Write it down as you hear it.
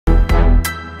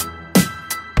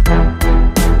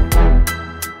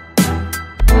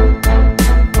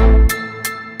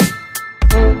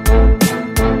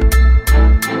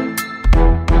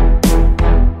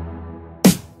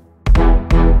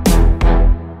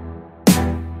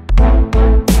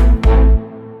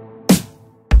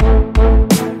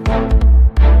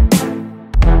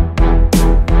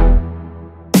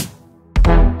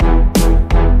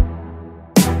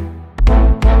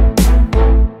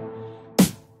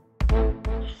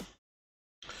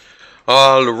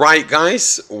All right,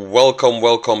 guys,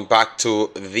 welcome back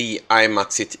to the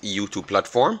Imaxit YouTube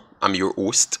platform. I'm your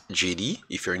host, JD.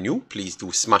 If you're new, please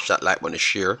do smash that like button,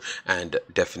 share, and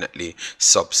definitely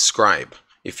subscribe.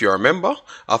 If you're a member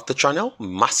of the channel,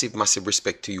 massive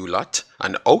respect to you lot.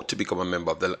 And how to become a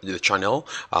member of the channel,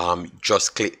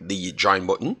 just click the join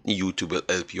button. YouTube will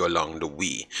help you along the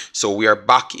way. So we are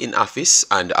back in office,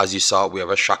 and as you saw, we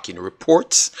have a shocking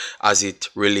report as it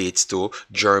relates to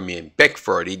Jermaine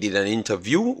Beckford. He did an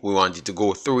interview. We wanted to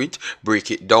go through it, break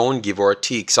it down, give our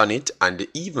takes on it, and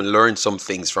even learn some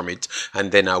things from it.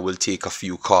 And then I will take a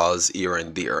few calls here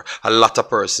and there. A lot of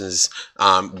persons,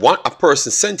 a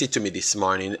person sent it to me this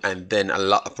morning, and then a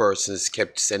lot of persons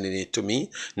kept sending it to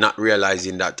me, not realizing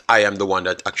that I am the one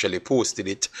that actually posted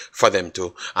it for them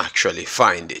to actually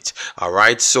find it. All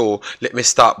right, so let me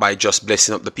start by just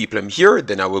blessing up the people I'm here.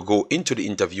 Then I will go into the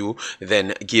interview,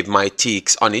 then give my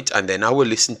takes on it, and then I will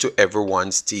listen to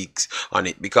everyone's takes on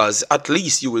it, because at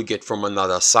least you will get from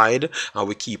another side, and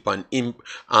we keep on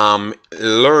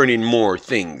learning more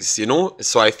things, you know.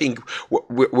 So I think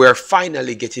we're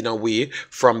finally getting away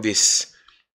from this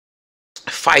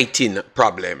fighting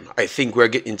problem. I think we're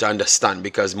getting to understand,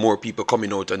 because more people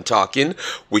coming out and talking,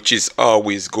 which is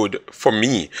always good for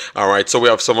me. All right, so we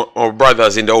have some of our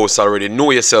brothers in the house already. Know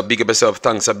yourself, big up yourself,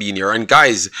 thanks for being here. And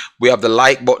guys, we have the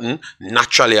like button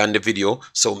naturally on the video,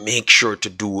 so make sure to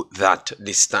do that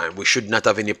this time. We should not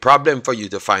have any problem for you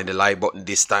to find the like button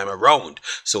this time around,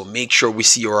 so make sure we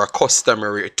see our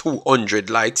customary 200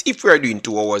 likes if we are doing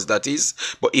 2 hours, that is.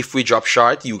 But if we drop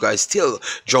short, you guys still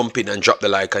jump in and drop the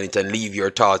like on it and leave your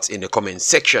thoughts in the comment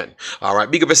section. All right,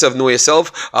 big up yourself, know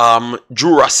yourself.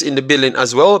 Drew Ross in the building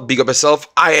as well, big up yourself.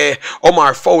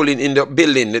 Omar Fowling in the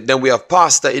building. Then we have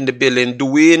Pastor in the building,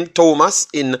 Dwayne Thomas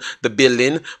in the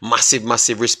building,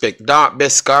 massive respect. Dark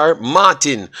Beskar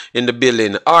Martin in the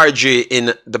building, RJ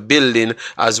in the building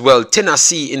as well,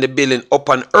 Tennessee in the building, up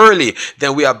and early.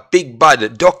 Then we have Big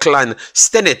Bad Dockland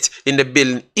Stennett in the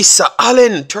building, Issa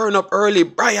Allen turn up early.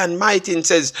 Brian Mightin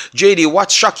says, JD,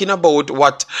 what's shocking about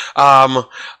what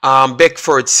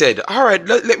Beckford said? All right,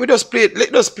 let me just play it.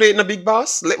 Let us play it in a big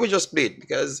boss. Let me just play it,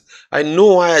 because I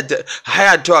know I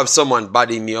had to have someone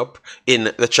bodying me up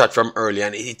in the chat from earlier,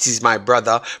 and it is my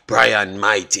brother Brian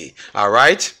Mighty.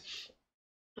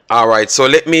 All right, so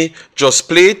let me just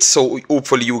play it, so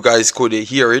hopefully you guys could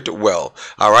hear it well.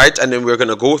 All right, and then we're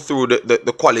gonna go through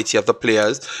the quality of the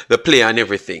players, the player, and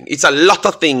everything. It's a lot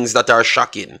of things that are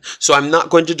shocking, so I'm not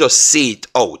going to just say it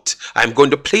out. I'm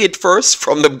going to play it first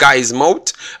from the guy's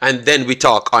mouth, and then we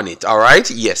talk on it. All right,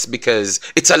 yes, because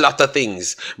it's a lot of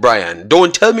things. Brian,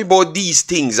 don't tell me about these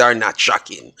things are not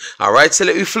shocking. All right, so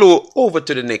let me flow over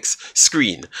to the next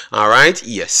screen. All right,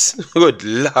 yes. Good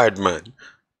Lord, man.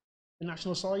 The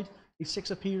national side, his 6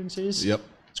 appearances. Yep.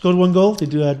 Scored 1 goal. Did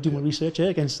do my research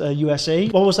here against USA.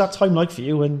 What was that time like for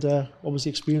you, and what was the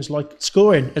experience like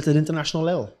scoring at an international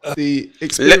level? The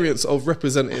experience of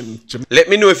representing Let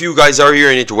me know if you guys are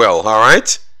hearing it well. All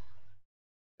right.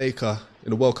 Jamaica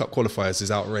in the World Cup qualifiers is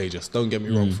outrageous. Don't get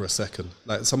me wrong for a second.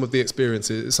 Like, some of the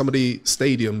experiences, some of the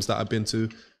stadiums that I've been to.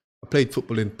 I played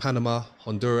football in Panama,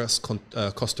 Honduras,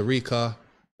 Costa Rica,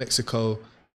 Mexico.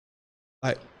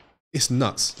 Like, it's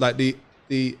nuts. Like,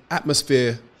 the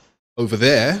atmosphere over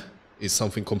there is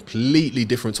something completely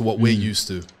different to what we're used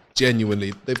to.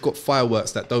 Genuinely, they've got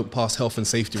fireworks that don't pass health and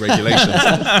safety regulations.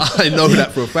 I know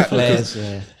that for a fact, because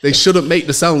they shouldn't make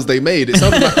the sounds they made. It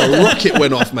sounded like a rocket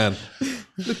went off, man.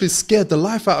 Flipping scared the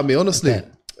life out of me, honestly.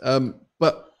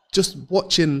 But just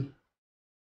watching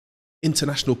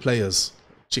international players,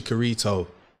 Chicharito,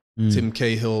 Tim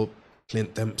Cahill,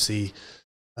 Clint Dempsey,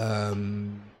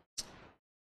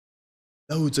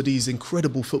 loads of these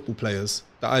incredible football players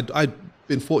that I'd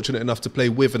been fortunate enough to play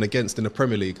with and against in the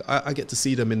Premier League. I get to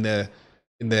see them in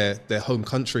their home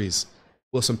countries.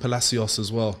 Wilson Palacios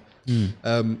as well.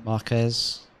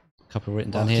 Marquez, a couple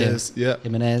written down here. Yeah.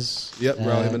 Jimenez. Yep,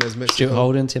 Raul Jimenez, Mexico. Stuart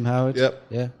Holden, Tim Howard. Yep.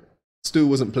 Yeah. Stu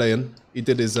wasn't playing. He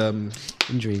did his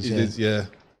injuries.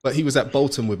 But he was at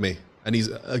Bolton with me, and he's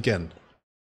again.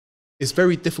 It's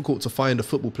very difficult to find a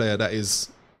football player that is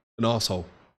an arsehole.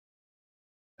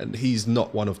 And he's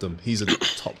not one of them. He's a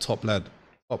top lad.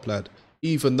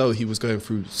 Even though he was going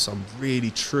through some really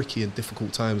tricky and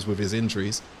difficult times with his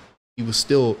injuries, he was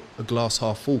still a glass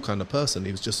half full kind of person.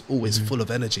 He was just always full of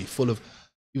energy,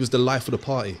 he was the life of the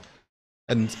party.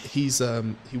 And he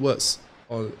works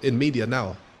in media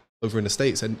now over in the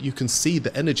States, and you can see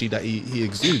the energy that he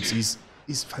exudes.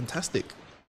 He's fantastic,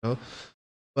 you know?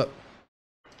 But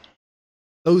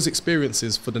those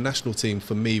experiences for the national team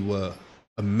for me were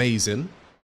amazing.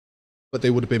 But they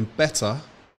would have been better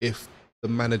if the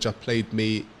manager played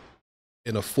me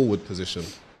in a forward position.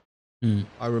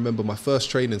 I remember my first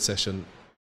training session,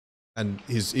 and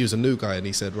he was a new guy, and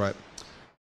he said, right,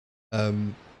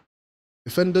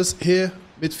 defenders here,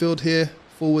 midfield here,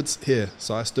 forwards here.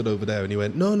 So I stood over there, and he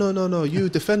went, no, you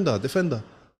defender.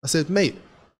 I said, mate,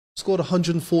 scored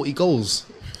 140 goals.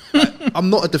 I'm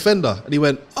not a defender. And he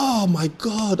went, oh my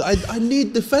God, I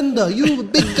need defender. You a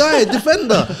big guy,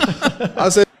 defender. I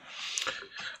said,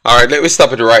 all right, let me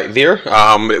stop it right there.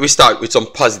 Let me start with some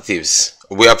positives.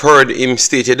 We have heard him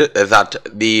stated that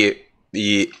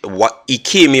what he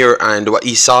came here and what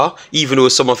he saw, even though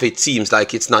some of it seems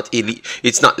like it's not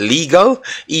legal,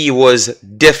 he was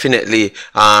definitely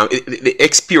the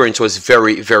experience was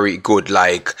very, very good.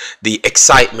 Like the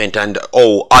excitement and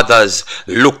how others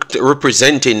looked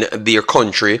representing their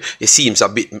country, it seems a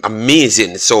bit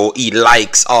amazing. So he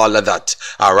likes all of that.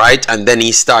 All right, and then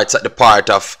he starts at the part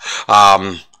of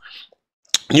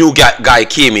new guy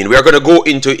came in. We are going to go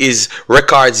into his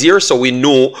records here so we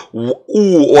know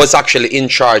who was actually in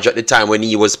charge at the time when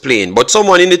he was playing. But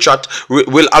someone in the chat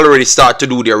will already start to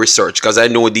do their research, because I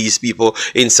know these people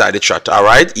inside the chat. All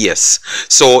right, yes.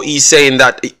 So he's saying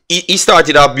that he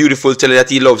started out beautiful, telling that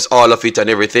he loves all of it and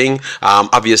everything.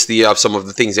 Obviously you have some of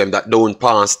the things that don't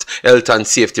pass health and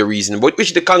safety reason, but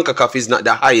which the Concacaf is not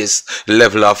the highest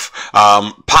level of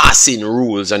passing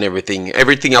rules and everything.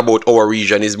 Everything about our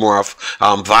region is more of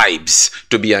vibes,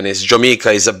 to be honest.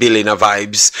 Jamaica is a billion of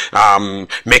vibes,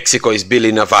 Mexico is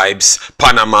billion of vibes,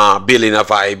 Panama billion of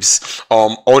vibes,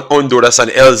 Honduras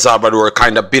and El Salvador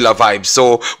kind of bill of vibes.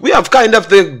 So we have kind of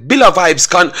the bill of vibes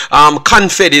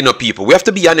confed, you know, people. We have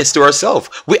to be honest to ourselves.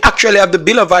 We actually have the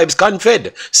bill of vibes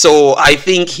confed. So I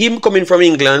think him coming from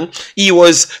England, he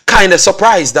was kind of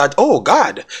surprised that, oh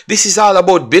God, this is all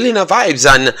about billion of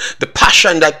vibes and the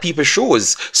passion that people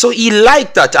shows. So he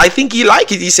liked that. I think he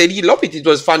liked it. He said he loved it. It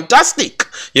was fantastic.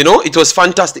 You know, it was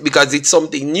fantastic because it's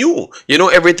something new. You know,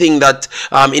 everything that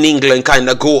in England kind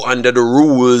of go under the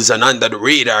rules and under the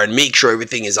radar and make sure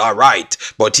everything is all right.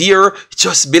 But here,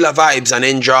 just bill of vibes and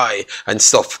enjoy and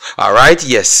stuff. All right,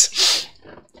 yes.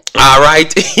 All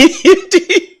right.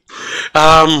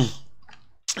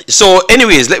 So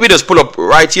anyways, let me just pull up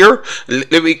right here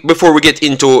before we get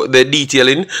into the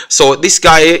detailing. So this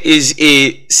guy is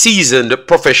a seasoned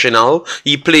professional.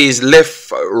 He plays left,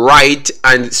 right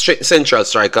and central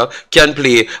striker, can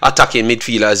play attacking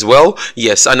midfielder as well.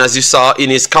 Yes, and as you saw in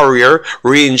his career,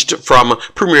 ranged from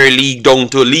Premier League down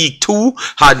to League 2,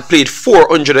 had played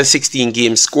 416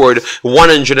 games, scored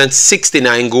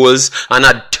 169 goals and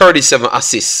had 37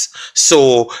 assists.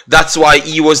 So that's why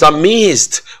he was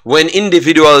amazed when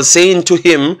individuals saying to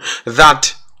him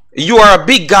that you are a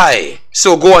big guy,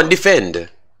 so go and defend.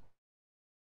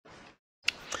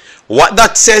 What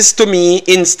that says to me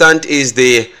instant is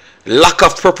the lack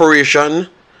of preparation,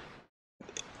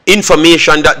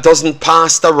 information that doesn't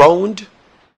pass around,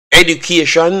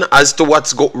 education as to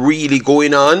what's really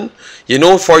going on. You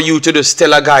know, for you to just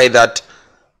tell a guy that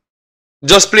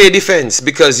just play defense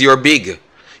because you're big.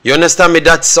 You understand me?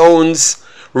 That sounds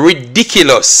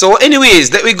ridiculous. So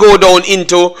anyways, let me go down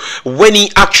into when he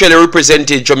actually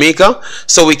represented Jamaica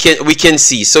so we can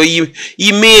see. So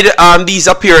he made these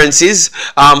appearances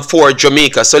for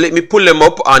Jamaica. So let me pull them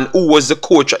up and who was the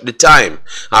coach at the time.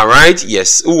 All right,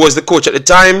 yes, who was the coach at the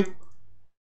time?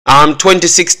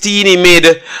 2016 he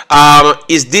made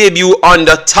his debut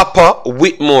under Tapper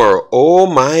Whitmore. Oh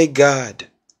my God,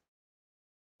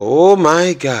 oh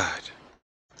my God,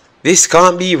 this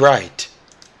can't be right.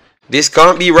 This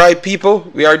can't be right, people.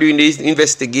 We are doing this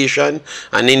investigation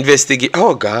and investigate.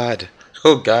 Oh God.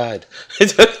 Oh God.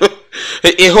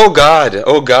 Oh God.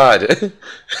 Oh God.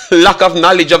 Lack of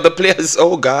knowledge of the players.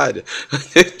 Oh God.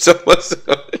 Let's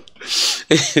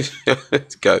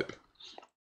go.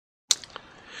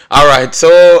 All right. So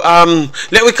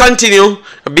let me continue.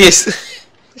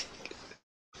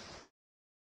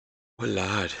 Oh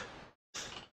Lord.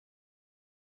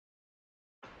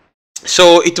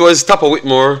 So it was Tapper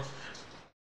Whitmore.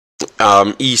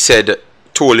 He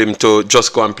told him to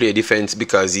just go and play defense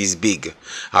because he's big.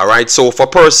 All right, so for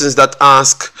persons that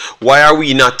ask why are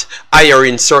we not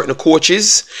hiring certain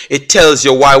coaches, it tells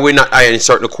you why we're not hiring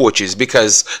certain coaches,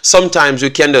 because sometimes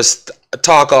we can just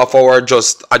talk off our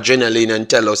just adrenaline and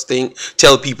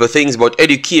tell people things, but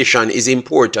education is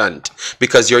important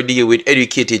because you're dealing with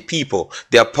educated people.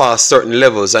 They are past certain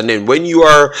levels, and then when you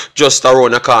are just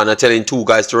around a corner telling two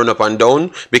guys to run up and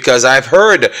down, because I've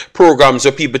heard programs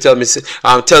where people tell me set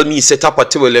up a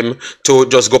tell them to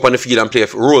just go up on the field and play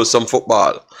roll some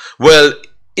football. Well,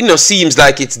 you know, seems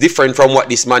like it's different from what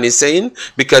this man is saying,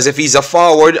 because if he's a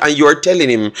forward and you're telling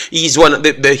him he's one of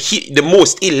the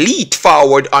most elite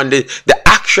forward on the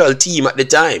actual team at the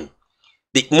time,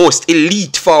 the most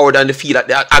elite forward on the field at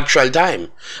the actual time,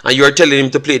 and you're telling him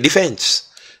to play defense.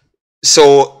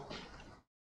 So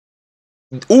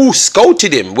who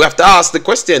scouted him? We have to ask the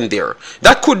question there.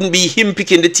 That couldn't be him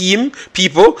picking the team,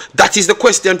 people. That is the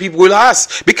question people will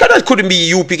ask. Because that couldn't be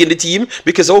you picking the team,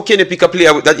 because how can you pick a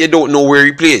player that you don't know where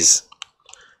he plays?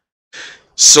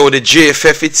 So the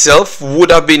JFF itself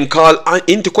would have been called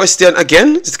into question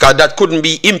again, because that couldn't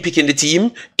be him picking the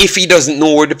team if he doesn't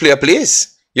know where the player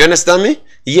plays. You understand me?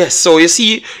 Yes. So you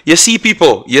see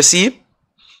people, you see,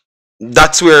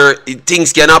 that's where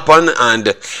things can happen,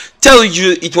 and tell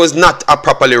you it was not a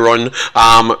properly run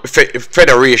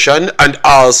federation and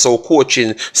also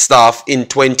coaching staff in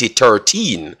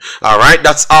 2013. All right,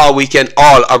 that's all we can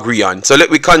all agree on. So let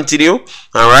me continue.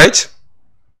 All right.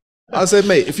 I said,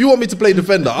 mate, if you want me to play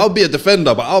defender, I'll be a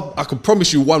defender, but I can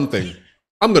promise you one thing.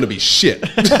 I'm going to be shit.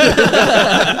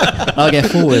 I'll get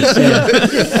forwards.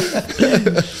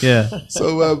 Yeah.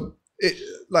 So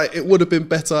it would have been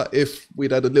better if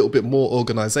we'd had a little bit more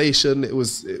organisation. It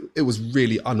was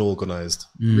really unorganised,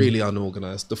 really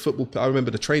unorganised. The football, I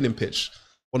remember the training pitch,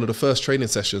 one of the first training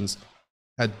sessions,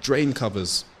 had drain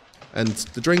covers, and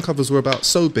the drain covers were about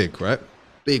so big, right?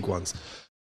 Big ones.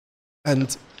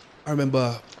 And I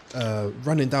remember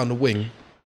running down the wing,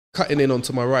 cutting in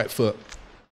onto my right foot,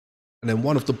 and then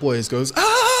one of the boys goes,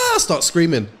 "Ah!" starts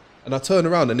screaming. And I turn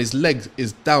around and his leg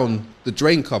is down the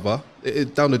drain cover,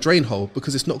 down the drain hole,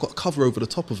 because it's not got cover over the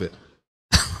top of it.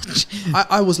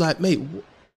 I was like, mate,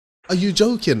 are you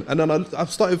joking? And then I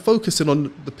started focusing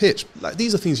on the pitch. Like,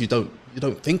 these are things you don't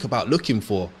think about looking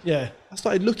for. Yeah. I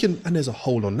started looking, and there's a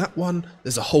hole on that one.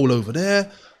 There's a hole over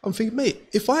there. I'm thinking, mate,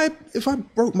 if I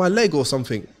broke my leg or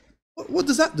something, what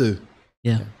does that do?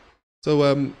 Yeah.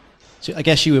 So So I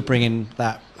guess you were bringing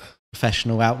that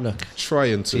professional outlook.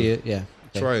 trying to. Yeah.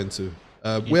 Okay. Trying to.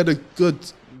 We had a good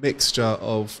mixture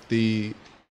of the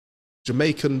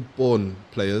Jamaican-born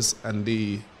players and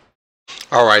the...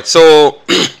 All right, so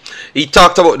he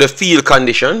talked about the field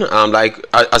condition, like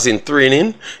as in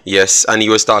training, yes, and he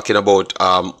was talking about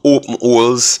open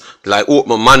holes, like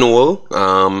open manual,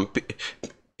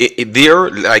 there,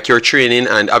 like you're training,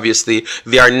 and obviously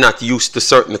they are not used to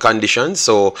certain conditions,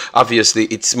 so obviously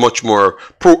it's much more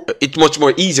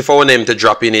easy for one of them to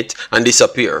drop in it and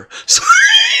disappear. So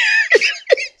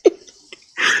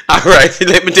all right,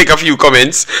 let me take a few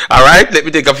comments. All right,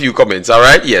 all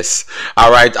right, yes. All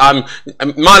right,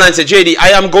 Marlon said, JD, I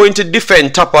am going to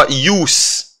defend Tapa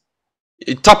use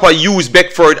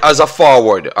Beckford as a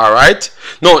forward. All right,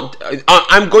 no,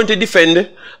 I'm going to defend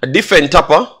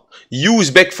Tapa.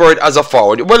 Use Beckford as a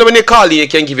forward. Well, when you call him, you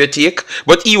can give your take,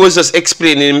 but he was just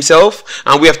explaining himself,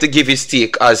 and we have to give his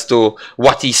take as to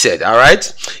what he said. All right,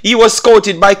 he was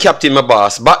scouted by Captain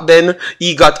Mabas, but then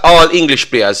he got all English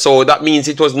players, so that means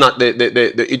it was not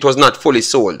it was not fully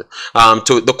sold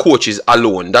to the coaches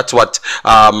alone. That's what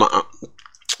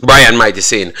Brian might be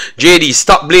saying. JD,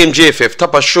 stop blame JFF.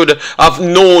 Tapa should have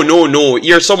no.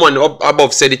 Here someone up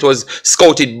above said it was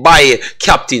scouted by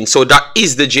captain, so that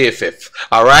is the JFF.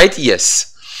 All right,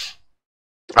 yes.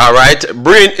 All right,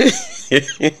 brain.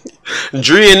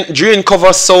 Drain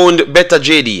cover sound better,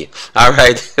 JD. All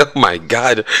right. Oh my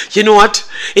God. You know what?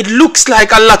 It looks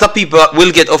like a lot of people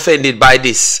will get offended by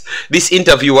this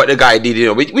interview what the guy did, you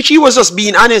know, which he was just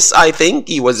being honest. I think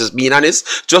he was just being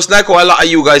honest, just like how a lot of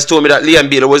you guys told me that Liam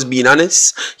Baylor was being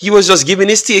honest. He was just giving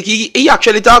his take. He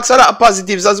actually talks a lot of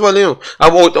positives as well, you know,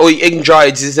 about how he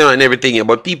enjoyed this and everything.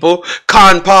 But people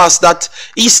can't pass that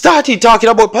he started talking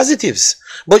about positives.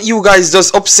 But you guys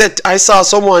just upset. I saw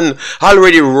someone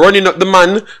already running up the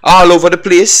man all over the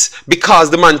place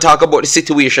because the man talk about the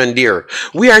situation there.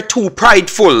 We are too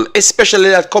prideful, especially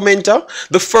that commenter.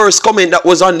 The first comment that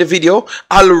was on the video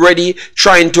already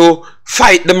trying to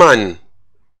fight the man.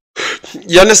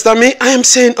 You understand me? I am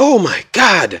saying, oh my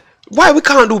God, why we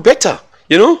can't do better?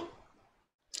 You know?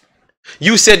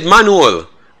 You said manual.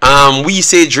 We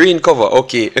say drain cover.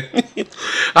 Okay.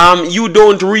 You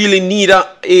don't really need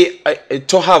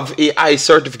to have a I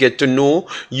certificate to know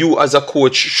you as a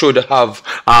coach should have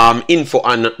info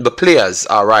on the players.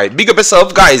 All right. Big up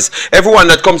yourself, guys. Everyone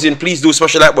that comes in, please do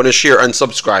smash the like button, share, and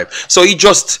subscribe. So he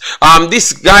just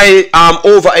this guy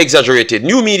over exaggerated.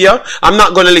 New media, I'm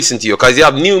not gonna listen to you because you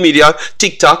have new media,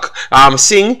 TikTok,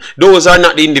 Sing. Those are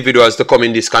not the individuals to come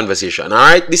in this conversation. All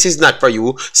right. This is not for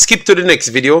you. Skip to the next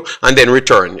video and then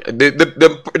return.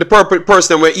 The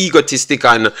person were egotistic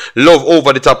and love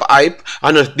over the top hype,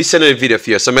 and this is not a video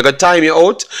for you, so I'm gonna time you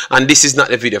out, and this is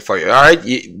not a video for you. All right,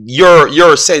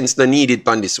 your sense not needed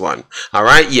on this one. All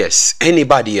right, yes,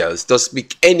 anybody else, just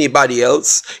speak anybody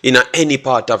else in any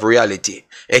part of reality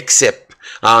except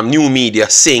new media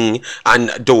sing and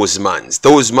those mans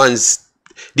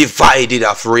divided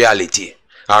of reality.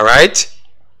 All right.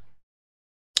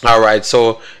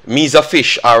 So me's a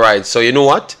fish. All right. So you know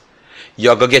what?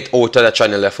 You're gonna get out of the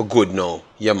channel for good now.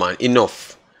 Yeah, man.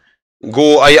 Enough.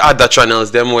 Go on your other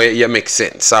channels, them way you make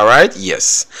sense. All right.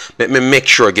 Yes. Let me make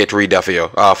sure get rid of you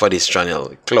for this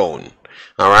channel, clown.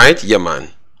 All right. Yeah, man.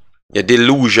 You're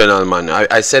delusional, man.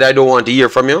 I said I don't want to hear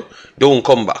from you. Don't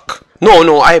come back.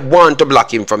 No, I want to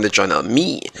block him from the channel.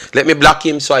 Me. Let me block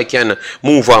him so I can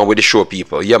move on with the show,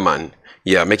 people. Yeah, man.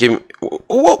 Yeah, make him...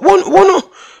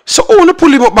 So, I want to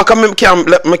pull him up back and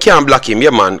I can't block him.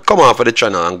 Yeah, man. Come on for the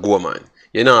channel and go, man.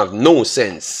 You don't have no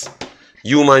sense.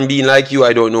 Human being like you,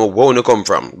 I don't know where to come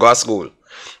from. Go to school.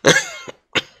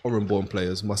 Foreign-born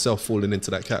players, myself falling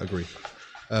into that category.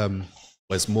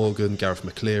 Wes Morgan, Gareth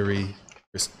McCleary,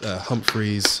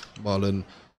 Humphreys, Marlon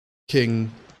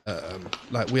King,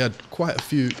 like we had quite a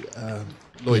few,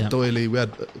 Lloyd Doyley, we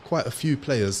had quite a few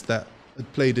players that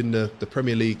had played in the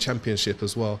Premier League Championship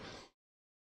as well,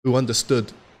 who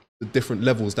understood the different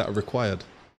levels that are required.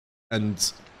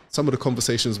 And some of the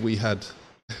conversations we had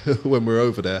when we were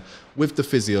over there with the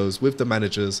physios, with the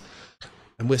managers,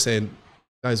 and we're saying,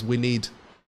 guys, we need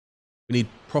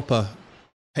proper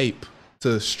tape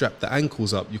to strap the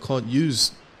ankles up. You can't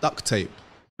use duct tape.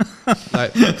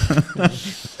 Like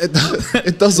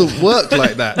it doesn't work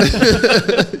like that.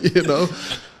 You know.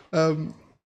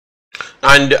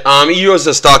 And he was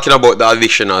just talking about the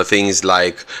additional things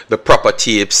like the proper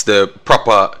tapes, the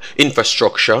proper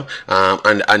infrastructure,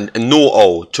 and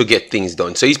know-how to get things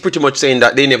done. So he's pretty much saying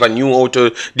that they never knew how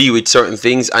to deal with certain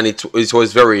things, and it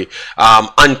was very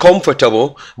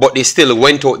uncomfortable, but they still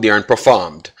went out there and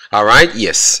performed. All right,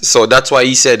 yes. So that's why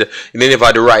he said they never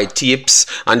had the right tapes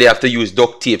and they have to use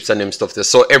duct tapes and them stuff.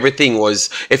 So everything was,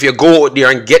 if you go out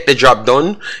there and get the job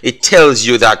done, it tells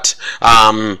you that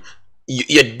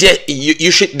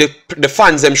you should, the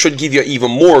fans them should give you even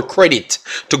more credit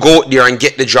to go out there and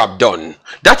get the job done.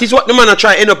 That is what the man are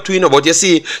trying to end up to, you know. But you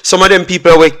see, some of them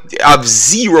people have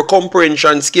zero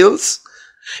comprehension skills.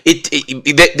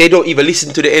 They don't even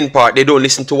listen to the end part. They don't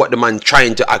listen to what the man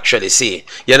trying to actually say.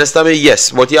 You understand me?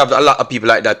 Yes, but you have a lot of people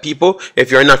like that. People,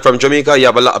 if you're not from Jamaica, you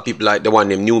have a lot of people like the one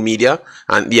named New Media,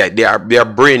 and yeah, they are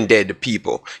brain dead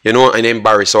people, you know, and they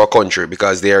embarrass our country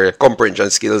because their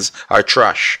comprehension skills are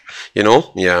trash. You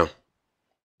know? Yeah.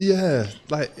 Yeah,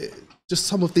 like just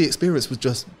some of the experience was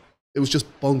just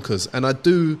bonkers, and I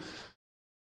do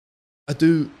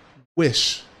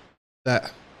wish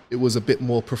that it was a bit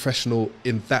more professional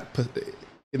in that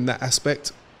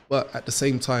aspect, but at the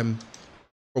same time,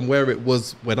 from where it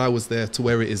was when I was there to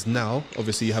where it is now,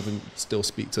 obviously you haven't still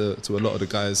speak to a lot of the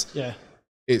guys. Yeah,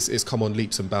 it's come on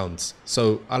leaps and bounds.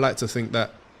 So I like to think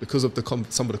that because of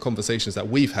some of the conversations that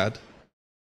we've had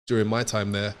during my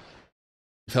time there,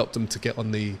 we've helped them to get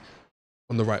on the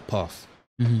right path.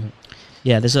 Mm-hmm.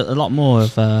 Yeah, there's a lot more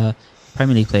of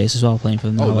Premier League players as well playing for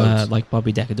them now, like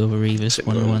Bobby Decadova-Rivas,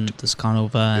 one that's gone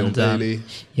over, and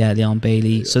Leon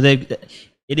Bailey. Yeah. So it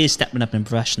is stepping up in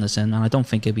professionalism, and I don't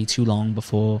think it'll be too long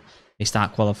before they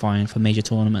start qualifying for major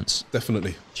tournaments.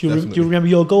 Definitely. Do you remember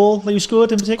your goal that you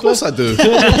scored in particular? Of course I do.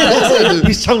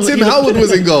 Tim Howard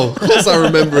was in goal. Of course I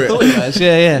remember it.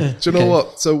 Yeah. Do you know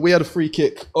what? So we had a free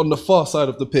kick on the far side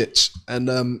of the pitch, and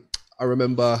I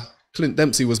remember Clint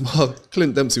Dempsey was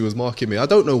marking me. I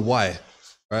don't know why.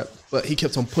 Right, but he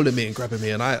kept on pulling me and grabbing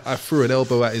me, and I threw an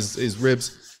elbow at his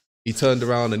ribs. He turned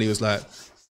around and he was like,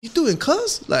 "You doing,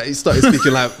 cuz?" Like he started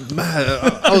speaking like, "Man,"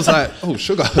 I was like, "Oh,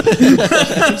 sugar."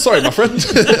 Sorry, my friend.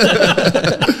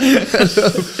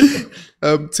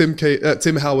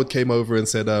 Tim Howard came over and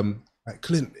said,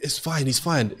 "Clint, it's fine. He's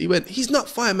fine." He went, "He's not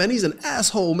fine, man. He's an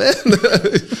asshole, man."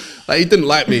 Like he didn't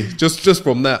like me just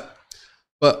from that.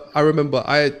 But I remember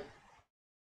I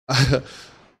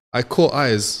caught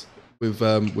eyes with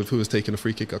who was taking a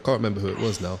free kick. I can't remember who it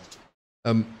was now.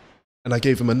 And I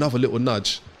gave him another little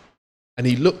nudge, and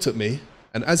he looked at me.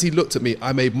 And as he looked at me,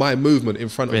 I made my movement in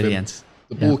front of him.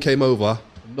 The ball came over,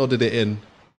 nodded it in.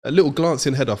 A little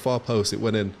glancing header, far post, it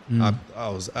went in. I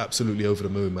was absolutely over the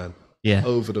moon, man. Yeah,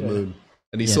 over the moon.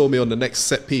 And he saw me on the next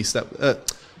set piece.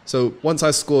 So once I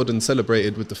scored and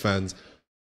celebrated with the fans,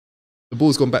 the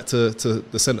ball's gone back to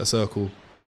the centre circle,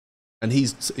 and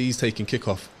he's taking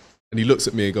kickoff. And he looks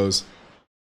at me and goes,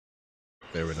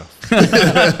 "Fair enough."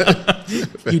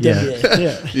 You did,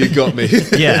 yeah. You got me.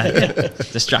 Yeah.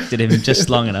 Distracted him just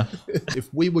long enough. If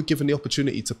we were given the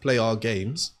opportunity to play our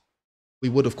games, we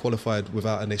would have qualified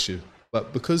without an issue.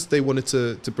 But because they wanted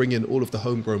to bring in all of the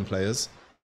homegrown players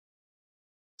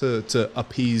to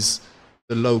appease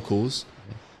the locals,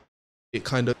 it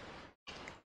kind of...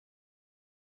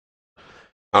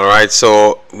 All right,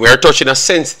 so we're touching a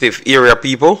sensitive area,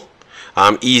 people.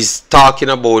 He's talking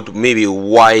about maybe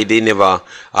why they never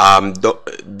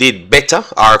did better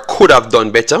or could have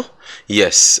done better.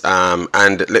 Yes,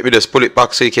 and let me just pull it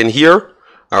back so you can hear.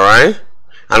 All right,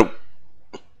 and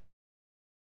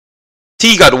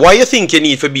T-God, why you think you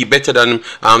need to be better than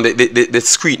the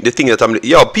screen, the thing that I'm...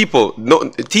 Yo, people, no,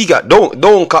 T-God,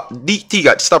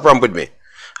 T-God, stop ramp with me.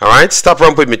 All right, stop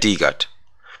ramp with me, T-God.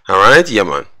 All right, yeah,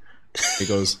 man. He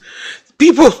goes,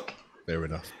 people... Fair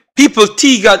enough. People,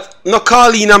 T-God, no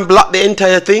call in and block the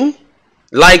entire thing.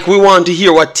 Like we want to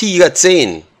hear what T-God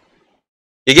saying.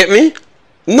 You get me?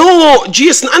 No,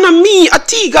 Jason, and me, a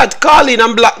T-God call in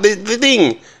and block the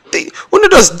thing. One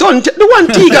of those done the one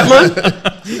T-God,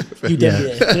 man. You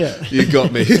did, yeah. You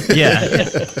got me. Yeah,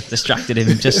 distracted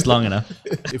him just long enough.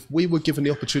 If we were given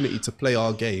the opportunity to play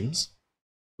our games,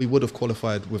 we would have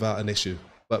qualified without an issue.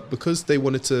 But because they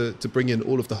wanted to bring in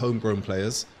all of the homegrown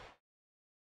players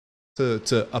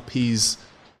to appease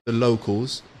the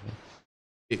locals,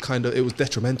 it was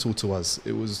detrimental to us.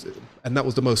 And that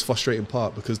was the most frustrating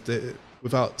part, because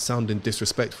without sounding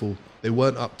disrespectful, they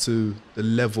weren't up to the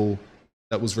level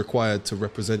that was required to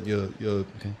represent your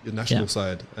national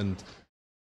side, and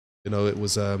it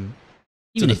was to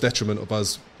the detriment of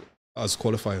us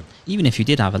qualifying. Even if you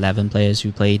did have 11 players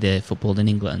who played football in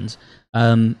England,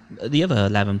 the other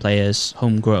 11 players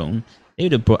homegrown, they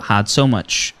would have had so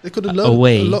much they could have learned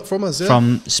away a lot from us,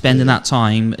 from spending that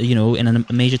time, in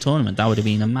a major tournament. That would have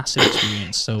been a massive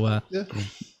experience. So You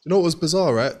know what was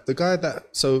bizarre, right? The guy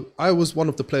so I was one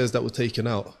of the players that was taken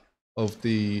out of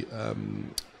the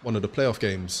one of the playoff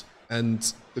games,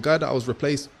 and the guy that I was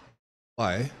replaced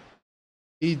by,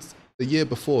 the year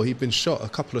before, he'd been shot a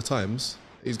couple of times.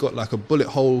 He's got like a bullet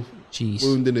hole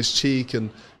wound in his cheek,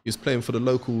 and he was playing for the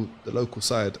local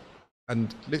side,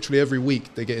 and literally every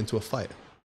week they get into a fight.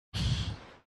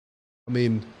 I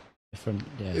mean,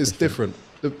 it's different.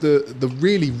 The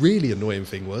really, really annoying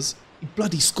thing was, he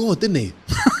bloody scored, didn't he?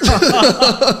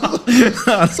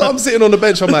 So I'm sitting on the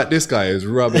bench, I'm like, this guy is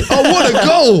rubbish. Oh, what a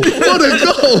goal! What a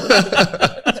goal!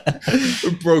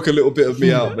 It broke a little bit of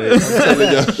me out, mate. I'm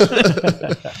telling you.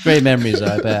 Great memories,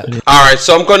 I bet. All right,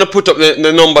 so I'm going to put up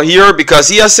the number here, because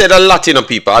he has said a lot,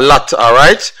 people, a lot, all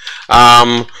right?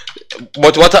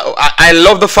 But what I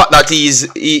love the fact that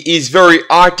he's very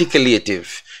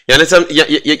articulative. You understand?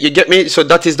 You get me? So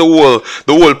that is the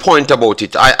whole point about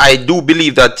it. I do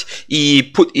believe that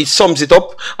he sums it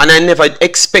up, and I never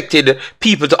expected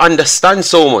people to understand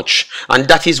so much, and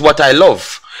that is what I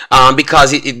love.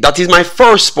 Because that is my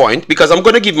first point, because I'm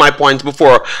going to give my points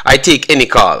before I take any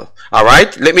call. All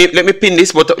right? Let me pin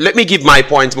this, but let me give my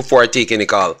points before I take any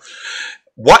call.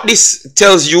 What this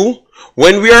tells you,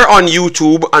 when we are on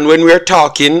YouTube and when we are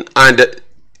talking, and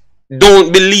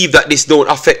don't believe that this don't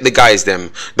affect the guys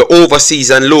them, the overseas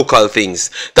and local things.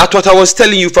 That's what I was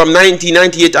telling you from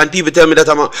 1998, and people tell me that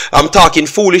I'm talking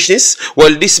foolishness.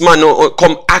 Well, this man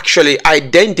come actually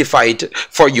identify it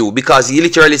for you, because he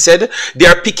literally said they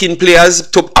are picking players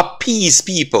to appease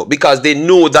people because they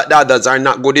know that the others are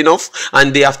not good enough,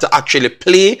 and they have to actually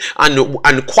play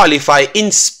and qualify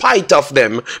in spite of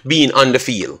them being on the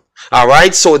field. All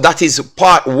right, so that is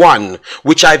part one,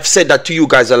 which I've said that to you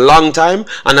guys a long time,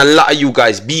 and a lot of you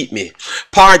guys beat me.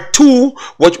 Part two,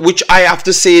 which I have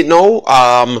to say now,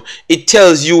 it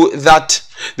tells you that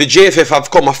the JFF have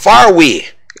come a far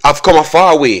way.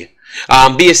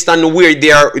 Based on where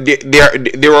they are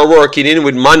working in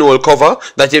with manual cover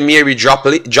that they may be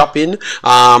dropping.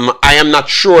 I am not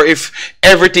sure if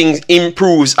everything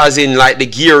improves, as in like the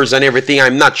gears and everything.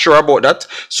 I'm not sure about that,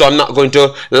 so I'm not going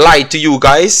to lie to you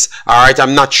guys. All right,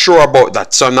 I'm not sure about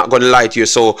that, so I'm not going to lie to you.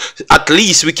 So at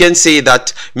least we can say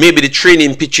that maybe the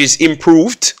training pitches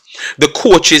improved. The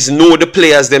coaches know the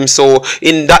players them, so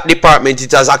in that department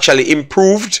it has actually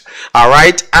improved. All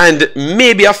right, and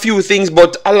maybe a few things,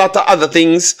 but a lot of other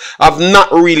things have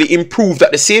not really improved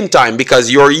at the same time,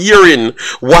 because you're hearing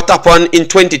what happened in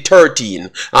 2013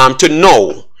 to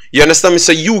now. You understand me?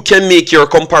 So you can make your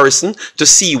comparison to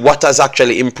see what has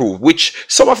actually improved, which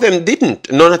some of them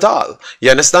didn't, none at all. You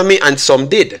understand me? And some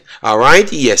did. All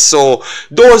right, yes. So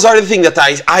those are the things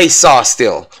that I saw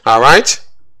still. All right.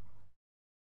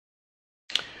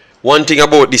 One thing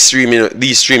about this stream,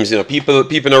 these streams, people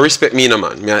don't respect me, man.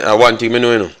 One thing I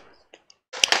know,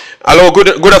 Hello,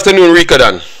 good afternoon, Rika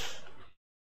Dan.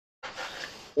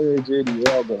 Hey, JD,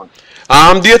 well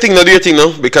done. Do your thing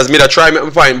now, because me that try me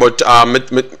fine, but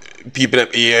people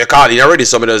calling already,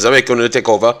 so I make going to take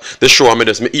over the show. I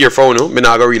just my earphone, no, me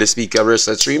not gonna really speak the rest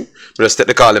of the stream. I just take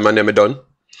the call and then me done.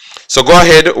 So go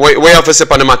ahead, where you have to step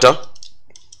on the matter?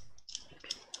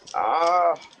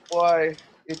 Boy,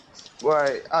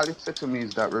 Why, all it said to me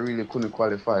is that we really couldn't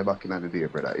qualify back in the day,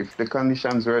 brother. If the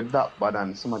conditions were that bad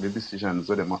and some of the decisions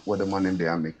what the man in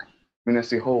there make, I mean, I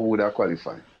say, how would I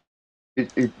qualify?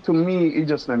 To me, it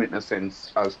just don't make no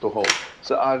sense as to how.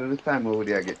 So all the time we would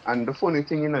get. And the funny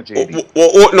thing,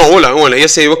 JD. No, hold on. You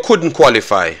say we couldn't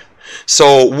qualify.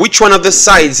 So which one of the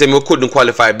sides we couldn't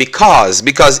qualify? Because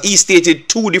he stated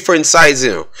two different sides,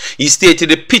 He stated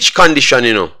the pitch condition,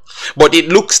 But it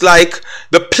looks like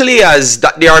the players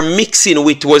that they are mixing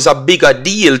with was a bigger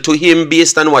deal to him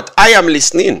based on what I am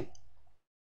listening.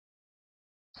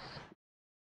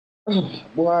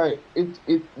 Boy,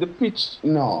 the pitch,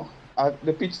 no.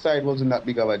 The pitch side wasn't that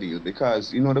big of a deal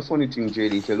because, the funny thing,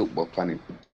 JD, if you look back on it,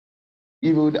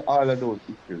 even with all of those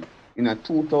issues, in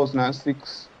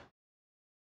 2006,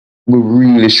 we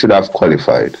really should have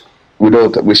qualified.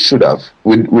 We should have.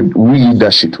 We really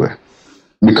dash it way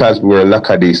because we were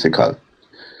lackadaisical.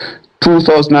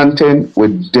 2010, we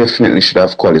definitely should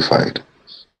have qualified.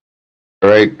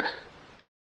 Right?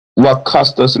 What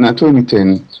cost us in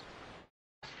 2010,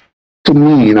 to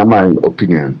me, in my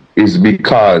opinion, is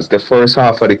because the first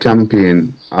half of the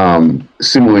campaign,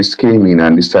 Simoes came in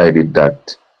and decided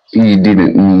that he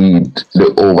didn't need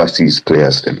the overseas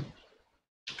players then.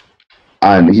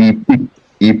 And he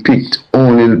picked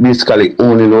basically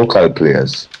only local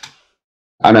players.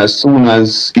 And as soon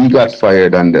as he got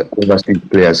fired and the overseas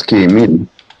players came in,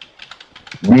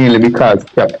 mainly because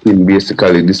captain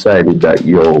basically decided that,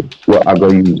 we're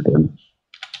going to use them.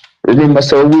 Remember,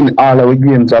 so we win all our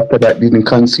games after that, didn't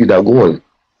concede a goal.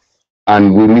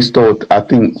 And we missed out, I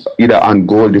think, either on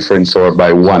goal difference or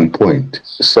by 1 point.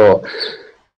 So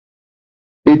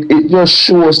it just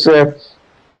shows that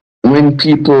when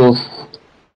people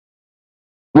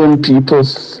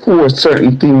force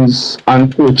certain things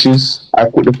on coaches, I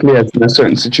put the players in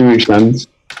certain situations,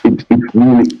 it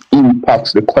really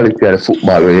impacts the quality of the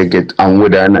football where you get and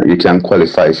whether or not you can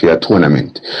qualify for your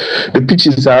tournament. The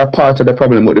pitches are a part of the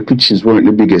problem, but the pitches weren't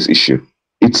the biggest issue.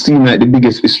 It seemed like the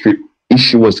biggest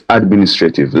issue was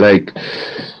administrative. Like,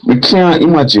 we can't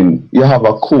imagine you have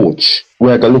a coach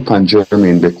where I go look on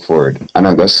Jermaine Beckford and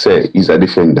I go say he's a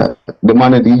defender. The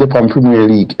man that did on Premier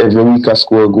League every week I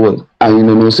score a goal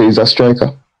and say he's a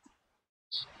striker.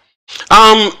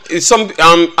 Some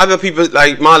other people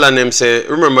like Marlon them say,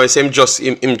 remember him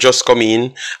just come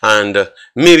in and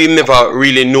maybe never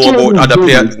really know about other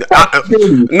players.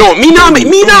 No, me not make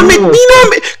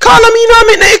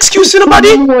no excuse to nobody.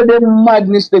 You know the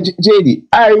madness, JD.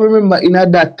 I remember in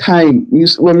at that time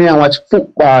when me I watch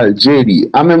football,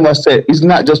 JD. I remember say it's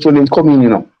not just when him come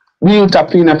in, We used to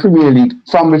play in a Premier League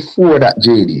from before that,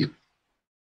 JD.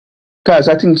 Because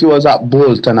I think he was at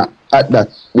Bolton at that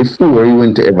before he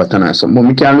went to Everton or something. But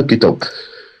we can look it up.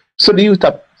 So they used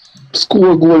to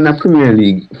score a goal in the Premier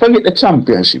League. Forget the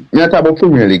Championship. You talk about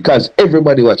Premier League because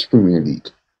everybody watch Premier League.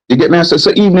 You get me? So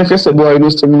even if you say, boy, you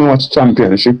used to watch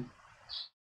Championship.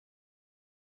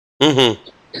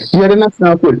 You're the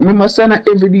national coach. Remember saying that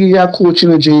every day you're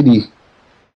coaching a JD.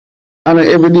 And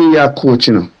every day you're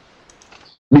coaching.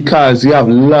 Because you have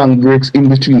long breaks in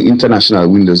between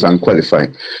international windows and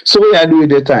qualifying. So what you do with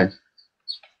the time?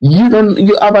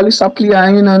 You have a list of players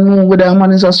and you don't know whether a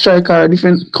man is a striker or a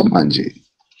different. Come on, Jay.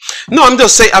 No, I'm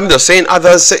just saying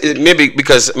others say, maybe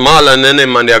because Marlon and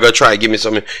them and they are gonna try to give me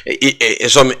some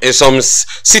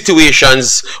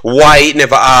situations why it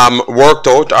never worked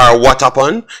out or what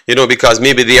happened, because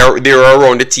maybe they were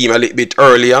around the team a little bit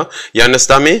earlier. You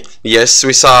understand me? Yes,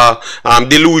 we saw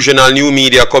delusional new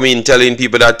media come in telling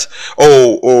people that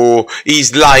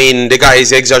he's lying, the guy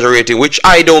is exaggerating, which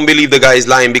I don't believe the guy is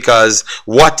lying, because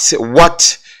what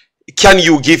can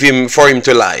you give him for him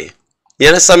to lie? You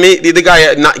understand me? The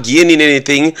guy not gaining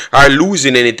anything or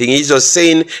losing anything. He's just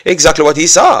saying exactly what he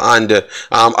saw. And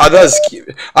others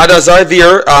are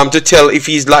there to tell if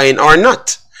he's lying or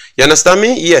not. You understand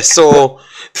me? Yes. So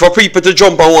for people to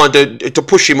jump and want to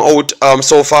push him out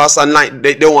so fast and like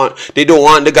they don't want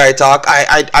the guy to talk.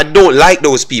 I don't like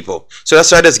those people. So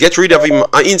that's why I just get rid of him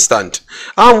instant.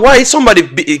 Why somebody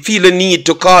feel the need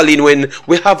to call in when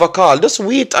we have a call? Just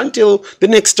wait until the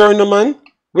next tournament.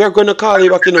 We are going to call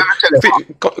you back, Let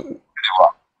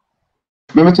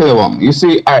me tell you one. You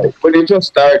see, when they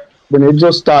just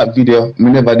start video,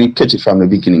 we never did catch it from the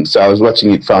beginning. So I was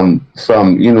watching it from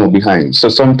behind. So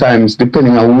sometimes,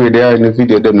 depending on where they are in the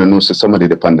video, they don't know somebody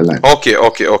depend the line. Okay,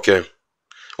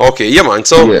 yeah, man.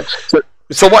 So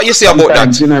what you say about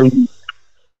that?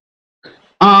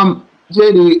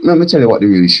 JD, let me tell you what the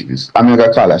real issue is. I'm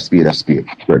gonna call a spade a spade.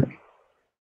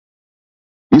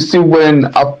 You see,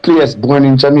 when a player is born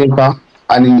in Jamaica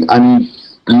and he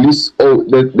lists out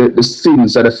the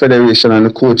sins of the federation and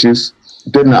the coaches,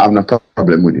 they don't have no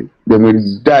problem with it. Them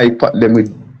will die, them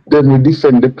will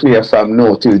defend the player from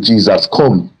now till Jesus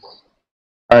come.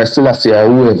 Or Selassie or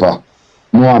whoever.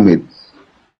 Muhammad.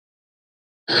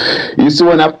 You see,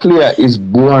 when a player is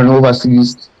born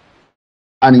overseas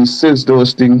and he says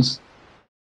those things,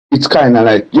 it's kind of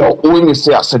like, yo, when you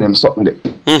say I said them something there.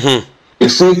 Mm-hmm. You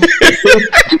see,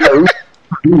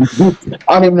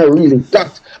 and him not really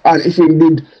that. And if him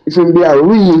be a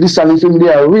real this and if him be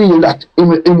a real that,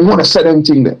 him wanna say them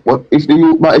thing there. But if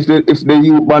the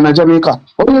youth born in Jamaica,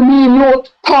 what do you mean you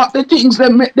part the things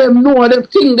that make them know them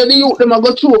thing that the youth them a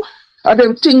go through, and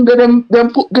them thing that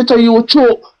them put get a youth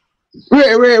through.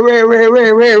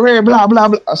 Ray, blah blah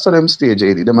blah. I saw them stage,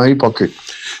 AD. Them a hypocrite.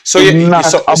 So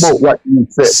about what you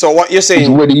said. So what you're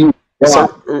saying?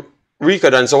 So Rico,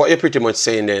 then. So what you're pretty much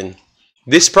saying then?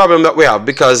 This problem that we have,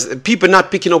 because people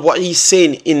not picking up what he's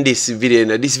saying in this video. You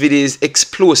know? This video is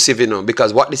explosive, you know,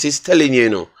 because what this is telling you, you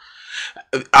know.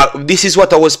 This is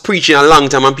what I was preaching a long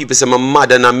time, and people say my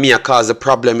mother and me cause the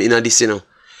problem in this, you know.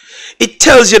 It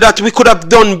tells you that we could have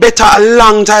done better a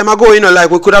long time ago, you know, like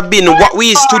we could have been what we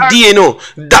is today, you know,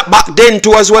 that back then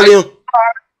too as well, you know.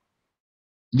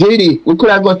 JD, we could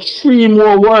have got 3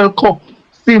 more World Cup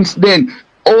since then.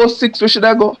 06 we should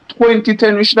have go,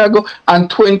 2010 we should have go, and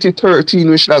 2013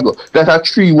 we should have go. That are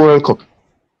 3 World Cup.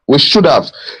 We should have.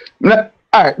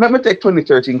 Alright, let me take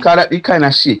 2013, because that be kind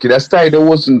of shaky. That side there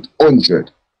wasn't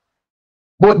 100.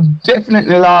 But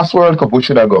definitely last World Cup we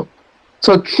should have go.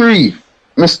 So 3.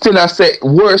 I still I say,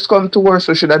 worst come to worst,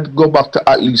 we should have go back to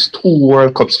at least 2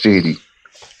 World Cups, JD.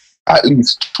 At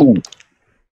least 2.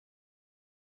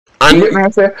 And you get me, I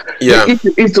say? Yeah.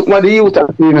 It's what the youth are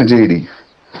saying, JD.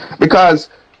 Because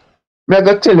I'm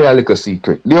going to tell you a little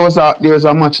secret. There was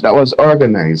a match that was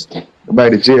organized by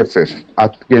the JFF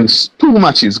against 2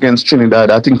 matches against Trinidad.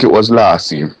 I think it was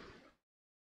last year.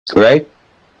 Right?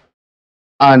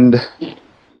 And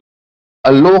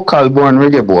a local born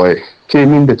reggae boy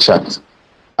came in the chat.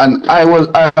 And I was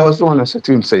the one that said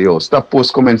to him, say, yo, stop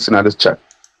post comments in the chat.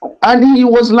 And he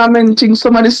was lamenting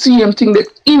some of the same thing that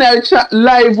in the chat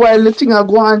live while the thing are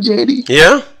going, JD.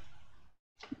 Yeah?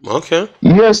 Okay.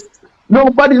 Yes.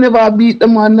 Nobody never beat the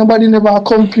man, nobody never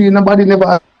complain, nobody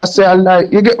never say a lie.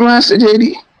 You get my message,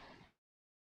 JD?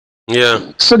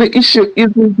 Yeah. So the issue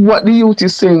isn't what the youth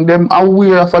is saying, them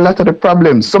aware of a lot of the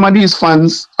problems. Some of these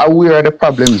fans are aware of the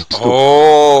problems too.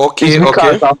 Oh, okay,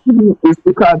 It's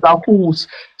because of who's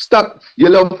stop. You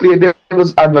love play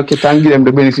devil's advocate and give them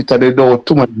the benefit of the doubt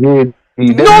too much. No,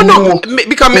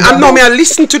 because I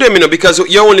listen to them, you know, because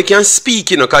you only can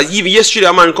speak, you know, because even yesterday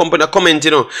a man come and comment,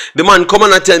 you know, the man come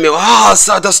and tell me, I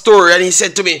saw the story, and he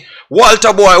said to me,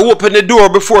 Walter boy, open the door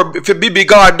before for Bibi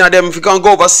Gardner them if you can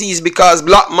go overseas because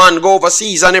black man go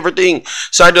overseas and everything.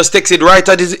 So I just texted right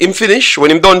at him finish,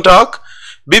 when him done talk,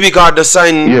 Bibi Gardner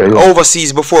sign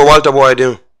overseas before Walter boy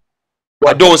do.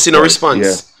 I don't see no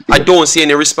response. I don't see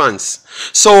any response.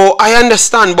 So I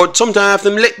understand, but sometimes I have to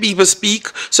let people speak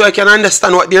so I can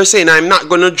understand what they're saying. I'm not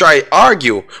going to try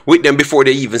argue with them before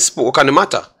they even spoke on the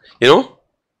matter. You know?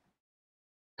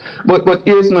 But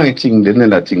here's my thing, the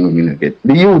another thing I'm gonna get.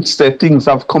 The youth said things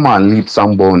have come and leaped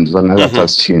some bounds and a lot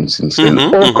has changed since then.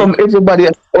 How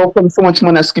come so much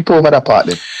money skip over that part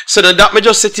then? So that me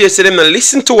just sit here say them and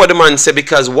listen to what the man said,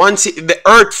 because once the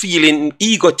earth feeling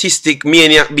egotistic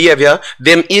maniac behavior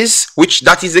them is, which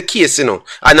that is the case, you know.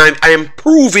 And I am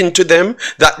proving to them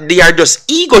that they are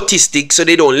just egotistic, so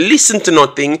they don't listen to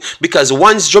nothing, because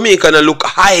once Jamaica look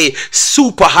high,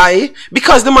 super high,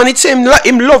 because the man it's him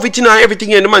love it, you know,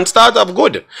 everything, and the man start up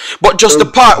good. But just the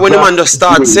part when the man just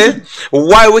starts say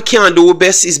why we can't do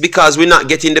best is because we're not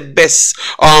getting the best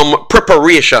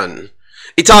preparation.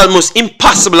 It's almost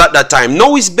impossible at that time.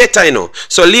 Now it's better, you know.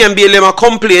 So Liam Bailey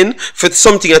complain for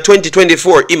something at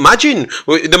 2024. Imagine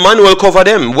the man will cover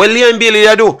them. Well, Liam Bailey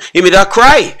do, he made a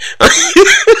cry.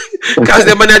 Because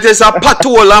the man just a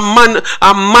patrol, a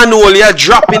manual you're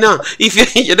dropping. If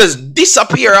you just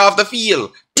disappear off the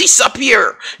field.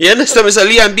 Disappear. You understand? Mr.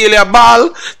 Liam Bailey a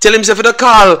ball. Tell himself to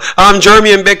call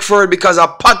Jermaine Beckford because I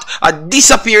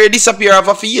disappear off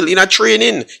a field in a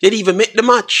training. You didn't even make the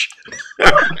match.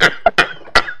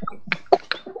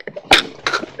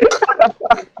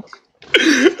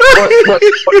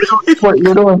 but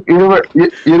you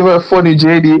know funny,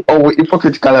 JD, or we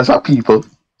hypocritical as our people.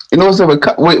 You know, so we're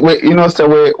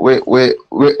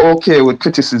okay with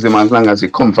criticism as long as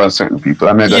it comes from certain people.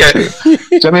 I mean,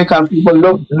 Jamaican people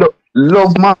love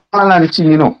Marlon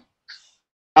King, you know.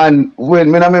 And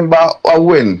when I remember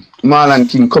when Marlon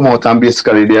King come out and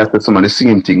basically they said some of the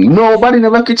same thing. Nobody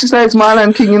never criticized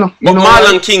Marlon King, you know. But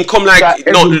Marlon King come like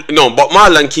but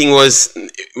Marlon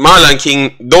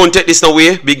King don't take this no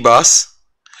way, big boss.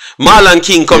 Marlon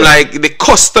King come like the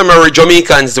customary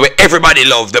Jamaicans where everybody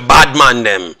love the bad man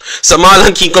them. So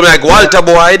Marlon King come like Walter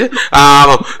Boyd,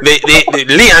 the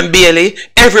Liam Bailey,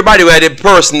 everybody where the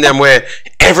person them where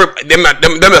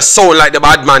them sound like the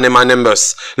bad man them and them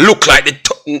look like the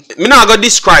me not gonna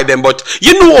describe them, but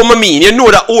you know what I mean. You know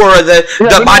the aura the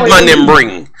bad man them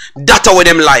bring. That's how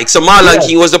them like. So Marlon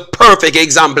King was the perfect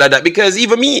example of that, because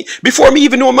even me, before me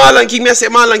even know Marlon King, me I say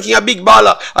Marlon King a big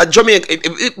baller at Jamaica.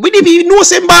 We didn't even know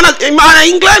same man in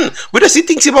England. We just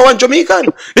think about one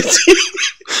Jamaican.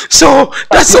 So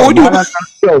that's how we do.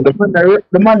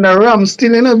 The man Ram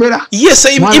still in it, brother. Yes,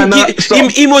 he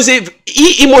was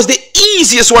the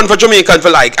easiest one for Jamaican for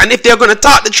like. And if they're gonna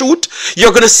talk the truth,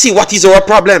 you're gonna see what is our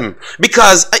problem.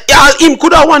 Because him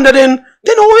could have wondered then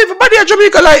everybody at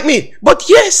Jamaica like me. But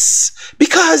yes,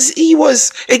 because he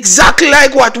was exactly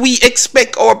like what we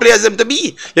expect our players them to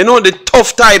be. You know, the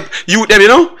tough type youth them, you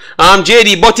know.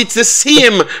 JD, but it's the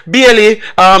same. Bailey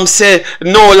say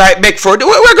no like Beckford.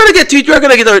 We're gonna get to it. We're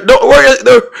gonna get to it. Don't worry.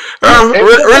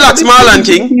 Relax, Marlon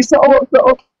King.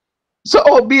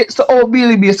 So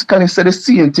Bailey basically said the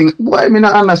same thing. Why me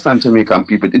not understand Jamaican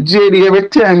people? The JD, every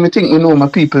time me think me know my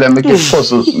people and me get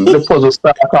puzzles, the puzzle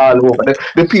start all over.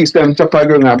 The piece them chop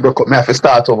again and broke up. Me have to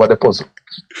start over the puzzle.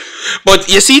 But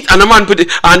you see it, and the man put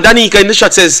it, and Danica in the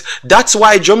chat says that's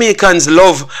why Jamaicans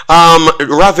love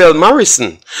Ravel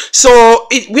Morrison. So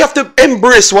we have to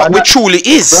embrace what we truly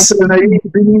is.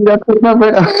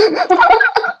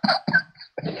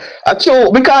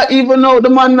 Because even though the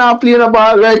man now play the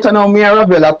ball right now, me and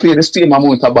Ravel play the same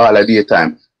amount of ball at the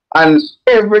time. And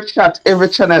every chat, every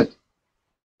channel,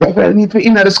 Ravel need to be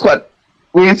in the squad.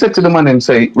 We ain't said to the man and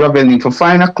say, Ravel need to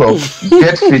find a club,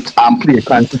 get fit and play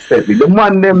consistently. The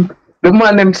man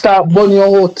them start burning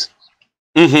your out.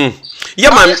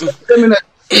 Yeah, man.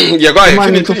 Yeah, go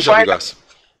ahead. Finish up, guys.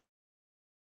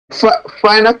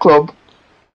 Find a club,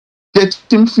 get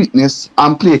him fitness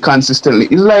and play consistently.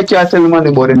 It's like you're telling man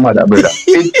about the mother, brother.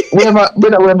 We have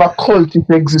a cult of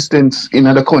existence in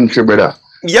the country, brother.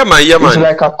 Yeah, man. It's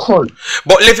like a cult.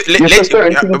 But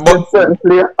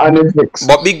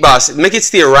but Big Boss, make it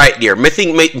stay right there. Me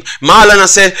think Marlon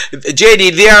said,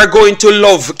 JD, they are going to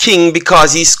love King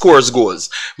because he scores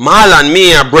goals. Marlon,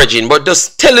 me are bridging, but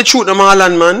just tell the truth to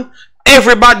Marlon, man.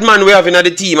 Every bad man we have in the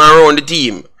team and around the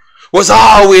team was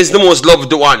always the most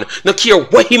loved one. No care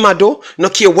what him a do, no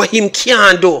care what him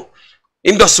can do.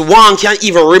 Him just one can't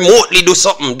even remotely do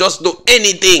something, just do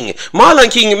anything. Marlon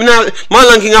King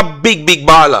a big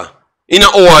baller in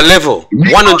our level,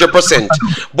 100%.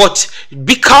 But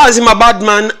because him a bad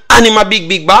man and him a big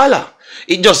baller,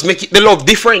 it just make the love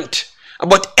different.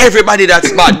 But everybody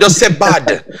that's bad, just say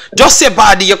bad. Just say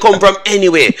bad, you come from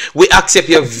anywhere. We accept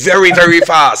you very, very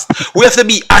fast. We have to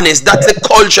be honest. That's the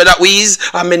culture that we is.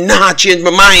 And me not change my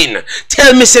mind.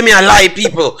 Tell me, say me a lie,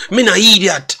 people. Me not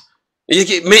idiot.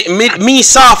 Me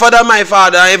suffer than my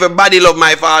father. Everybody love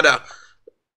my father.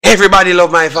 Everybody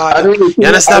love my father. You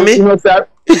understand me?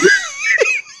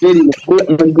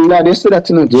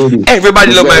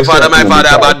 Everybody love my father. My father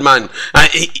a bad man.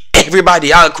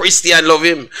 Everybody, all Christian love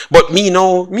him. But me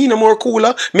no more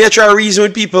cooler. Me I try to reason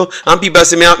with people, and people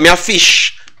say me a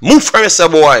fish. Move from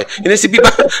yourself, boy. You know, see people.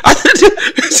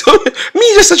 So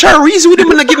me just try to reason with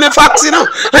them and give me facts, you know.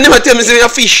 And them tell me say me a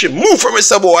fish. Move from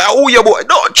yourself, boy. Oh, your boy.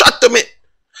 Don't chat to me.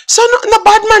 So no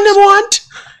bad man them want.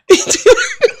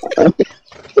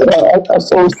 I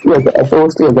so scared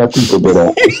that people,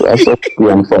 brother. I so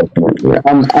scared, unfortunately.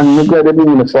 And I'm glad they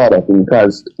didn't the father thing,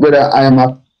 because brother, I am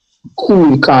a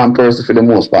cool, calm person for the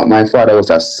most part. My father was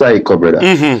a psycho, brother.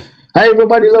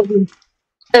 Everybody love him.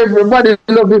 Everybody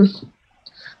love him.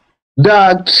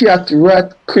 Dog, cat,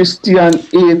 rat, Christian,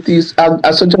 atheist,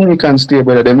 as a Jamaican stay,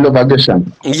 brother, them love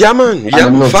aggression. Yeah, man.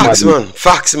 Yeah, facts, man.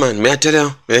 Facts, man. May I tell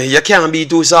you? You can't be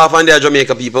too soft on there,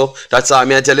 Jamaica people. That's all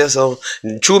me I tell you. So,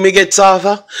 true me get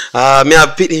softer. Me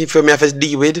have pity for me have to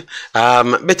deal with.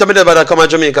 Better me never come to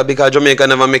Jamaica because Jamaica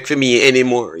never make for me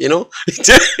anymore, you know?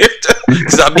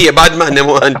 Because I be a bad man, they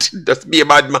want. Just be a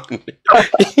bad man.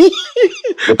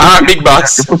 Alright, Big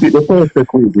Boss.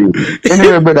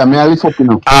 Anyway, brother, may I lift up, you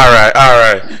know? Alright.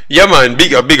 Yeah, man,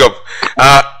 big up.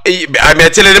 I may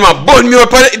tell them I burn me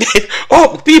up.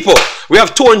 Oh, people, we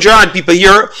have 200 people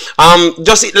here.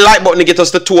 Just hit the like button to get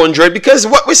us to 200, because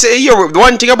what we say here, the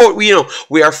one thing about we, you know,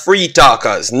 we are free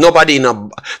talkers. Nobody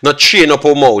not chain up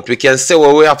our mouth. We can say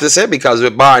what we have to say because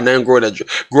we're born and grow in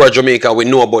Jamaica. We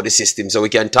know about the system, so we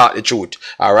can talk the truth.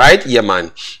 Alright, yeah,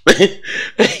 man.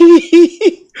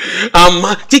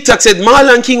 TikTok said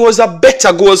Marlon King was a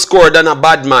better goal scorer than a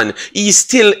bad man. He's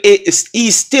still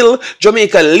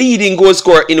Jamaica leading goal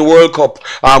scorer in World Cup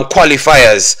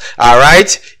qualifiers. All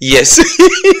right, yes.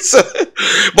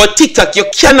 But TikTok, you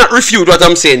cannot refute what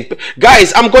I'm saying,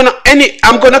 guys. I'm gonna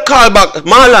call back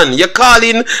Marlon. You're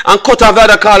calling and cut off the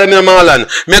other calling me Marlon.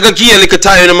 Me go give you a little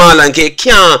time in Marlon. Okay,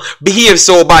 can't behave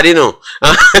so bad, you know,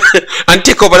 and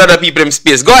take over other people's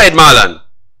space. Go ahead, Marlon.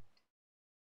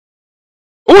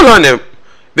 Hold on them.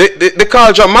 The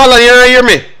call drop. Marlon, you hear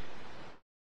me?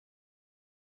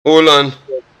 Hold on.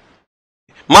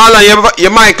 Marlon,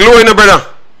 your mic low in the brother.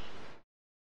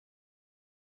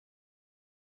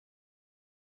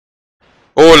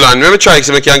 Hold on. Let me try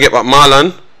so I can get back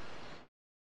Marlon.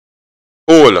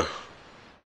 Hold on.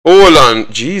 Hold on.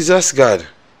 Jesus God.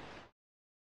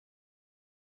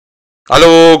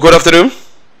 Hello, good afternoon.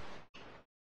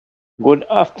 Good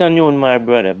afternoon, my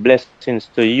brother. Blessings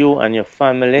to you and your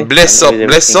family. Bless up,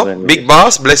 big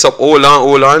boss. Bless up. Hold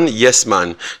on. Yes,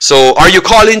 man. So, are you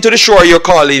calling to the show? Or you're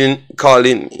calling?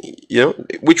 You know,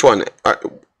 which one?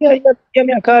 Yeah,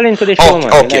 I'm calling to the show,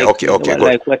 man. Okay. Good.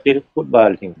 Like what the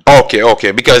football thing.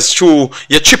 Okay. Because true,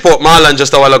 you chip out Marlon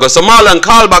just a while ago. So Marlon,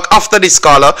 call back after this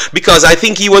caller because I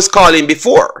think he was calling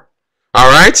before. All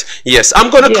right. Yes,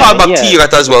 I'm gonna call back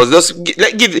T-Rat as well. Just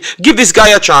give this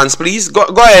guy a chance, please. Go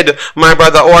ahead, my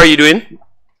brother. How are you doing?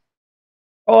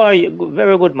 Oh, are you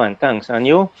very good, man? Thanks. And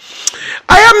you?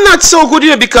 I am not so good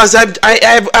here because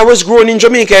I was grown in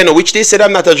Jamaica, you know, which they said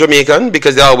I'm not a Jamaican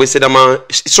because they always said I'm a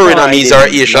Surinamese or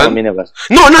Asian.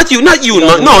 No, not you, not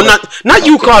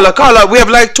you, caller. We have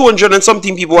like 200 and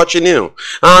something people watching, you know.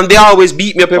 They always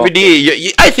beat me up every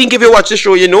day. I think if you watch the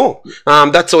show, you know.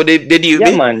 That's how they deal with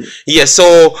me. Man. Yeah,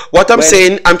 so what I'm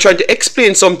saying, I'm trying to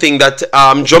explain something that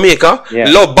Jamaica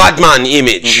love bad man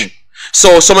image.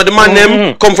 So some of the man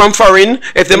them come from foreign.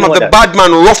 If them have the bad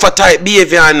man rougher type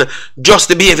behavior and just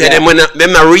the behavior, them when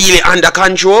them are really under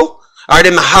control, or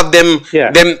them have them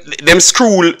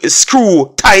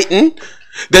screw tighten,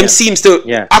 them seems to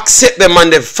accept them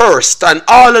on the first, and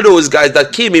all of those guys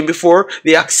that came in before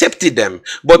they accepted them.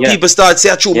 But people start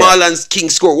saying, "True, Marlon's King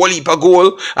score one heap a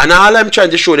goal," and all I'm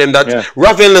trying to show them that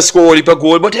Ravel no score one heap a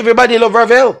goal, but everybody love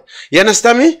Ravel. You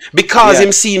understand me? Because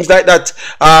him seems like that.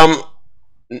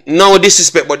 No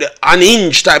disrespect, but the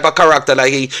unhinged type of character,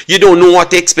 like you don't know what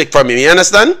to expect from him. You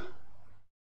understand?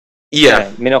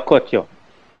 Yeah. Me no cut you.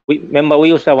 Remember we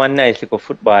used to have one nice little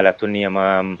footballer to name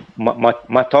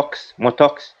Matox.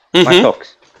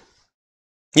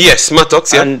 Yes,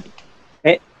 Matox. Yeah. And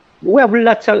we have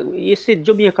lots of. You see,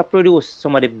 Jamaica produce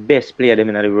some of the best players in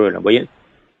the world. But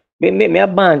me a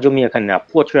born Jamaican now.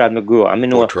 Portugal me grow. I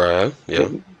mean, Portugal. Yeah.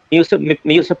 Me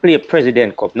used to play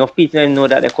President Cup. No people know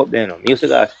that the cup there. No. Me used to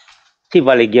go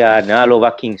Tivoli Garden all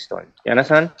over Kingston. You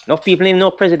understand? No people even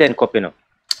know President Cup, you know.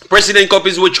 President Cup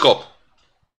is which cup?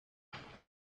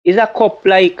 It's a cup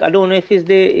like I don't know if it's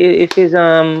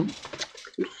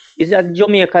a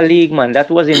Jamaica League, man. That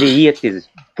was in the 80s.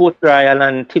 Port Royal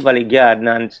and Tivoli Garden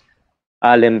and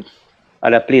all them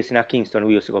other places in Kingston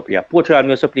we used to go play. Port Royal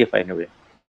we used to play for anyway.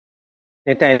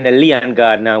 The time the Leon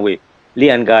Garden away.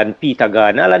 Leon Garden, Peter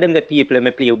Garden, all of them the people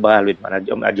I play ball with, man,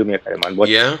 at Jamaica, man. But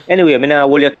anyway, I mean, I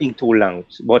will think too long.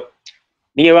 But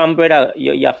me and brother,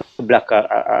 you have to black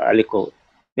a little.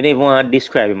 I don't even want to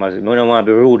describe him as, I don't want to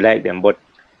be rude like them. But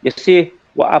you see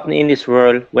what happened in this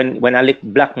world when I look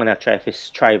black man, I try to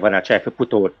strive and I try to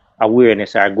put out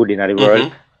awareness or good in the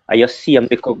world. I just see them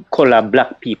color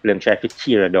black people and try to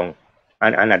tear it down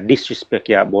and a disrespect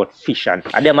you about fish and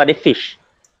them are the fish.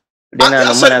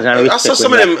 I saw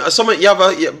some of them. You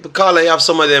have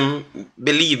some of them.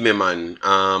 Believe me, man.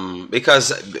 Because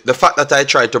the fact that I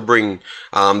try to bring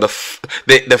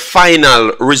the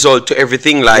final result to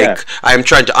everything, like I'm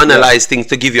trying to analyze things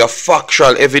to give you a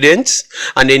factual evidence,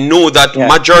 and they know that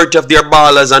majority of their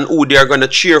ballers and who they are gonna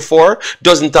cheer for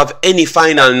doesn't have any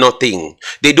final nothing.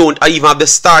 They don't even have the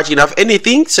starting of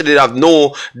anything, so they have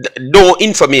no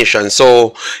information.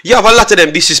 So you have a lot of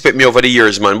them disrespect me over the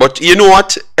years, man. But you know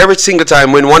what? Every single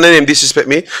time when one of them disrespect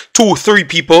me, 2, 3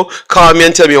 people call me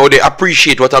and tell me how they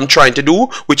appreciate what I'm trying to do,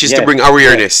 which is to bring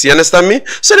awareness. You understand me?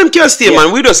 So them can't stay,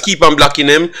 man. We just keep on blocking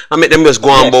them and make them just go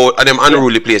on about and them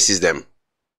unruly places them.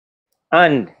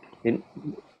 And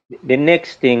the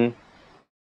next thing,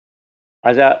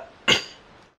 as a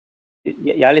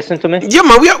you listen to me? Yeah,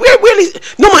 man. We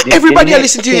no, man. Everybody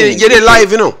listen to you. You're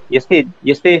live, you know. You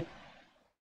see.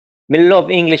 Me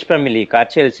love English Premier League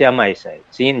because Chelsea are my side.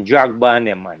 Seeing Drogba and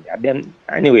them, man.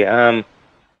 Anyway,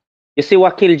 you see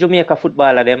what kill Jamaica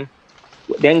footballer them?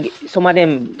 Then some of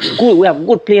them good. We have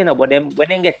good players now, but them when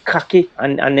they get cocky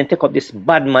and then take up this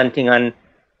bad man thing and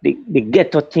the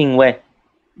ghetto thing where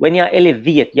when you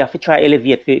elevate, you have to try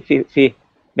elevate for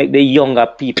make the younger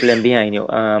people and behind you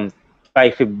try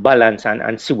to balance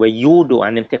and see what you do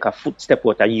and then take a footstep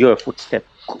out of your footstep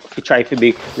to try to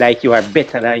be like you are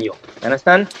better than you.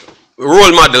 Understand?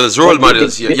 Role models.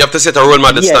 You have to set a role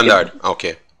model standard.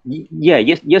 Okay. Yeah,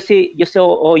 you see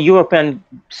how European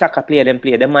soccer player them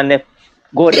play. Them man they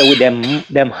go there with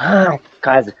them heart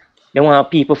because they want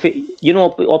people. You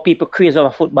know how people crazy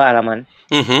over football, man.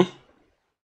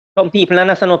 Some people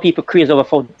understand how people crazy over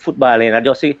football, and I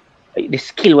just see the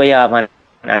skill where you have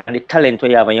and the talent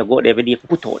where you have, and you go there every day to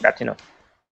put out that, you know.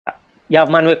 You have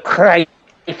man who cry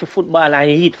for football and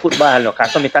hate football, you know,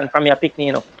 because something from your picnic,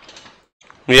 you know.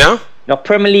 Yeah. No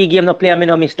Premier League game, no player, me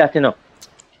no miss that, you know.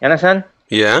 You understand?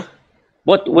 Yeah.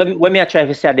 But when I try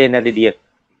to say at the end of the day,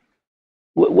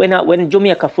 when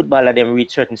Jamaica footballer them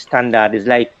reach certain standard, it's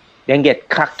like then get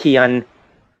cocky and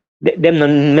them no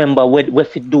remember what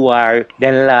fit do or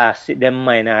then last them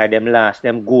minor them last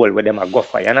them goal where them a go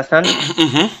for. You understand?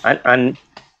 And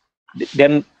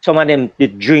them some of them the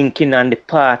drinking and the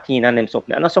partying and them stuff.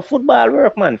 And also football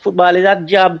work, man. Football is a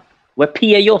job we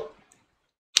pay you.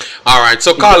 All right,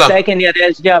 so Carla. Like any other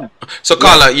else job. So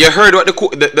Carla, you heard what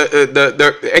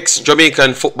the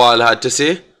ex-Jamaican footballer had to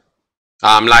say?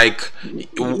 Like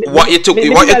what you took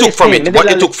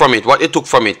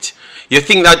from it. You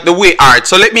think that the way, all right,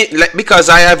 so because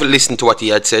I have listened to what he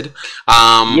had said.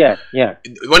 Yeah.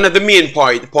 One of the main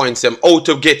points how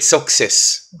to get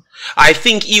success. I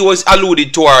think he was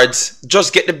alluded towards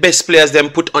just get the best players then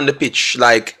put on the pitch.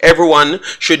 Like everyone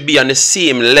should be on the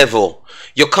same level.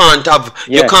 You can't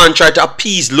try to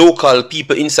appease local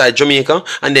people inside Jamaica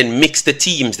and then mix the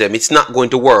teams them. It's not going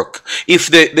to work. If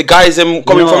the guys coming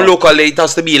from local, it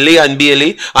has to be Leon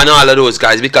Bailey and all of those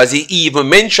guys, because he even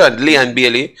mentioned Leon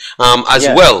Bailey as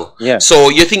well. Yeah. So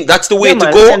you think that's the way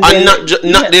to go and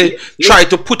not try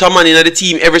to put a man in the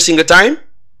team every single time?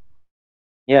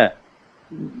 Yeah.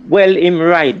 Well, him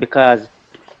right, because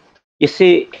you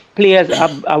see players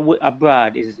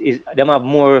abroad is them have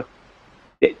more.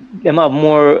 They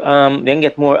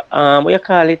get more what you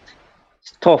call it,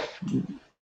 tough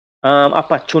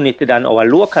opportunity than our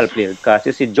local players, because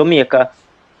you see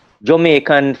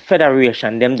Jamaican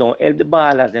Federation, them don't help the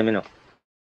ballers, them, you know.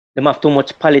 Them have too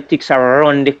much politics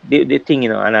around the thing, you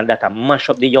know, and that mash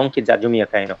up the young kids at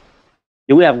Jamaica, you know.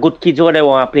 We have good kids over there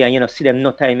want to play, and you know, see them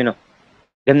no time, you know.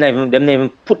 Them not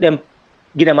even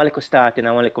give them a little start in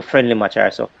a little friendly match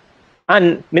or so.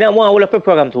 And I don't want to hold up a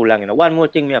program too long, you know. One more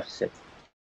thing me have to say.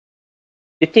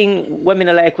 The thing women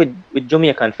are like with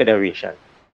Jamaican Federation,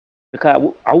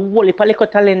 because a whole little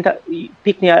talent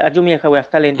pick me at Jamaica, we have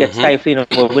talent get stifling,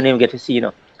 you know, we never get to see, you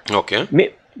know. Okay.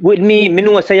 With me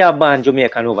know say you're born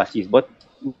Jamaican overseas, but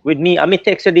with me, I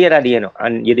text you the other day, you know,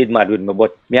 and you did mad with me,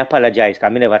 but me apologize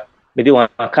because me do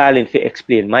want to call in to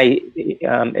explain my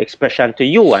expression to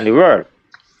you and the world.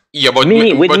 Yeah, but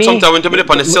sometimes when I'm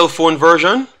on the cell phone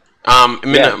version,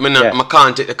 I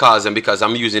can't take the calls because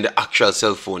I'm using the actual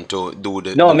cell phone to do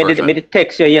the. No, me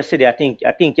text you yesterday. I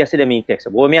think yesterday me text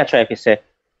you. But me I try to say,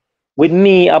 with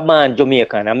me a man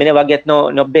Jamaican, I never get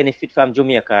no benefit from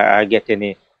Jamaica or get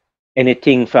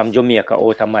anything from Jamaica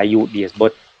out of my youth days.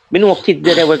 But me know kids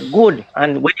that they were good,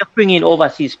 and when you bring in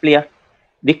overseas player,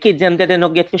 the kids them they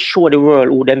don't get to show the world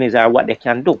who them is or what they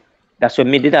can do. That's when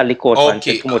me did a lick out and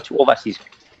too much overseas.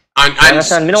 And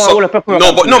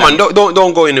man,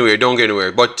 don't go anywhere. Don't go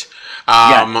anywhere. But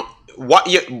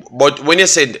but when you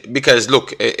said, because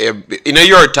look, in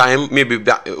your time, maybe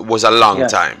that was a long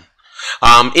time.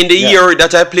 In the year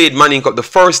that I played Manning Cup, the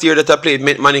first year that I played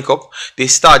Manning Cup, they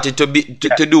started to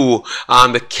do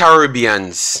the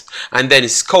Caribbeans, and then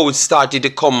scouts started to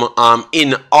come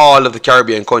in all of the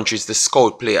Caribbean countries, the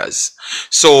scout players.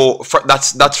 So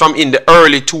that's from in the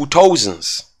early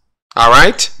 2000s. All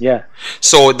right. Yeah.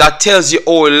 So that tells you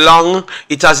how long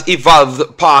it has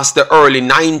evolved past the early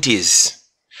 90s.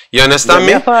 You understand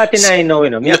me? I'm 49 now, you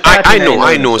know.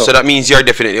 I know. So that means you're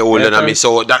definitely older than me.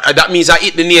 So that means I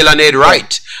hit the nail on the head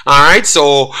right. All right.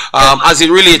 So as it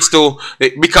relates to,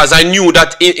 because I knew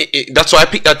that that's why I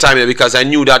picked that time, because I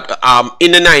knew that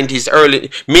in the 90s,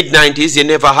 mid 90s, you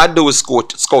never had those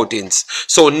scoutings.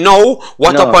 So now,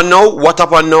 what up and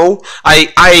now,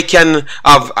 I can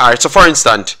have. All right. So for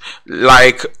instance,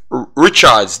 like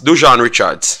Dujan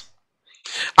Richards.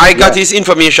 I got his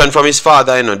information from his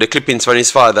father, you know, the clippings from his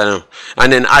father, you know,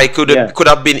 and then I could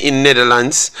have been in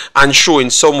Netherlands and showing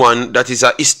someone that is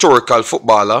a historical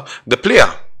footballer the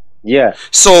player. Yeah.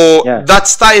 So that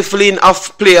stifling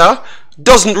of player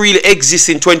doesn't really exist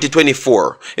in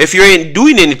 2024 if you ain't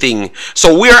doing anything.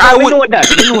 So where I would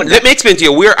let me explain to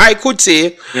you where I could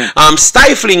say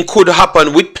stifling could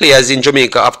happen with players in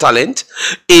Jamaica of talent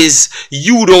is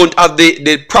you don't have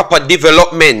the proper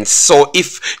developments. So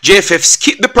if JFF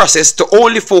skip the process to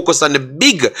only focus on the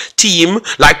big team,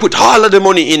 like put all of the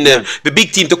money in the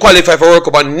big team to qualify for World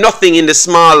Cup and nothing in the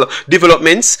small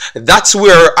developments, that's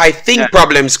where I think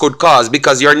problems could cause,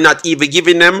 because you're not even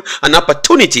giving them an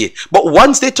opportunity. But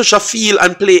once they touch a field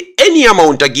and play any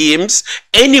amount of games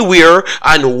anywhere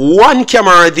and one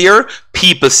camera there,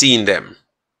 people seeing them.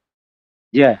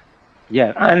 Yeah,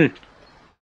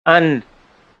 and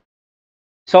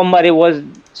somebody was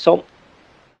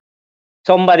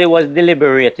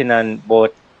deliberating on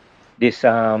about this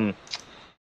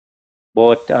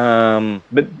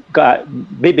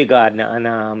Baby Gardner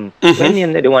and when you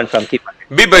know the one from Tip.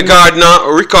 Baby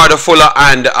Gardner, Ricardo Fuller,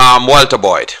 and Walter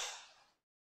Boyd.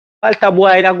 Walter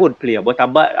Boyd a good player, but a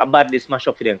badly smash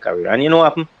up for their career. And you know what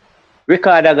happened?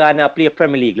 Ricardo Gardner play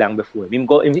Premier League long before him.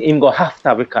 Him go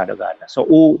after Ricardo Gardner. So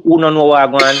who don't know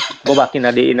what going, go back in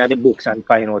the books and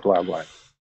find out what going.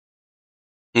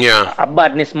 Yeah. A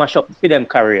badness smash up for them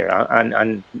career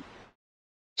and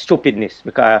stupidness,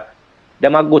 because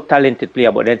them are good talented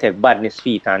player, but they take badness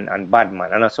feet and bad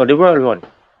man. And so the world run.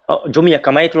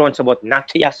 Jamaica might run so, but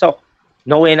not here so.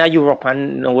 Nowhere in Europe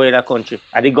and nowhere in the country.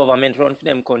 And the government run for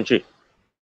them country.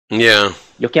 Yeah.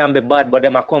 You can't be bad, but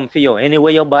them are come for you.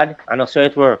 Anyway you're bad, and so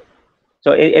it works.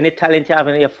 So any talent you have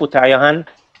in your foot or your hand,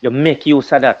 you make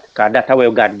use of that, because that's how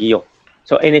God give you.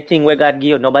 So anything where God give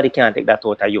you, nobody can take that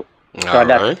out of you. So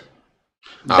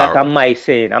that's my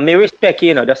saying. I mean, respect,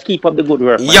 you know, just keep up the good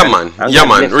work. Man. Yeah,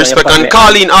 man. Respect and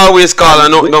calling, always call,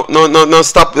 and no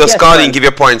stop, just calling, give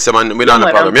your points, man. We don't have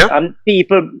a problem, yeah? And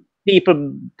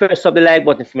people press up the like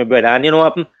button for me, brother. And you know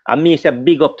what? I mean, say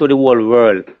big up to the whole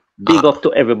world. Big up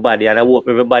to everybody, and I hope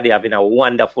everybody having a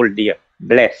wonderful day.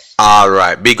 Bless. All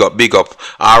right, big up.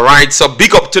 All right, so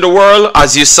big up to the world,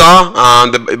 as you saw.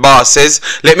 The boss says,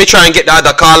 let me try and get the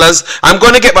other callers. I'm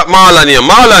gonna get back Marlon here.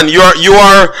 Marlon,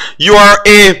 you are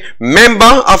a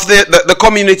member of the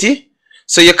community,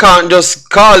 so you can't just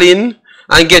call in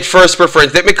and get first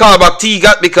preference. Let me call back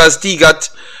T-Gat, because T-Gat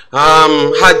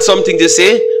had something to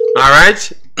say. All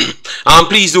right.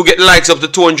 Please do get the likes up to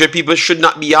 200 people. Should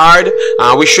not be hard.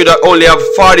 We should only have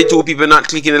 42 people not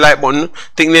clicking the like button. I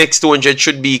think next 200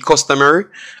 should be customary.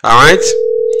 Alright.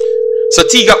 So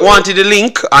T-Gat wanted the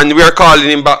link and we are calling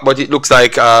him back, but it looks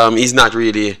like he's not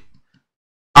really.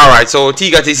 Alright, so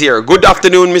T-Gat is here. Good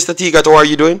afternoon, Mr. T-Gat. How are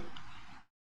you doing?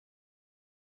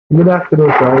 Good afternoon,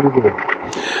 sir. How are you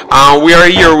doing? We are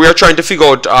here. We are trying to figure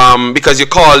out, because you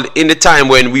called in the time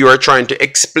when we were trying to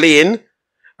explain.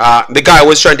 The guy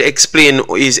was trying to explain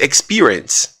his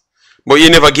experience, but you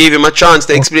never gave him a chance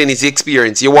to explain his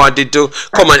experience. You wanted to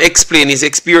come and explain his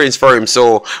experience for him,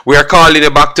 so we are calling you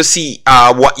back to see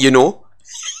what you know.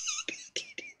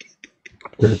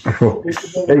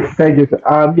 Thank you,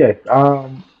 sir. Yes.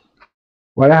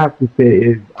 What I have to say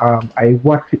is, I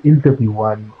watched the interview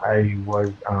and I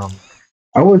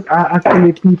was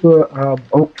actually people.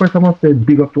 First, I must say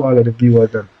big up to all of the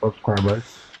viewers and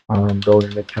subscribers. Down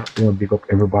in the chat, big up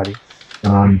everybody.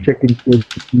 Checking to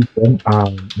keep them.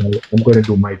 I'm gonna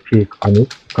do my take on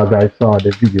it because I saw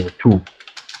the video too.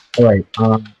 All right.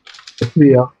 The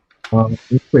player,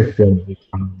 in question is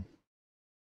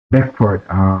Beckford,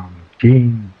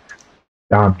 James,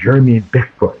 Jermaine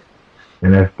Beckford. You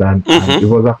understand? It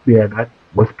was a player that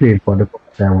was playing for the club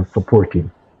that I was supporting,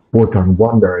 both on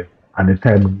Wanderers and the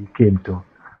time when he came to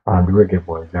the Reggae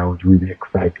Boyz. I was really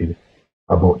excited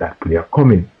about that player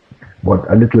coming.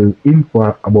 But a little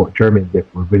info about Jermaine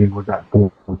Beckford when he was at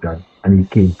Bolton and he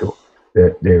came to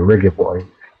the Reggae Boyz.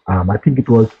 I think it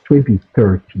was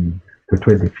 2013 to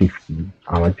 2015.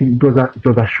 I think it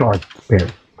was a short spell,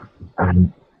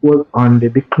 and was on the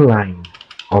decline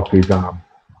of his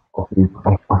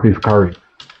career.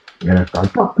 Yes, all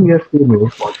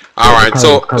right.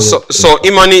 So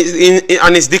him on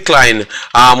his decline.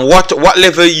 What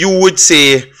level you would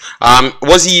say?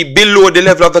 Was he below the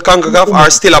level of the Concacaf or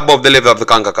still above the level of the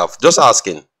Concacaf? Just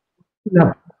asking.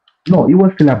 No, he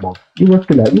was still above. He was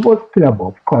still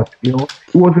above. Cause he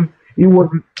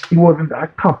wasn't a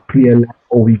top player like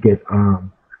how we get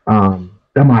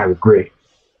Damari Gray.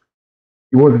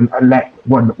 He wasn't like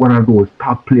one of those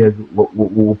top players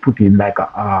who put in like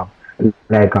a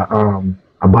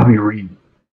Bobby Reed.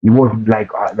 He wasn't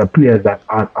like the players that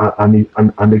on his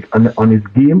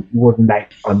game. He wasn't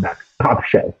like on that top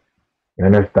shelf. You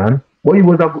understand? But he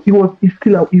was a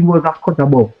cut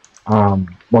above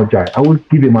Mojai. I would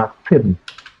give him a 7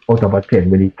 out of a 10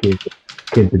 when he came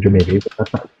came to Jamaica. He was a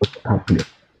top player.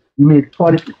 He made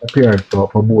 46 appearances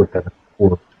for both and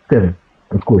scored 7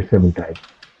 and scored 7 times.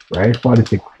 Right?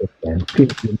 46 times.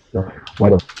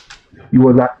 What he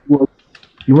was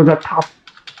a top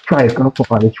striker,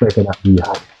 football striker that we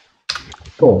had.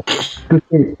 So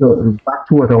back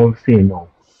to what I was saying now.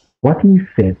 What he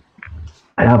said,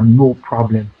 I have no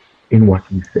problem in what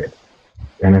he said.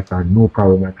 And I have no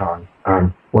problem at all.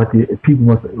 And people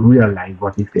must realize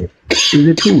what he said is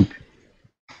the truth.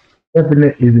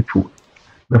 Definitely is the truth.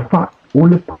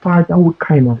 Only part I would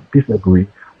kind of disagree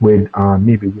with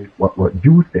maybe with what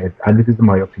you said, and this is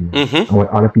my opinion, and what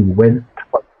other people, when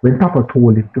Papa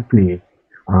told him to play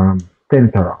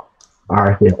center,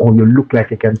 or say, oh, you look like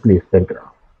you can play center.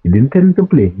 He didn't tell him to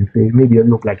play. He said, maybe you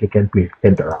look like you can play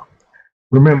center.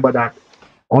 Remember that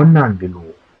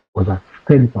Onandilo was a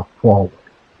center forward,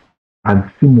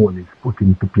 and Simone is put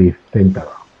him to play center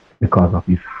because of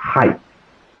his height.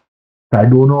 So I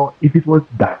don't know if it was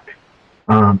that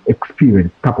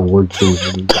experience Papa was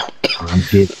doing in that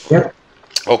yep.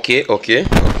 Okay, all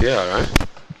right.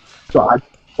 So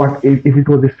but if it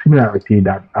was a similarity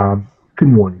that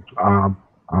Simone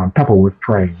Papa was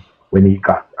trying when he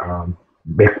got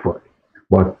Beckford,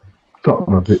 but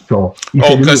something of it. So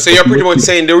you're pretty much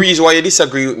saying the reason why you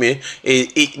disagree with me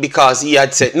is because he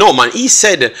had said no, man. He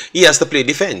said he has to play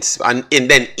defense, and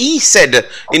then he said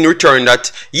in return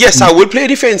that yes, I will play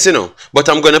defense, but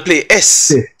I'm gonna play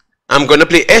S. I'm gonna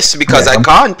play S because I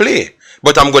can't play.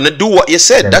 But I'm going to do what you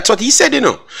said. That's what he said,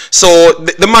 So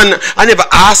the man, I never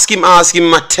ask him, I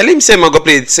tell him, say, I'm going to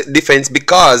play defense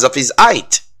because of his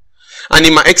height. And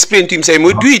he might explain to him, say,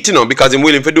 we'll do it, because I'm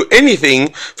willing to do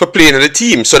anything for playing on the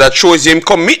team. So that shows him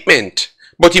commitment.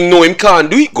 But him know him can't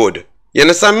do it good. You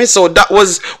understand me? So that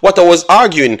was what I was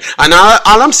arguing. And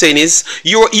all I'm saying is,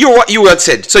 you're what you had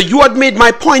said. So you had made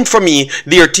my point for me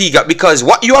there, Tiga, because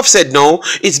what you have said now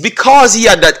is because he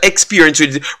had that experience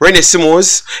with Rene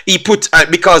Simons, he put,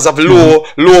 because of low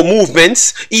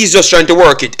movements, he's just trying to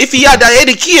work it. If he had that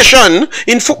education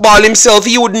in football himself,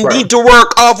 he wouldn't need to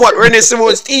work off what Rene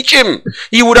Simons teach him.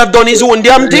 He would have done his own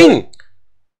damn thing.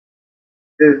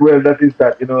 Well, that is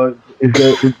that,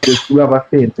 it's we have a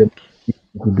saying to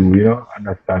do,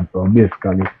 understand. So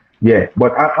basically, yeah.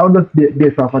 But I'll just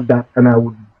base off of that, and I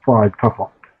would fall tougher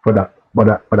for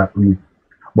that reason.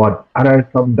 But other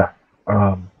than that,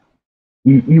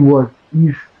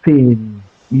 he's saying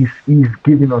he's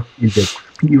giving us his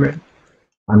experience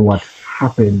and what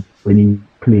happened when he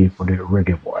played for the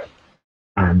Reggae Boyz.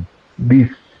 And this,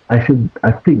 I think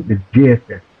the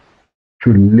JSS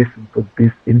should listen to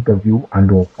this interview and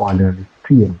don't fall in the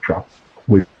same trap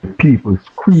with people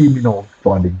screaming out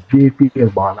for the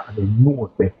JPL ball, and they know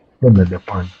that they're the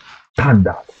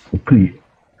standard to play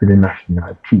for the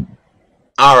national team.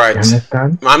 All right. You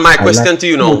understand? And my question to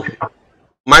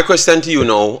you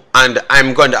now, and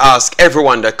I'm going to ask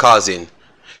everyone that calls in,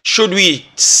 should we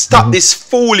stop this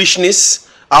foolishness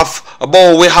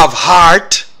about we have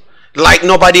heart like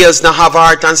nobody else now have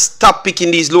heart, and stop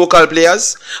picking these local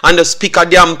players and just pick a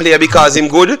damn player because him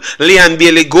good, Leon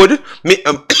Bailey good,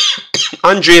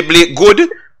 Andre Blake good,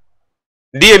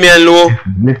 Damian Lowe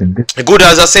good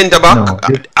as a centre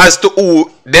back, as to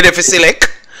who they have to select.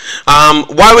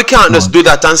 Why we can't just do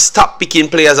that and stop picking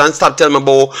players and stop telling me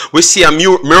about we see a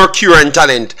Mercurian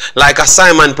talent like a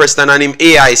Simon Preston and him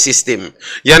AI system.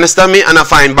 You understand me? And I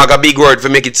find bag a big word for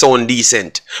make it sound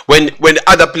decent. When the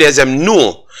other players them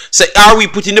know. So are we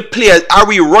putting the players, are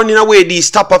we running away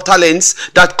these top of talents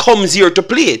that comes here to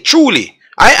play? Truly.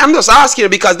 I'm just asking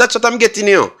because that's what I'm getting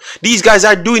here. These guys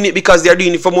are doing it because they're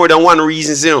doing it for more than one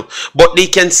reason, but they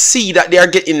can see that they are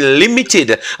getting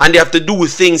limited and they have to do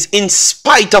things in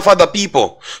spite of other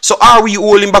people. So are we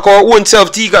holding back our own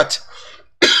self, Tigat?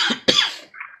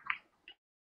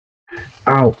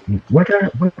 What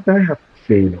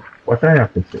I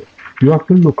have to say, you have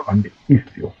to look on the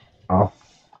issue of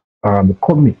the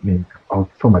commitment of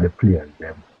some of the players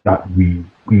that we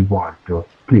want to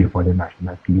play for the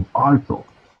national team. Also,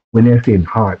 when they're saying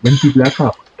hard, when people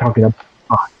are talking about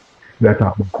hard, we are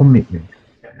talking about commitment.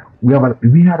 We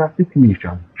had a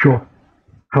situation just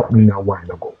happening a while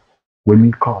ago when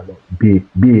we called up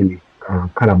Bailey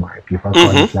Calamari, if I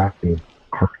call his last name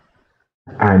correct.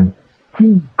 And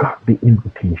he got the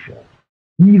invitation.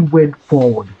 He went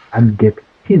forward and get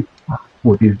his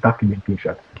passport, his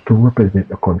documentation to represent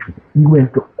the country. He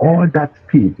went to all that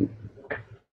stages,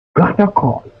 got a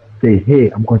call, say, hey,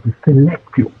 I'm going to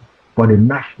select you for the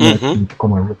national team to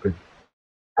come and represent.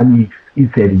 And he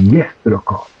said yes to the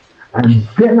call. And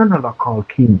then another call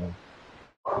came in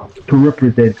to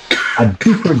represent a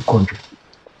different country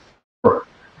first.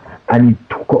 And he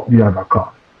took up the other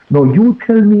call. No, you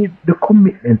tell me the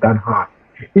commitment and heart.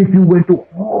 If you went to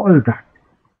all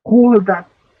that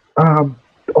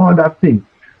thing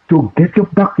to get your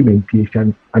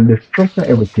documentation and the stress and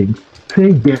everything, say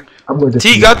yes, I'm going to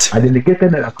T-Gat, and then they get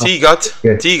another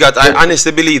T-Gat, I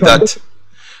honestly believe that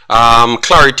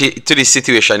clarity to this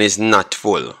situation is not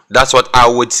full. That's what I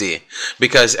would say,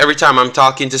 because every time I'm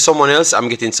talking to someone else, I'm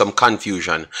getting some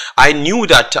confusion. I knew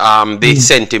that they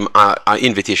sent him an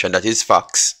invitation. That is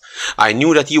facts. I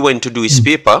knew that he went to do his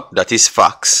paper. That is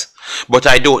facts. But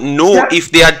I don't know if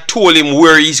they had told him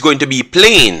where he's going to be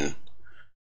playing.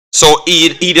 So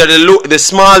either the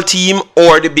small team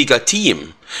or the bigger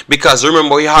team. Because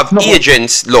remember, we have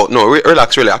agents.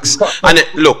 Relax. And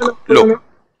look.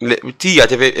 Tia,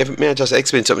 if may I just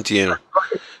explain something to you?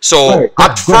 So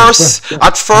at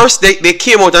first they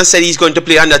came out and said he's going to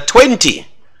play under 20.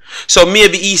 So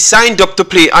maybe he signed up to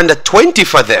play under 20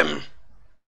 for them,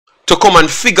 to come and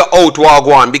figure out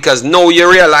Wagwan, because now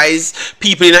you realize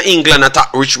people in England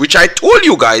attack, which I told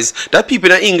you guys, that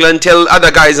people in England tell other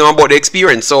guys about the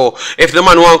experience. So if the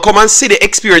man want to come and see the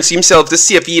experience himself to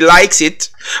see if he likes it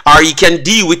or he can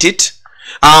deal with it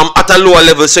at a lower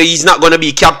level, so he's not going to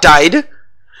be cap-tied.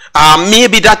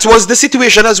 Maybe that was the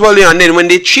situation as well, and then when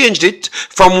they changed it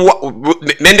from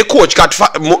then the coach got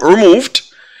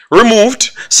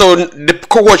removed, so the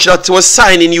coach that was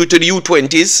signing you to the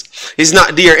U20s is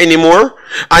not there anymore,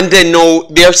 and then now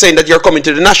they're saying that you're coming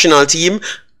to the national team.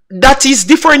 That is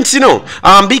different,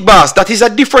 Big Boss, that is a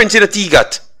difference in the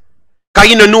T-Gat. Because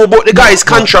you don't know about the guy's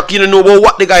contract, you don't know about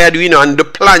what the guy had doing, and the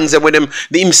plans and when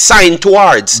him sign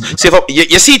towards. So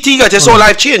if you see T-Gat, you saw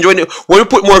life change when you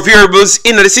put more variables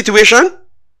into the situation.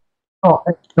 No,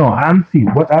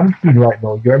 what I'm seeing right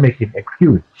now, you're making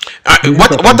excuse.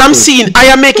 What I'm seeing, I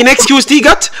am making excuse,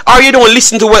 T-Gat, or you don't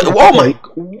listen to what? Oh my,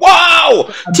 wow!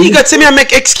 T-Gat say me I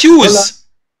make excuse.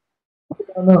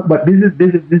 No, but this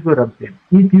is what I'm saying.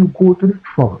 If you go to the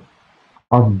trouble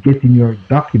of getting your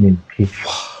documentation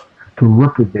to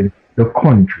represent the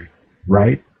country,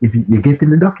 right? If you get in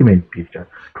the documentation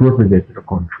to represent the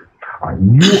country,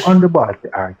 and you on the ball say,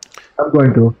 all right, I'm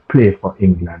going to play for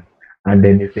England. And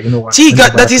then you say, you know what?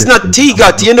 T-Gat, that is not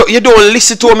T-Gat. You don't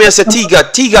listen to me as a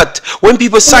T-Gat. T-Gat, when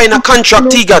people sign a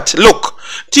contract, T-Gat, look.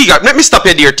 T-Gat, let me stop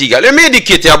you there, T-Gat. Let me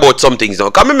educate you about some things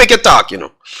now. Come and make you talk,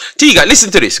 T-Gat,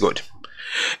 listen to this, good.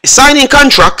 Signing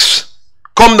contracts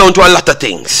come down to a lot of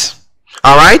things.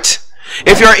 Alright?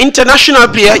 If you're an international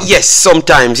player, yes,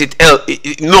 sometimes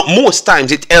most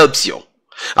times it helps you.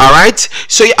 Alright,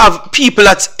 so you have people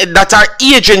that are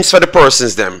agents for the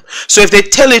persons them. So if they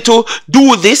tell you to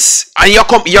do this and you're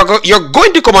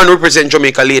going to come and represent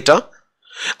Jamaica later,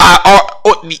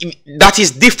 that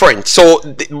is different. So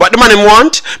what the man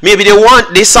want, maybe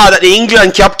they saw that the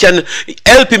England cap can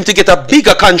help him to get a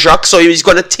bigger contract, so he's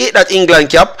going to take that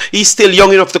England cap. He's still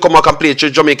young enough to come and play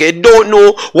to Jamaica. He don't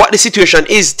know what the situation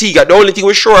is, Tiga. The only thing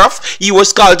we're sure of, he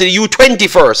was called to the U20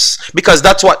 first, because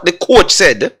that's what the coach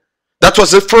said. That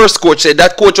was the first coach said.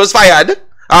 That coach was fired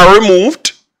or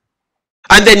removed,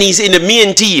 and then he's in the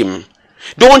main team.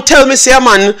 Don't tell me, say,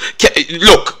 man,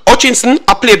 look, Hutchinson,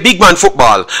 I play big man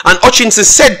football, and Hutchinson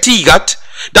said T-Gat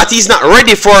that he's not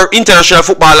ready for international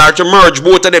football or to merge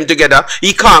both of them together.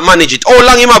 He can't manage it. How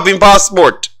long him have in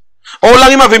passport? How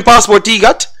long him have in passport,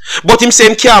 T-Gat? But him say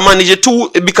him can't manage it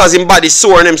too because him body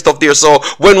sore and them stuff there. So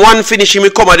when one finish, him will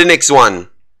come at the next one.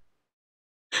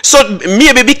 So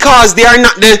maybe because they are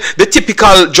not the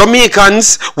typical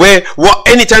Jamaicans where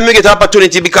anytime we get an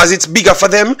opportunity, because it's bigger for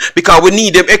them, because we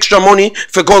need them extra money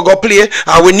for go play,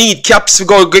 we need caps for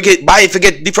go get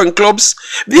different clubs.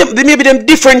 Maybe them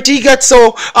different T-Gat,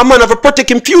 so a man have a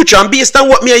protecting future, and based on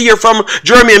what me I hear from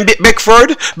Jermaine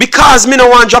Beckford, because me no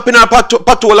want drop in a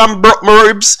patrol and broke my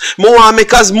ribs, me want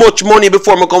make as much money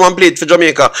before me come and play it for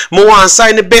Jamaica. Me want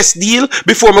sign the best deal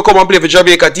before me come and play for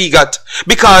Jamaica, T-Gat,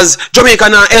 because Jamaica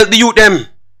now help the youth them.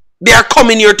 They are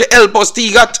coming here to help us,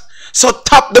 T-Gat. So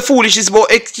top the foolishness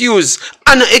about excuse.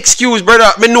 And excuse,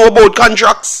 brother, me know about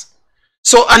contracts.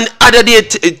 So and other day,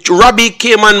 Robbie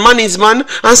came and Manny's man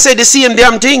and said the same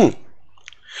damn thing.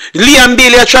 Liam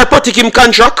Bailey tried to protect him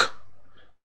contract.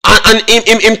 And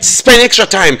him spend extra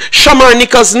time. Shamar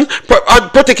Nicholson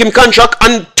protect him contract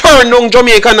and turn down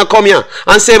Jamaica and come here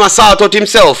and say him sort out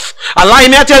himself. A lie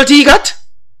me I tell T-Gat?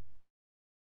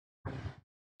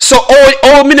 So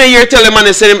all me here tell them,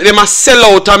 and say they must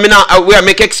sell out, and we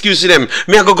make excuse to them.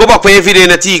 Me I go back for every day in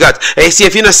the T-Gat. I see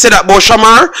if you not say that about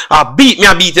Shamar, I beat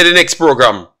in the next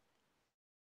program.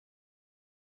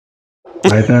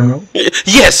 My time now?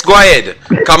 Yes, go ahead.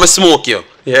 Come and smoke you.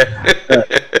 Yeah.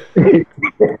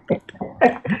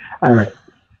 All right.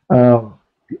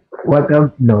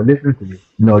 No, listen to me.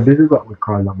 No, this is what we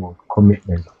call about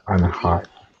commitment and heart.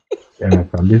 You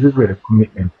understand? This is where the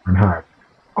commitment and heart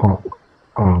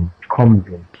comes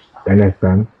in. You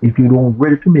understand? If you don't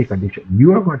ready to make a decision,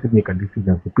 you are going to make a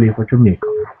decision to play for Jamaica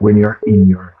when you're in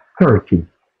your 30s,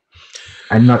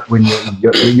 and not when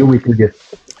you wait to get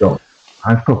done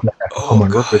and stuff like that to come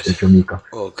and represent Jamaica.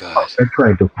 Oh God! They're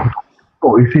trying to.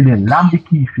 So you see, then Lambi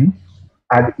Keefe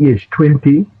at age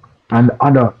 20 and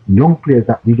other young players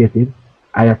that we get in,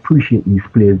 I appreciate these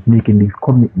players making these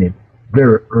commitments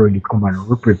very early to come and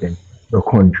represent the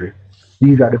country.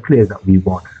 These are the players that we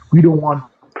want. We don't want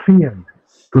players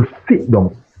to sit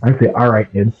down and say, all right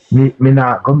then, me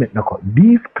not gonna make no cut.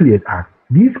 These players,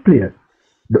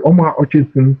 the Omar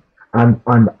Hutchinson and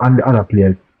the other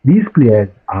players, these players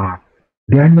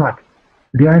they are not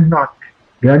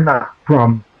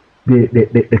from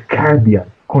the Caribbean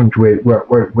country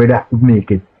where they have to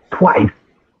make it twice.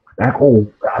 Like,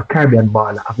 a Caribbean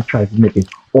baller have to try to make it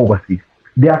overseas.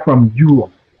 They are from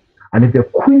Europe. And if they're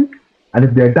quick, and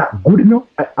if they're that good enough,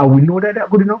 and we know they're that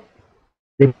good enough,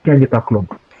 they can get a club.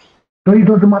 So it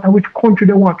doesn't matter which country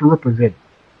they want to represent.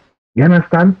 You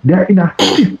understand? They're in a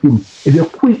system. If they're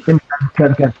quick, then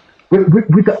can.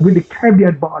 With the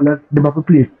Caribbean ballers, they have to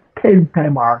play 10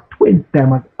 times or 20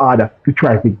 times harder to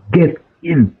try to get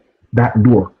in that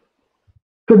door.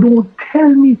 So don't tell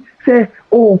me, say,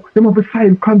 they must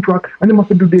sign contract and they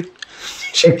must do this.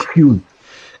 Excuse.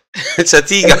 It's a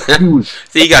Tigat.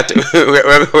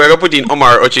 We're going to put in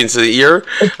Omar Hutchinson here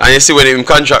and you see when him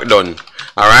contract done.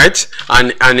 Alright?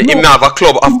 And him not have a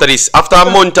club after this. After a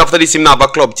month after this, him not have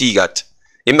a club, Tigat.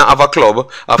 Him not have a club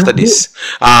after this.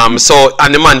 So,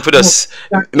 and the man for this.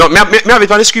 No, me have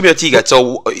it on the screen here, Tigat.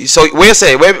 So where you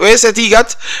say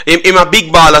Tigat? Him a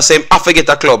big baller, so him have to get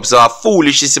a club. So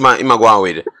foolish is him a go on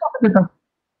with.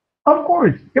 Of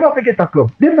course, you don't forget that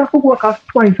club. They have to work as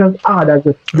twice as hard as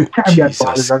the Caribbean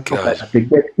ballers and stuff like that to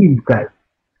get inside.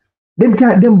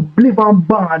 Them live on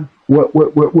band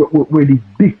where these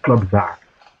big clubs are.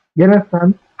 You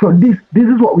understand? So this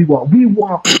is what we want. We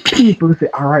want people to say,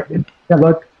 all right, then they're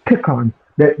going to take on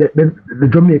the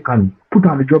Jamaican, put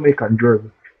on the Jamaican jersey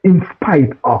in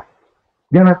spite of.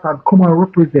 You understand? Come and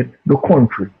represent the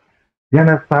country. You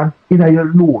understand? In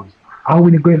your nose. And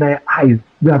when you go in your eyes,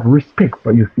 you have respect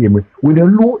for your family. When you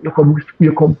know,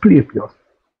 you come play for us.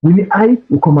 When you eye,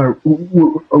 you come and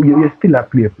you still a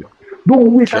play for us.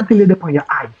 Don't wait until you're up on your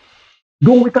eye.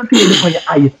 Don't wait until you're up on your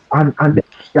eye and they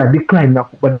decline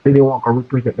that football and they want to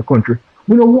represent the country.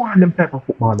 We don't want them type of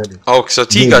football. Oh, so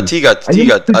Tigat.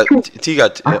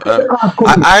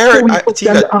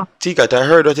 I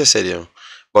heard what you said, you know.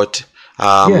 But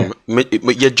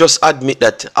you just admit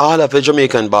that all of the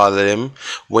Jamaican ballers them,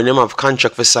 when them have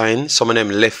contract for sign, some of them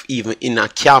left even in a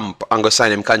camp and go sign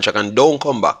them contract and don't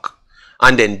come back.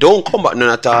 And then don't come back none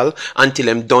at all until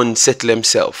them done settle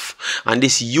themselves. And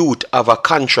this youth have a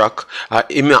contract,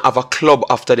 he may have a club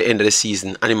after the end of the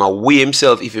season, and he may weigh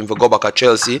himself if he go back at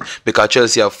Chelsea, because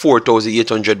Chelsea have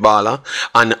 4,800 baller,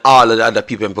 and all of the other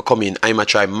people will come in. I may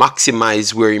try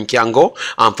maximize where him can go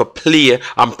and for play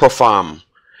and perform.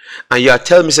 And you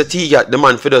tell me, Tigat, the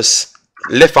man for this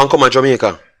left and come to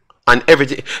Jamaica, and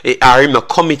everything, are him not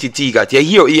committed, Tigat.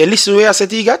 You listen to what I say,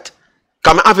 Tigat?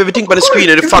 Come and have everything by the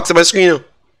screen and the facts on the screen.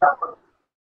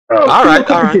 Alright,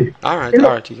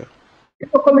 Tigat. He's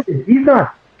not committed. He's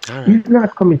not. Right. He's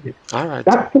not committed. Alright.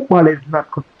 That footballer is not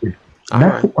committed.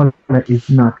 That footballer is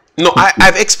not. No,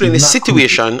 I've explained the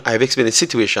situation. I've explained the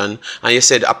situation, and you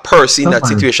said a person in that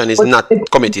situation is not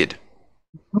committed.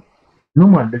 No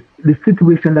man, the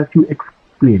situation that you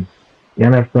explain, you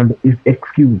understand, is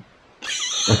excuse.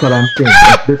 That's what I'm saying.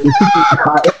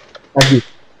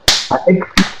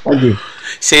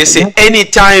 So you say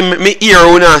anytime me hear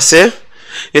una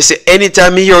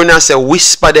say,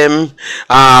 whisper them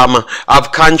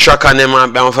have contract and them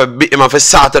have to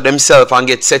sort out themselves and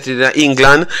get settled in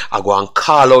England, I go and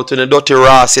call out to the dirty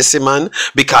Ross, you see, man,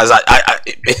 because I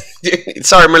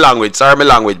sorry my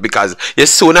language, because you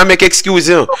soon I make excuse,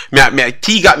 you know. Me a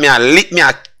Tigat, me a lick, me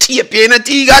a tape you in a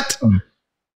Tigat.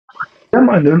 Yeah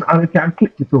man, I can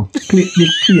click it too. Click,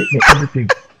 everything.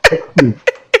 Excuse.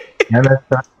 You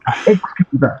understand? I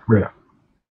excuse that, brother.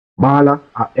 Baller,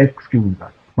 I excuse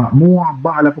that. But more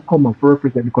baller for come and for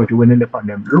represent the country when they depend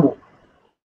them low.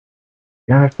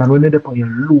 You understand? When they depend you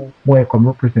low, more you come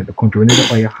represent the country. When they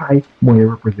depend you high, more you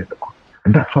represent the country.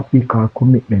 And that's what we call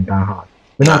commitment and heart.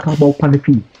 We're not talking about on the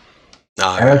field.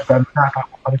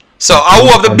 So who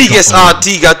have the biggest heart,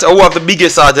 Tigat? Who have the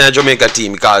biggest heart in the Jamaica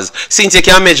team? Because since you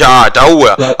can measure heart, who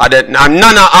are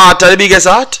none of heart are the biggest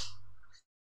heart?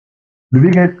 The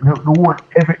biggest,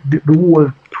 the whole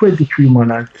 23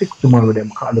 man and 6 man with them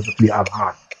call of play have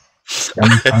heart.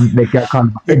 And they can call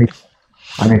anything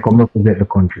and they come represent the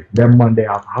country. Them man they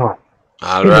have heart.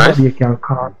 Anybody can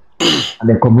call and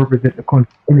they come represent the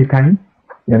country anytime.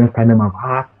 You understand, them have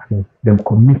heart and them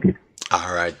committed.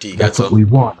 Alright, that's what we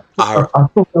want. I'm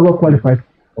so qualified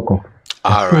for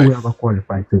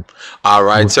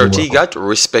Alright, Sir T-Gat,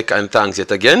 respect and thanks yet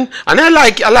again. And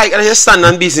I just stand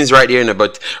on business right here, you know,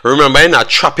 but remember, you know,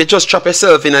 just trap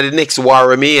yourself in the next war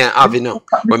with me and have, you know,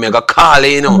 when me go call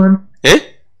you know. Eh?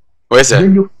 What is that?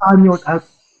 When you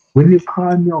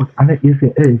call me out and you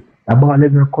say, hey, about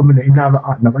letting come in,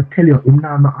 never tell you, in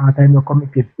now art, I'm not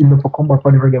committed, you know, for come back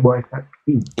for the Reggae Boyz. That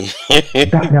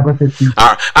never said to you.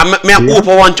 I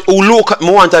want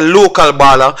a local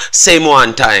baller, same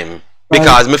one time.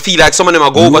 Because me feel like some of them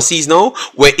are go overseas now,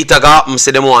 where it happen,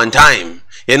 say them one time.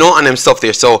 You know, and them stuff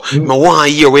there. So, me want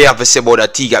to hear what you have to say about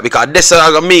that T-Gat, because this is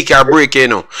going to make or break, you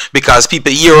know. Because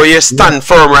people hear where you stand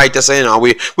firm, right? So, you know,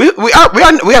 we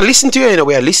are listening to you, you know,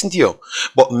 we are listening to you.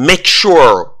 But make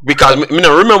sure, because me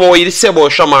not remember what you say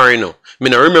about Shamar, you know. Me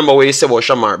not remember what you say about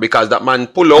Shamar, because that man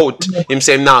pull out, him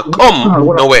saying, nah, come,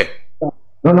 no way.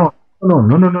 No.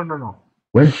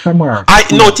 When Shamar,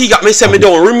 T-Gat, me say me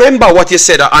don't remember what you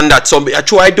said on that. So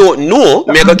I don't know.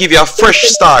 Me gonna give you a fresh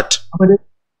start.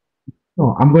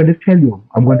 I'm going to tell you.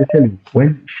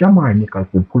 When Shamar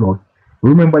Nicholson pull out,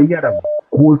 remember he had a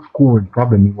goal scoring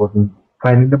problem. He wasn't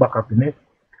finding the back of the net,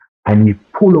 and he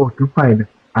pulled out to find,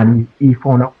 and he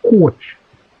found a coach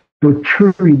to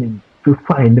train him to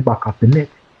find the back of the net,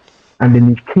 and then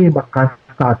he came back and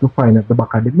started to find at the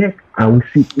back of the net, and we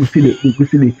see the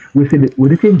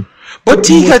thing. But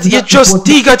T-Gat, you just said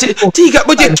the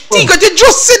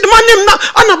man them not,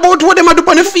 and about what them are doing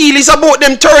on the field is about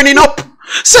them turning up.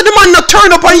 So the man not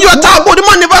turn up and you talk about the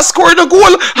man never scored a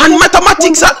goal and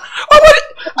mathematics.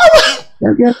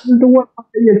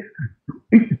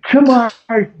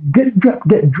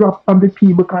 Get dropped from the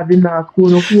team because they not score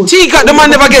no goal. T-Gat, the man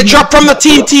never get dropped from the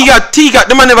team. T-Gat,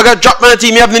 the man never get dropped from the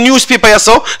team. You have the newspaper here,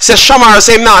 so says Shamar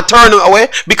say nah turn away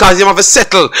because you have to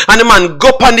settle. And the man go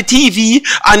up on the TV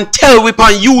and tell whip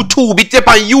on YouTube. It up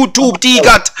on YouTube.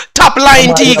 T-Gat, top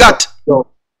line T-Gat.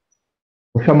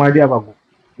 Shamar they have a goal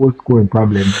scoring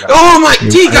problem. Oh my,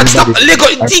 T-Gat, stop.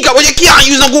 T-Gat, well, you can't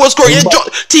use a goal scoring.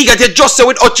 T-Gat, you just say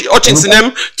with Hutchinson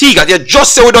them. T-Gat, you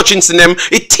just say with Hutchinson them.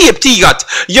 It tape T-Gat.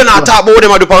 You're not talking about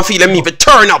them at the field. Them even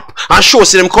turn up and show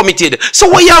them committed. So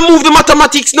why you move the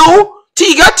mathematics now,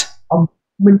 T-Gat?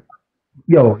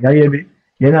 Yo, you hear me?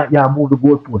 You move the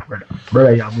goalpost, brother.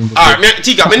 You move the goalpost. Alright,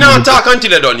 T-Gat, me now talk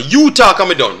until you're done. You talk and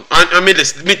me done. And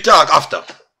me talk after.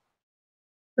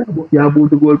 Yeah,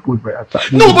 about the goalpost, right?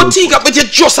 No, but T-Gat, but you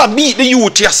just beat the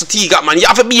youth, yes, T-Gat, man. You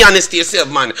have to be honest to yourself,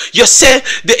 man. You say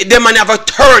them man have a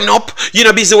turn up, you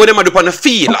know, busy with them do on the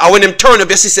field. And when them turn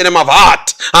up, you see them have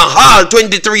heart. And Hall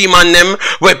 23 man them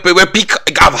we pick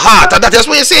have heart. And that's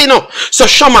what you say, no. So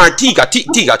Shamar, T-Gat,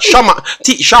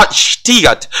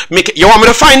 make it. You want me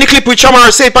to find the clip with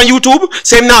Shamar say on YouTube?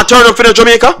 Say him now turn up for the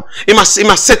Jamaica? He must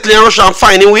settle in Russia and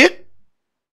find a way.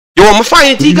 You want me to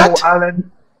find it, T-Gat?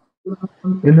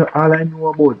 You know, all I know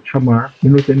about Shamar, you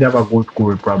know, they have a goal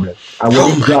scoring problem.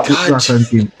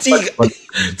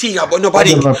 T-Gat, but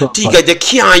nobody, T-Gat, they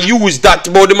can't use that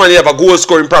about the man they have a goal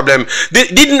scoring problem.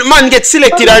 Didn't the man get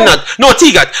selected or not? No,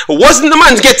 T-Gat, was it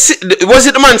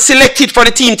the man selected for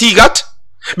the team, T-Gat?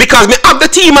 Because me have the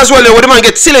team as well, where the man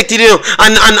get selected, you know,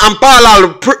 and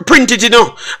Paul printed, you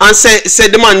know, and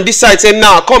said the man decides him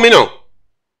now come, you know.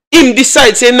 Him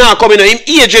decides him now come, you know. Him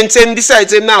agent say him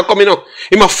decides him now come, you know.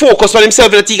 Him a focus on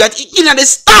himself in the T-Gat. You know the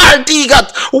star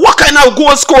T-Gat. What kind of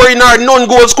goal scoring or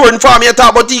non-goal scoring form you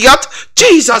talk about T-Gat?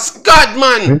 Jesus God,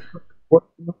 man.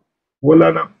 What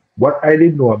I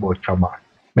didn't know about Shamar,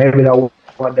 maybe that one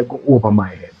that go over my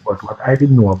head, but what I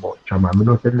didn't know about Shamar, I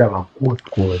don't say they have a goal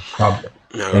scoring problem.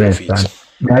 No, you understand?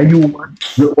 They're human.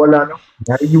 They're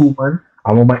human.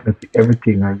 And we might not see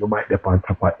everything, and you might be on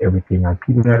top of everything, and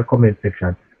people in the comment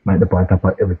section might be on top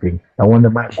of everything. That one that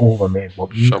might go over me,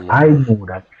 but I know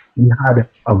that he had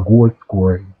a goal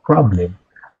scoring problem,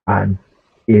 and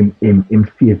him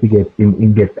fear to get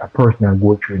him get a personal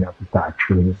goal trainer to start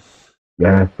training. You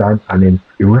understand? And then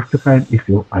he rectify an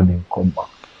issue and then come back.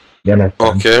 You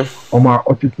understand? Okay. Omar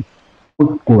autistic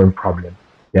goal scoring problem.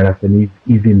 You understand?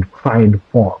 He's in fine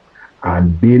form,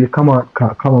 and Bailey come on,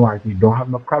 he don't have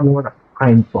no problem with that.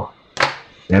 Fine form.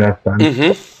 You understand?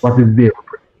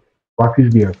 What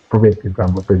is there preventing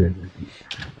from representing?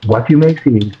 What you may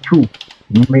say is true.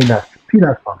 You may not see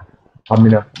that part. I may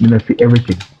not see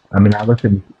everything. I mean, I was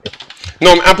saying.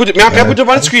 No, I put it up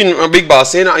on the screen, Big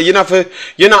Boss. You know,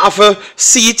 have a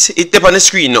seat it up on the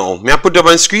screen now. I put it up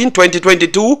on the screen.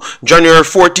 2022, January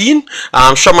 14.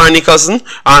 Shamar Nicholson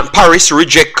and Paris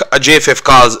reject a JFF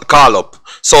call up.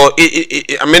 So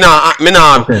I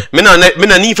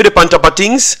need for the on top of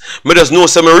things. Me just know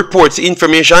some reports,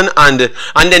 information, and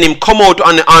then him come out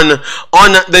on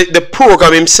the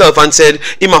program himself and said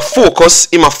him a focus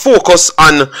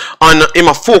on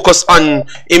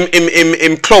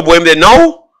him club where they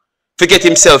now to get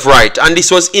himself right, and this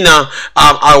was in a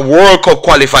World Cup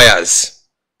qualifiers.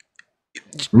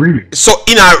 Really? So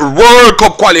in a World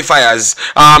Cup qualifiers,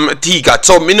 T-Gat.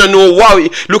 So me don't know why.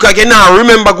 Look again now.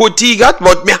 Remember good T-Gat,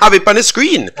 but me have it on the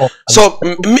screne. So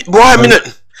me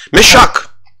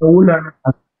shock. Hold on.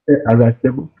 As I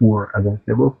said before,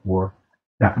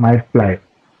 that my flight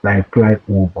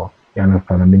over. You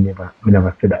understand? Me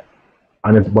never said that.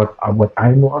 And but what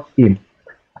I know of him,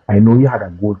 I know he had a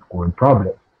goal scoring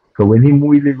problem. So when he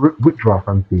really withdraw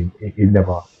from team, he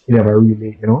never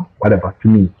really, whatever to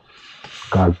me.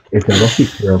 Because if you don't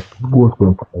fix your goal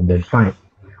scoring problem, then fine.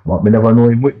 But we never know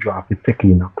him withdraw if he's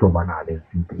in a club and all this.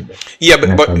 Yeah,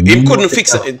 but him couldn't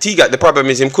fix it. The problem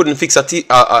is him couldn't fix a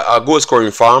goal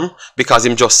scoring form because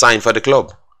him just signed for the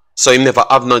club. So him never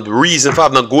have no reason for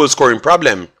have no goal scoring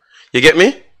problem. You get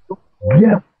me?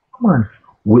 Yeah, come on.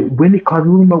 Because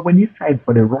remember when he signed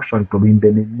for the Russian club,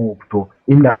 then he moved to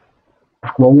in that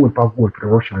score for the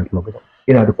Russian club.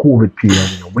 The COVID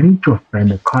period, when he just signed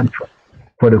the contract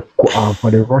for the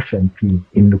Russian team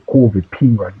in the COVID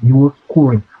period, he was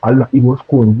scoring a lot. He was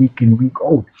scoring week in, week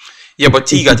out. Yeah, but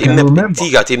T-Gat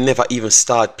him never even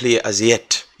start play as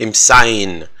yet. Him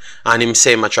sign. And him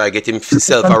say I try to get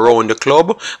himself around the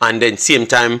club, and then same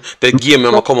time the game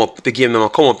never come up.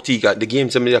 T-Gat the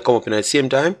games come up in the same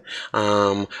time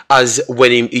as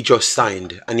when he just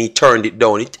signed and he turned it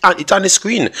down. It's on the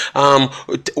screen.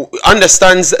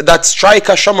 Understands that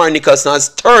striker Shamar Nicholson has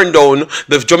turned down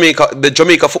the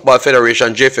Jamaica Football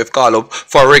Federation JFF call up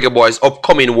for Reggae Boyz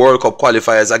upcoming World Cup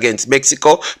qualifiers against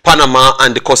Mexico, Panama,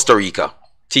 and Costa Rica.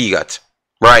 T-Gat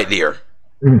right there.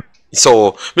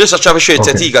 So, me just try to show it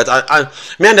to T-Gat. I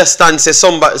understand, say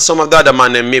some of the other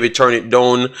man maybe turn it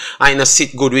down. I not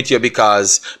sit good with you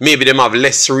because maybe them have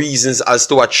less reasons as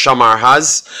to what Shamar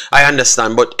has. I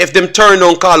understand. But if them turn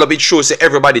on call up, it shows that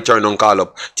everybody turn on call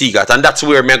up, T-Gat. And that's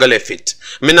where me go left it.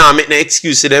 Me nah make no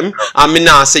excuse to them. And me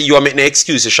nah say you make no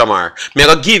excuse to Shamar. Me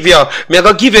go give you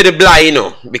the blind,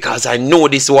 because I know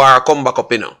this war come back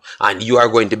up, and you are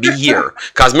going to be here.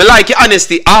 Because me like your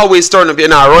honesty, always turn up,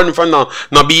 run from no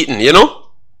beating. And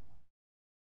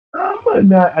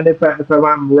if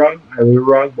I'm wrong, I will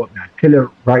wrong. But I tell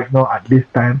you right now, at this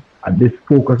time, at this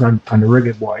focus on the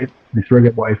Reggae Boyz, this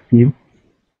Reggae Boyz team,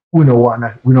 we don't want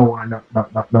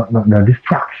no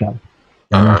distraction.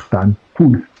 You understand?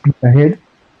 Full speed ahead.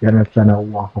 You understand? I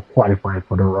want to qualify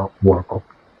for the World Cup.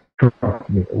 Trust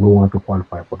me, we want to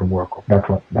qualify for the World Cup. That's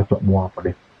what we want for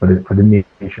the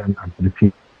nation and for the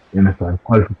team. You understand?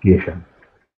 Qualification.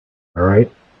 All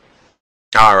right.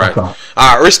 Alright,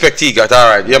 respect T-Gat.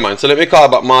 Alright, yeah man. So let me call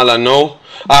back Marlon now.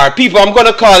 Alright, people, I'm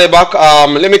gonna call it back.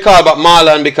 Let me call back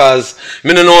Marlon because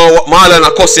me don't know what Marlon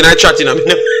are cussing and chatting.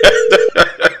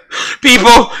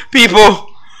 People,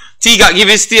 T-Gat give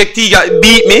his stake, T-Gat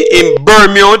beat me, him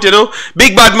burn me out,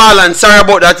 Big bad Marlon, sorry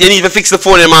about that. You need to fix the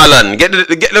phone, Marlon. Get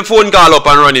the phone call up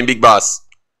and running, big boss.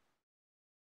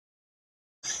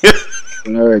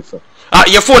 Alright, sir.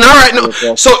 Your phone alright now.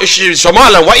 So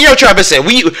Marlon, what you're trying to say?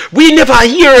 We never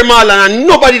hear Marlon, and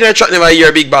nobody in the chat never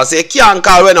hear Big Boss. You can't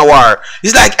call when a war.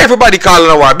 It's like everybody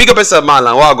calling a war. Big up yourself,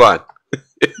 Marlon. What go on?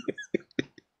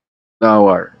 No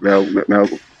war. Well,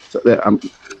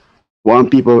 one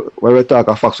people when we talk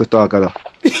a facts we talk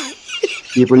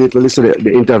people need to listen to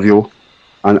the interview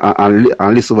and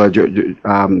listen to what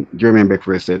Jermaine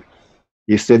Beckford said.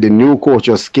 He said the new coach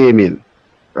just came in,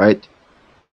 right?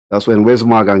 That's when Wes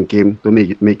Morgan came to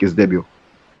make his debut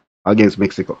against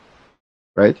Mexico,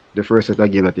 right? The first set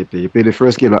of game that he played. He played the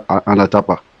first game on a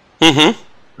topper,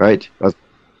 right? That's the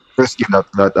first game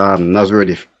that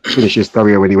Nazareth finished his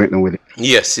career when he went down with it.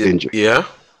 Yes, yeah.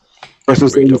 Person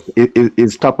saying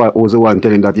his topper was the one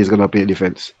telling that he's gonna play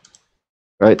defense,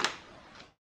 right?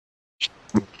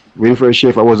 Winfred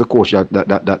Schaefer was the coach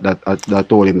that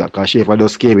told him that, because Schaefer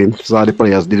just came in, saw the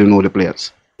players, didn't know the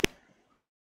players.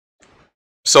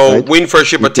 So right. Winfred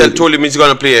Schaefer told him he's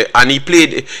gonna play, and he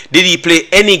played. Did he play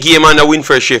any game under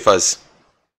Winfred Schaefer's?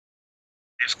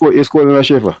 He scored on a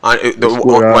Schaefer. And the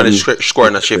scored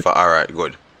on a Schaefer. All right,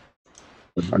 good.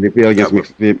 And they play against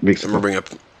Mexico. Let me bring up.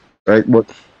 Right,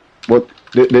 but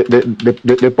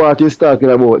the party is talking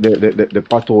about the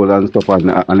patrol and stuff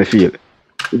on the field.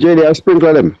 JD, I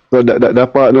sprinkle them. So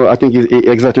that part, no, I think is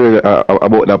exactly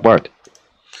about that part.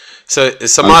 So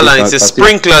Marlon, it's the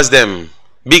sprinklers them,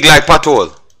 big like patrol.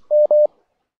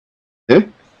 Yeah?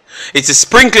 It's the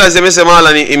sprinklers them, Mr.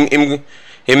 Marlon.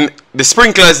 The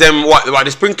sprinklers them. What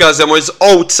the sprinklers them was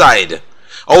outside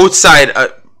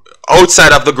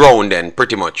of the ground then,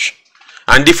 pretty much,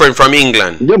 and different from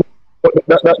England. Yeah.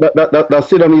 That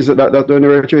Suriname, that when we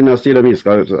were training at Suriname,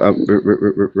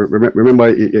 remember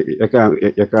you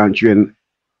can't train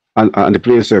on the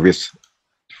play service.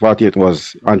 48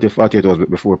 was until 48 was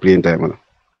before playing time.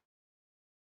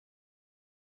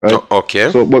 Right? Oh, okay.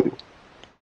 So, but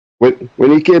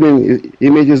when he came in,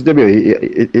 he made his debut.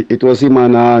 It was him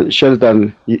and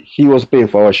Shelton. He was playing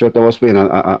for. Shelton was playing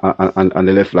on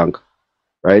the left flank,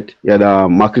 right? He had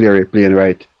McCleary playing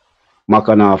right,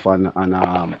 McAnuff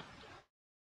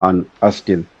and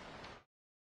Astin,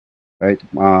 right?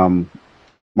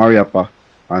 Mariappa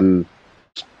and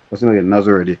what's his name?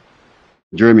 Nazaredi,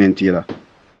 Jermaine Taylor,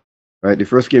 right? The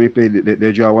first game he played,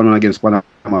 they draw 1-1 against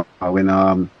Panama when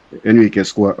Enrique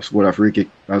scored a free kick.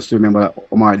 I still remember that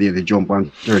Omar did the jump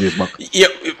and turn his back. Yeah,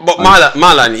 but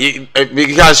Marlon,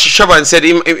 because Shaban said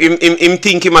him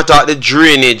think him attack the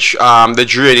drainage around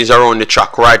the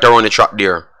track, right around the track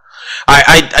there.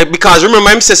 I because remember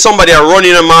him say somebody are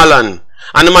running a Marlon.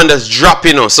 And the man that's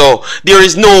dropping, so there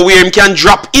is no way him can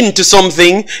drop into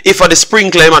something if the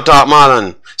sprinkler him attack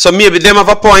Marlon. So maybe them have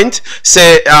a point,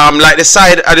 say like the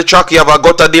side of the track you have a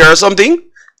gutter there or something.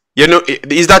 You know,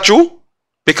 is that true?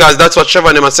 Because that's what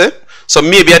Chevron them say. So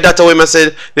maybe at that way I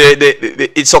said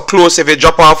it's so close if you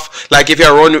drop off, like if you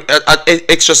run at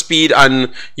extra speed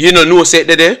and you know no set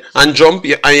there and jump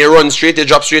and you run straight, you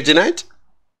drop straight in it.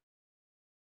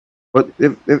 But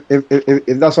if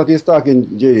that's what he's talking,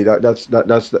 JD,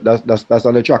 that's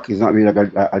on the track. It's not really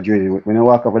like a journey. When you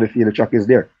walk over the field, the track is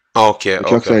there. Okay. The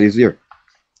track side is there.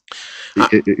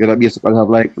 You'll basically have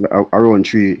like around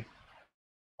 3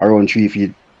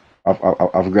 feet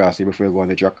of grass before you go on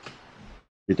the track.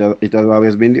 It has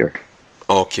always been there.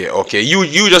 Okay.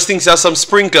 You just think there's some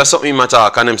sprinkler something in my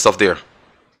talk and them stuff there.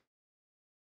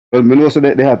 Well, we know so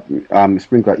they have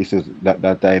sprinkler issues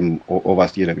that time over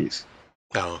Suriname.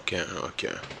 Okay.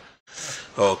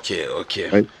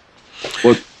 Right?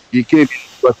 But he came.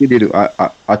 What he did,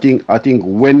 I think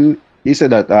when he said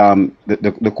that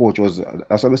the coach was,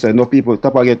 that's what I said. No people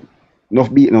Tapa get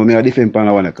enough beat. No, me a different plan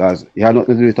one because he had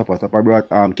nothing to do with Tapa. Tapa brought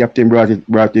captain brought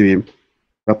him.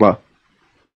 Tapa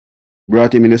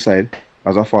brought him in the side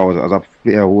as a forward, as a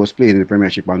player who was playing in the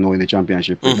Premiership and now in the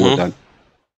Championship. Both time.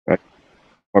 Right?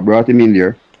 But brought him in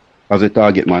there as a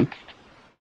target man.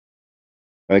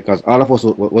 Because all of us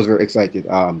was very excited.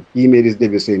 He made his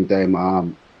debut same time.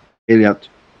 Marvin Elliott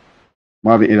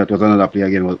was another player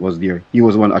again. Was there? He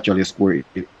was one actually scored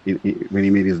when he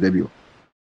made his debut.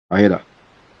 A header,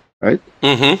 right?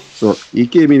 So he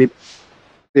came in.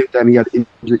 Same time he had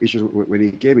injury issues when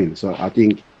he came in. So I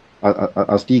think,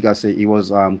 as Tiga said, he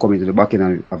was coming to the back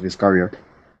end of his career.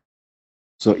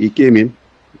 So he came in.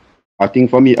 I think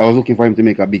for me, I was looking for him to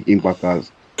make a big impact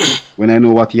because when I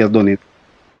know what he has done it.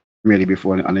 Really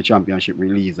before on the Championship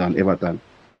release and Everton.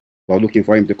 So I'm looking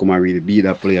for him to come and really be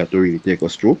that player to really take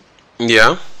us through.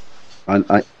 Yeah. And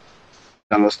I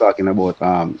was talking about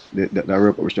the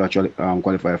World Cup which actually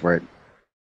qualify for it.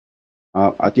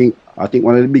 I think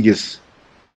one of the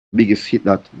biggest hit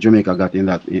that Jamaica got in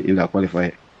that qualify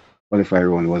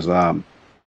run was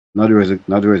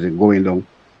Nadrezi going down.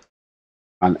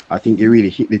 And I think it really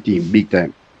hit the team big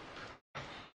time.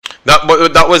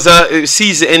 That was a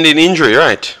season-ending injury,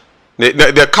 right?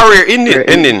 The career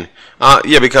ending.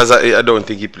 Yeah, because I don't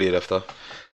think he played after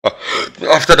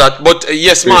that. But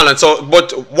yes, Marlon. So,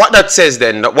 but what that says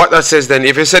then,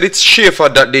 if you said it's Schaefer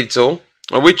that did so,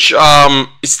 which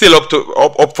is still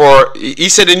up for. He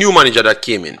said the new manager that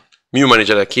came in.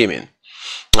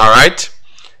 All right.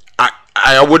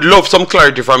 I would love some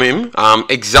clarity from him,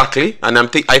 exactly, and I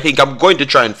think I'm going to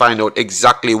try and find out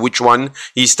exactly which one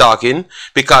he's talking,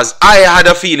 because I had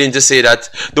a feeling to say that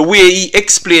the way he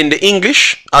explained the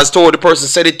English, as to how the person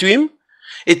said it to him,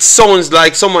 it sounds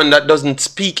like someone that doesn't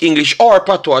speak English or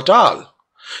Patois at all.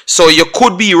 So you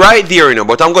could be right there,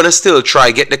 but I'm going to still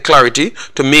try get the clarity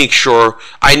to make sure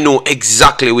I know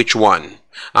exactly which one.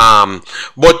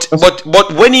 But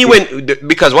when he went,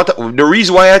 because the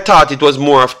reason why I thought it was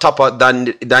more of Tapa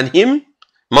than him,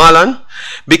 Marlon,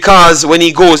 because when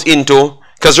he goes into,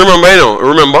 because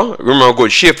remember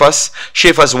good, Schaefers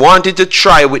wanted to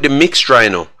try with the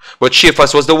mixture, but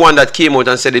Schaefers was the one that came out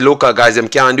and said the local guys them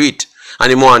can't do it, and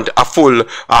he want a full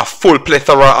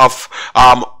plethora of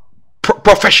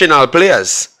professional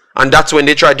players, and that's when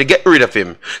they tried to get rid of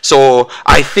him. So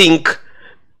I think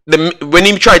when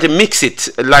he tried to mix it,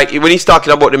 like when he's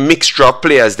talking about the mixture of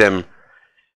players, them,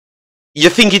 you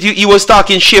think he was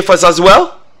talking Schaefer's as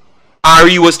well, or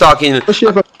he was talking?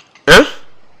 Schaefer. Huh?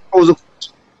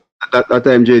 At that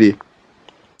time, JD.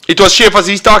 It was Schaefer's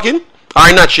he's talking,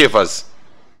 or not Schaefer's?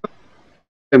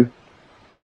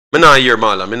 Me not hear,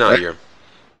 Marlon. Me not hear.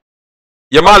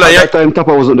 Yeah, Marlon. At that time,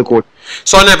 Tapper was on the coach.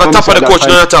 So I never Tapper the coach,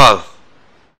 not at all.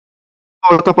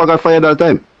 Oh, Tapper got fired that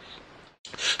time.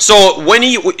 So when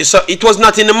so it was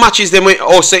not in the matches. Then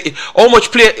say how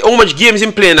much games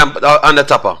him playing on the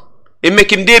Tapper? It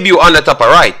make him debut on the Tapper,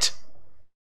 right?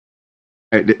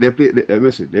 They play. Let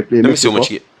me see. They play. Let me see how much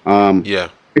game. Yeah.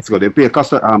 Mexico. They play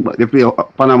they play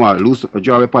Panama. Lose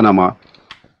draw with Panama.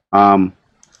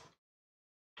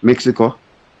 Mexico.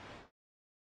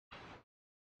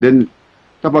 Then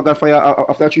Tapper got fired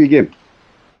after 3 games.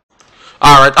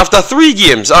 Alright, after 3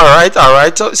 games,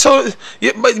 alright. So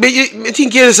yeah, but I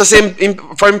think it's the same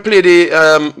for him play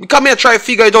the come here try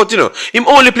figure it out, you know. Him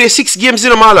only play 6 games,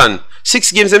 you know, Marlon.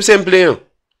 6 games him same play, you know.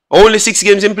 Only 6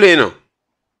 games him play, you know.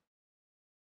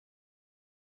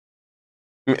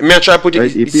 May I try put it?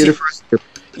 Right, he played the first game.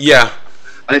 Yeah.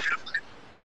 And if you look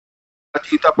at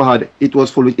the Tapper had, it was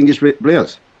full of English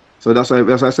players. So that's why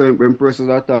I said when persons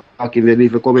are talking, they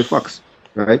need to come with facts,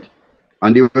 right?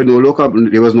 And there was no local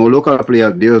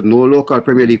player. There was no local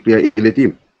Premier League player in the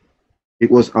team.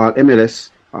 It was MLS.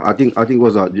 I think it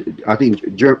was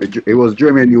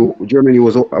Germany. Germany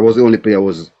was the only player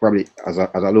was probably as a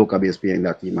local based player in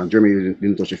that team, and Germany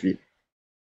didn't touch a feet.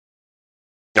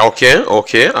 Okay,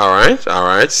 all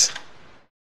right.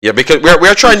 Yeah, because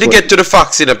we're trying to get to the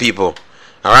facts, you know, people.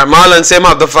 All right, Marlon say him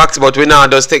have the facts, but we now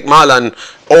just take Marlon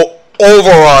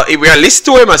overall. We are list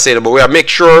to him, I say, but we are make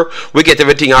sure we get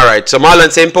everything all right. So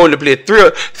Marlon say him only played three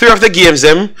of the games.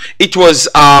 It was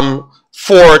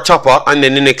 4 Tapper, and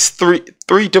then the next 3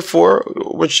 to 4,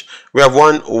 which we have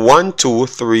 1, 2,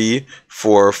 3,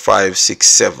 4, 5, 6,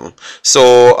 7.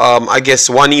 So I guess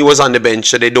 1 he was on the bench,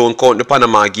 so they don't count the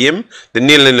Panama game. The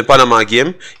nil in the Panama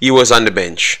game, he was on the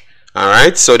bench. All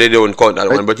right, so they don't count that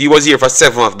one, but he was here for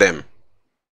 7 of them.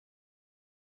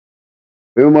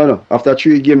 Remember, after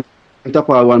 3 games,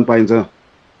 Tapper had 1 point.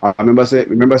 I remember say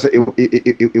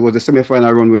it was the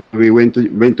semi-final run where we went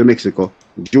to Mexico,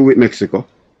 drew with Mexico,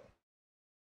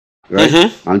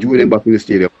 right? And drew them back in the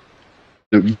stadium.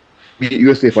 Beat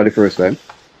USA for the first time.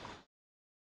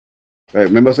 Right?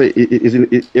 Remember say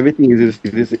everything is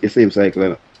the same cycle.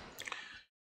 Right?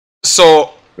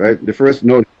 So right, the first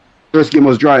game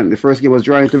was drawing. The first game was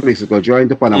drawing to Mexico, drawing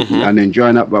to Panama, and then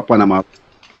drawing up by Panama.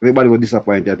 Everybody was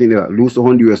disappointed. I think they lose to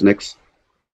Honduras next.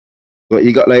 So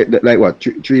he got like what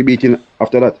 3 beating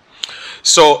after that.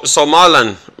 So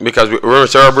Marlon, because we're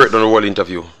celebrating the whole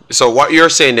interview. So what you're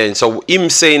saying then? So him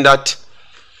saying that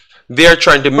they're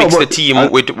trying to mix the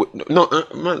team with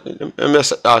I'm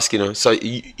just asking you. So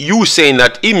you saying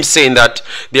that him saying that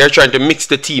they're trying to mix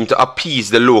the team to appease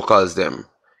the locals? Them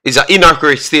is an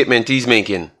inaccurate statement he's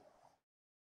making.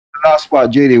 Last part,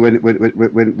 JD,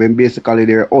 when basically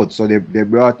they were out, so they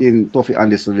brought in Tuffy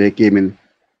and this, so they came in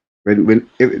when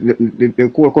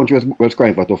the whole country was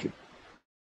crying for Tuffy.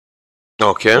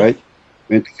 Okay. Right?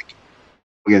 When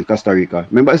against Costa Rica.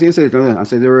 Remember I said it and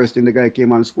said the worst thing the guy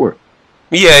came and scored.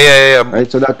 Yeah.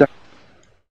 Right? So that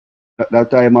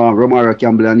time Romero,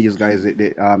 Campbell and these guys,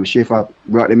 Schaefer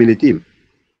brought them in the team.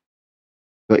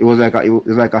 So it was like a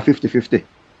 50-50.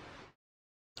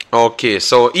 Okay,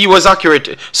 so he was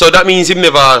accurate. So that means him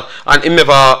never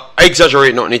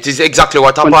exaggerate nothing. It is exactly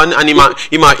what happened, and he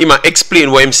might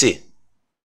explain what him say.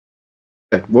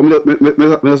 Yeah, but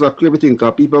me just a clever thing,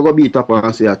 because people go beat Tapper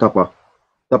and say Tapper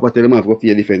tell them to go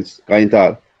play defense, can't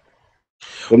all.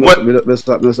 So me make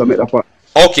that part.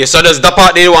 Okay, so there's the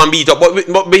part they want to beat up,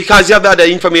 but because you have the other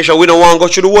information, we don't want to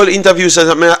go through the whole interview. So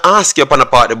I'm going to ask you upon a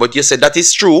part, but you said that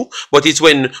is true, but it's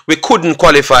when we couldn't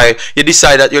qualify, you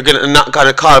decide that you're not going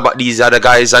to call back these other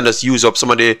guys and just use up some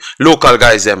of the local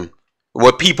guys,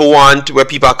 what people want, where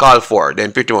people are called for,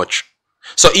 then pretty much.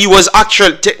 So he was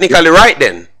actually technically right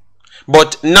then,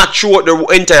 but not throughout the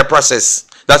entire process.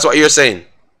 That's what you're saying.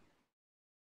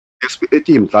 The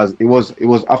team, because it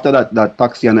was after that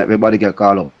taxi and everybody get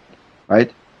called up.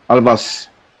 Right, Alvas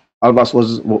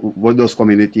was just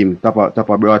coming in the team.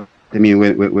 Tapper brought him in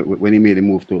when he made the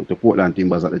move to Portland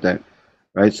Timbers at the time,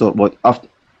 right? So, but after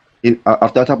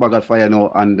Tapper got fired now,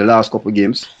 and the last couple of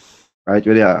games, right,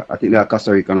 where I think they are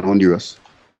Costa Rica and Honduras,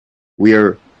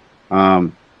 where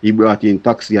he brought in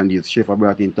Taxi and these Schaefer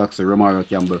brought in Taxi, Romero,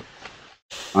 Campbell,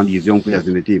 and these young players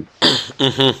in the team.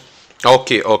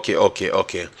 Okay, okay, okay,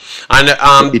 okay.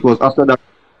 And It was after that.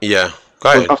 yeah,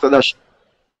 go ahead. After that,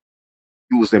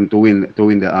 use them to win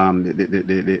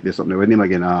the something. What name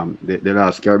again? The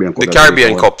last Caribbean Cup. The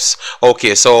Caribbean Cups.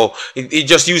 Okay, so it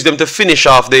just used them to finish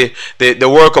off the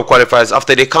World Cup qualifiers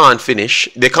after they can't finish,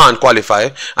 they can't qualify,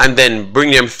 and then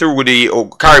bring them through the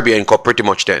Caribbean Cup pretty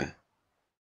much then.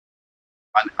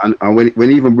 And when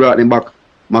he even brought them back,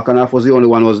 Macanaf was the only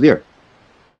one who was there.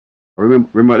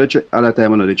 Remember at that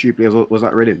time, the three players was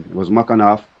at Reading. It was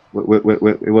Macanaf, it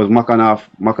was Macanaf,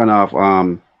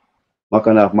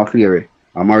 McCleary,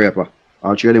 and Mariapa.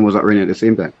 All three of them was at Reading at the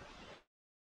same time.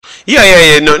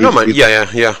 Yeah. No, man.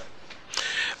 Yeah.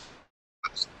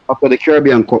 After the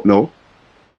Caribbean Cup now,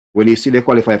 when he see they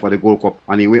qualify for the Gold Cup,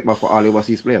 and he went back for all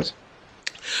overseas players.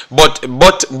 But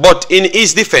in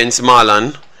his defense,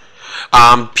 Marlon,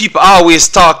 people always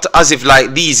talked as if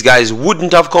like these guys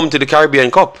wouldn't have come to the Caribbean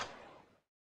Cup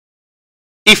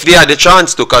if they had the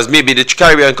chance to, because maybe the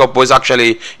Caribbean Cup was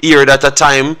actually aired at a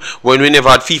time when we never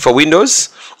had FIFA windows,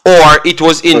 or it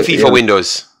was in FIFA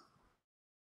windows.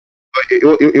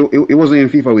 It wasn't in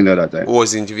FIFA window at that time. It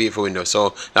was in FIFA window,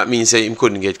 so that means him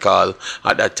couldn't get called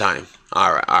at that time.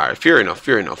 All right, fair enough.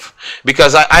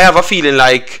 Because I have a feeling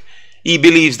like he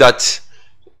believes that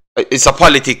it's a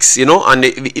politics, you know, and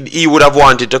he would have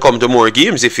wanted to come to more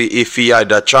games if he had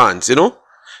that chance, you know.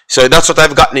 So that's what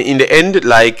I've gotten in the end.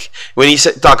 Like when he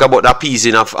talk about the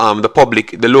appeasing of the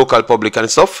public, the local public and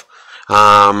stuff,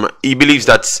 he believes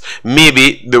that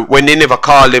maybe when they never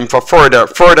called him for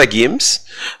further games,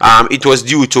 it was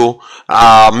due to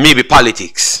maybe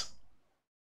politics.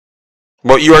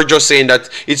 But you are just saying that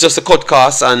it's just a cut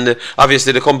cost, and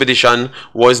obviously the competition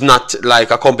was not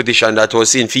like a competition that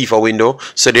was in FIFA window,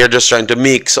 so they're just trying to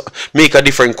make a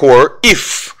different core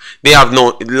if they have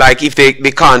no, like if they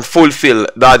can't fulfill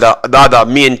the other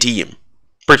main team,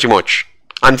 pretty much,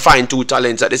 and find two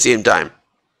talents at the same time.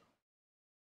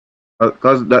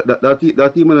 Because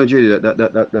that team in Nigeria,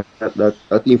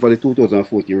 that team for the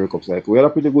 2014 World Cup cycle, we had a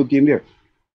pretty good team there,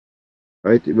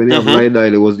 right? When you have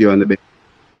Lyle was there on the bench.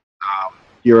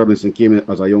 Pierre Robinson came in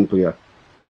as a young player.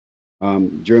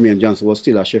 Jermaine Johnson was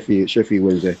still a Sheffield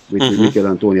Wednesday with Mikel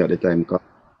Antonio at the time.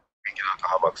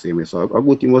 So a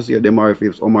good team was here. Demar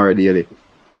Phillips, Omar Daly,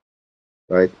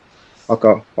 right?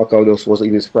 Aka was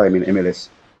in his prime in MLS.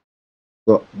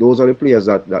 So those are the players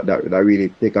that really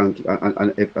take and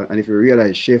if you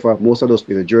realize Schaefer, most of those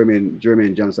players,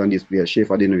 Jermaine Johnson, these players,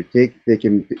 Schaefer didn't take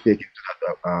him to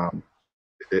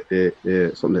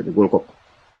the Gold Cup.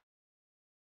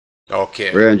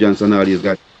 Okay. Ryan Johnson, all these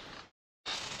guys.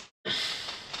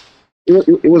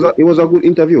 It was a good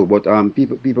interview, but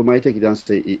people might take it and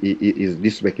say it is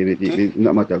disrespecting it. It's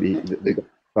not matter. The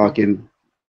talking.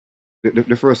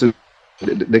 The first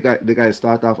the guy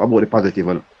start off about the positive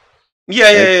one.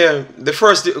 Yeah. The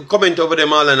first comment over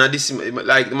them all and this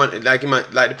like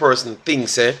the person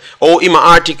thinks or him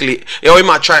articulate or him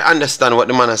try understand what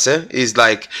the man say is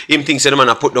like him thinks the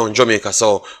man put down Jamaica,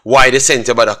 so why they sent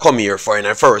you to come here for in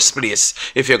the first place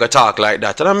if you could talk like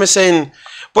that. And I'm saying,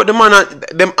 but the man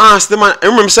them asked the man, I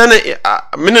remember saying I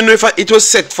don't know if it was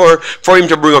set for him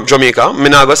to bring up Jamaica. Me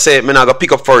not go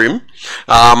pick up for him.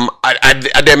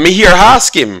 I then me here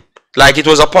ask him. Like it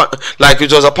was a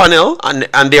panel,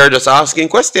 and they are just asking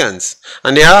questions,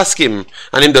 and they ask him,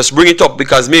 and him just bring it up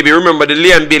because maybe remember the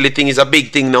Liam Bailey thing is a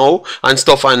big thing now and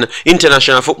stuff, and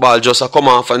international football just come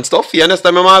off and stuff. You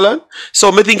understand me, Marlon?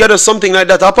 So me think there's something like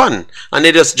that happen, and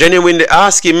they just genuinely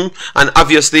ask him, and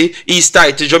obviously he's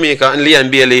tied to Jamaica and Liam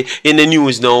Bailey in the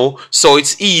news now, so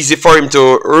it's easy for him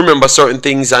to remember certain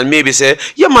things and maybe say,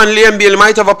 yeah man, Liam Bailey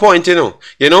might have a point, you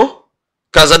know.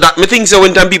 Because of that, me think so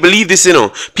when time people leave this,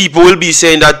 people will be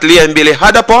saying that Liam Bailey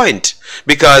had a point.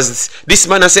 Because this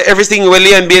man has said everything where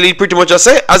Liam Bailey pretty much has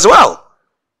said as well.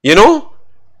 You know?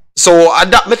 So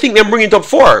that me think them bring it up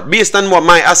for. Based on what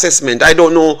my assessment. I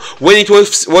don't know when it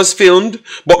was filmed,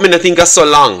 but me not think it's so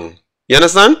long. You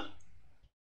understand?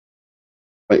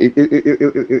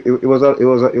 It was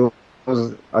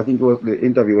I think the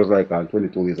interview was like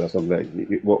 22 minutes or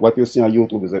something. What you see on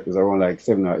YouTube is around like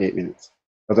 7 or 8 minutes.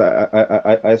 Because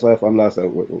I saw it from last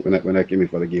when I came in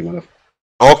for the game.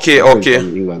 Okay.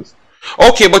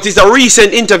 Okay, but it's a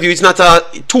recent interview. It's not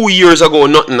 2 years ago,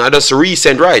 nothing. That's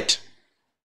recent, right?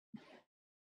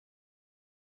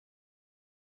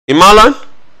 In Marlon?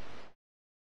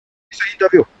 It's an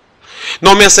interview.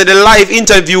 No, me said the live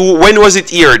interview. When was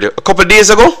it aired? A couple of days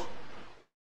ago?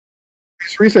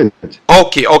 It's recent.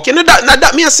 Okay. Now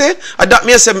that me say,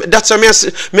 that's what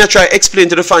me try explain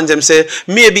to the fans. Them say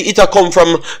maybe it'll come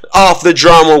from off the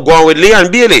drama going with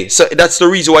Liam Bailey. So that's the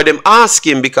reason why them ask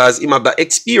him, because he have that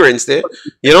experience there.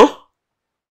 You know.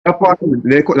 Apart from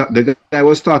the guy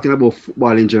was talking about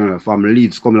football in general, from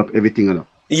Leeds coming up, everything, you know.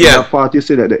 Yeah. That part, you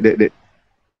see that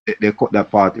they cut that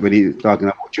part when he's talking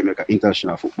about Jamaica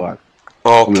international football.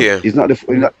 Okay. It's not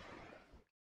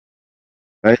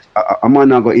right. A man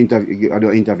now got interview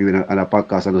in a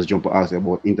podcast and just jump and ask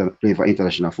about playing for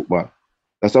international football.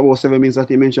 That's about 7 minutes that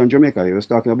he mentioned Jamaica. He was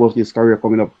talking about his career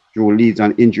coming up through Leeds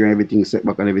and injury and everything,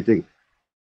 setback and everything.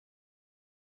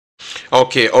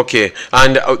 Okay.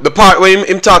 And the part when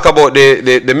him talk about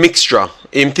the mixture,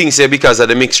 him thinks because of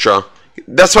the mixture.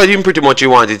 That's what him pretty much he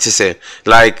wanted to say.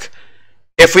 Like,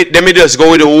 if let me just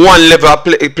go with one level of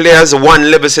players, one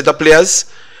level set of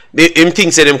players, him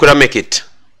thinks that them could have make it.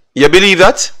 You believe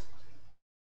that?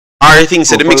 Or he thinks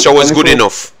that the mixture was good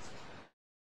enough?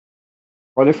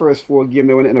 For the first 4 games,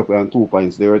 they went up on 2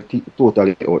 points. They were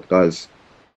totally out because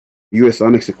US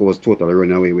and Mexico was totally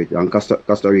running away with it. And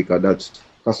Costa Rica had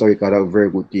a very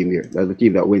good team there. That's the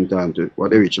team that went on to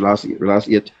what they reached last 8.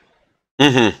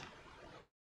 Mm-hmm.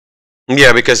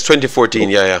 Yeah, because 2014,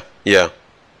 yeah.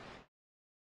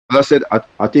 As I said, I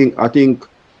think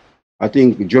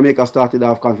Jamaica started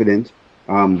off confident.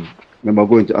 Remember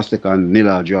going to Azteca and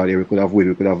Nila draw there, we could have won,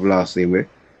 we could have lost same way.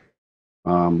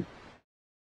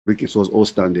 Ricketts was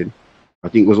outstanding. I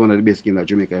think it was one of the best games that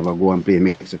Jamaica ever go and play in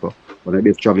Mexico. One of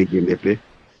the best traveling game they play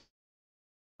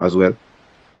as well.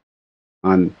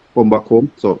 And come back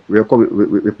home. So we are coming.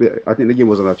 We play. I think the game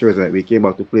was on a Thursday night. We came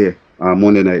back to play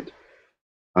Monday night,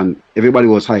 and everybody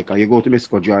was high. Cause you go to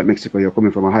Mexico, draw at Mexico. You're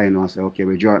coming from a high now and say, okay,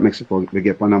 we draw at Mexico. We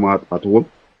get Panama at home,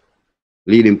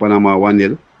 leading Panama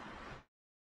 1-0.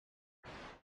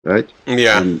 Right?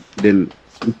 Yeah. And then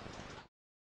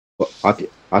I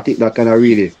think that kind of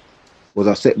really was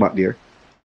a setback there.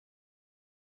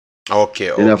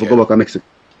 Okay. Then I have to go back to Mexico.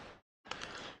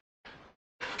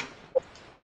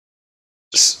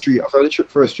 After the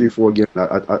first 3-4 games,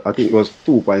 I think it was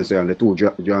 2 points there on the 2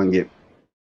 drawing game.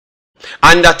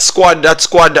 And that squad,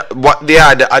 what they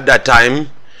had at that time,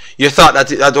 you thought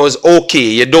that was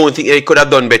okay. You don't think they could have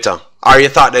done better, or you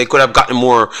thought they could have gotten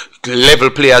more level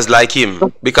players like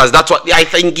him, because that's what I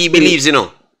think he believes, you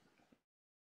know.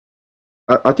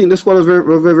 I think the squad was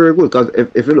very good, because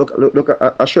if you look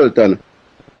at Shelton,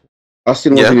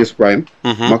 Austin was in his prime.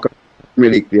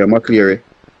 McCleary,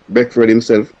 Beckford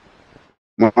himself,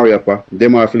 Mariapa,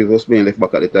 Demar Phillips was playing left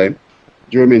back at the time.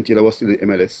 Jermaine Taylor was still in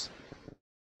MLS,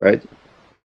 right?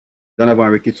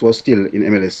 Donovan Ricketts was still in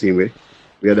MLS same way.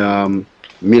 We had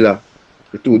Miller,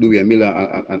 the two Dewey, Miller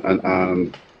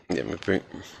and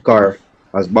Carr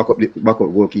as backup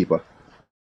goalkeeper.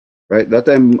 Right, that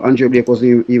time Andre Blake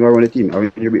wasn't even around the team. I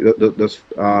mean,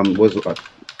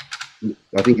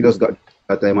 I think he just got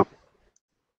that time at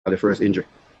the first injury.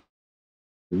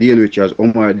 Dean Richards,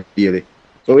 Omar Daly.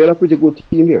 So we had a pretty good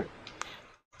team here.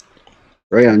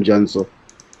 Ryan Johnson.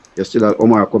 You still have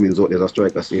Omar Cummings out there as a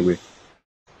striker same way.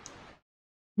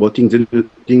 But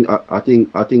I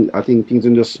think things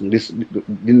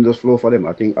didn't just flow for them.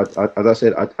 I think, as I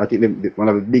said, I think one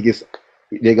of the biggest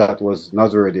they got was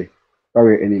Nazareth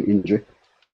career-ending injury,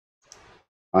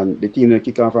 and the team didn't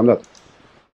kick on from that.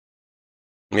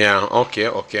 Yeah. Okay.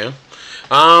 Okay,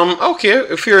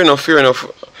 fair enough.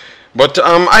 But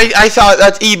I thought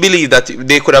that he believed that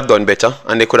they could have done better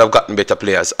and they could have gotten better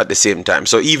players at the same time.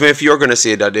 So even if you're gonna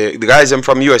say that the guys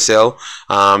from USL,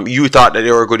 you thought that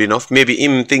they were good enough, maybe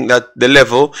him think that the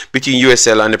level between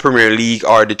USL and the Premier League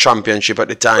or the Championship at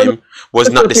the time was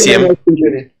not the same.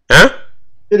 Huh?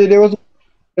 There was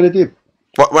on the team.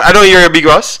 What, I don't hear a big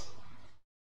boss.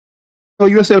 No,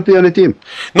 USL play on the team.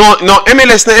 No,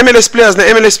 MLS players.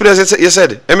 You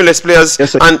said MLS players.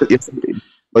 Yes, sir. And yes.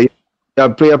 A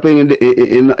player playing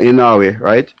in Norway,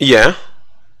 right? Yeah.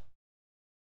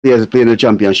 Players playing in the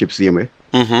Championship same way.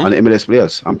 And the MLS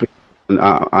players. And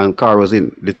Carr was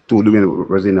in. The two women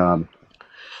was in.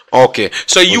 Okay,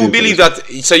 so you believe that?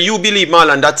 So you believe,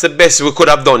 Marlon, that's the best we could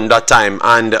have done that time,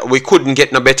 and we couldn't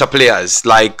get no better players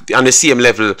like on the same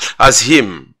level as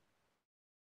him.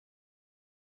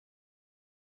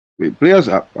 Players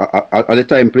at the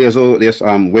time, players. Oh, yes.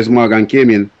 Wes Morgan came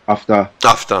in after.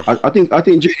 I think. At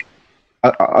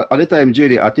the time,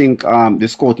 JD, I think the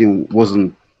scouting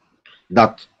wasn't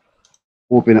that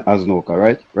open as now,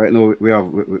 right? Right now we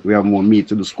have more meat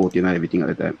to do scouting and everything at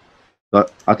the time.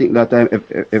 But I think that time,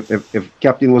 if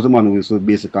captain was the man who would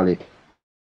basically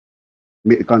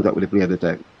make the contact with the player at the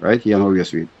time, right? He had no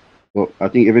race read. So I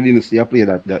think if you didn't see a player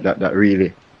that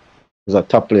really was a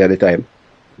top player at the time,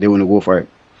 they wouldn't go for it.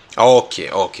 Okay.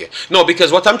 No,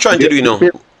 because what I'm trying to do, you know.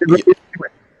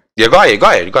 Yeah, go ahead.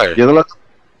 There's a lot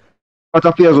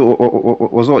of players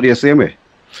was out there the same way.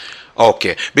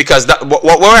 Okay, because that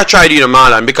what I try to do,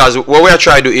 Marlon, because what we are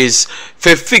trying to do is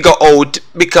to figure out,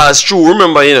 because true,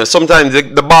 remember, sometimes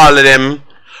the ball of them,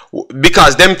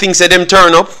 because them things that them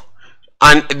turn up,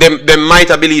 and them might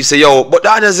have believed, say, yo, but the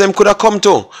others them could have come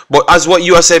too. But as what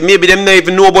you have said, maybe them never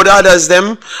even know about the others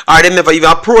them, or them never even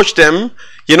approach them,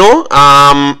 you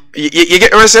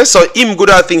get what I say? So him good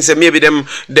at things, maybe them,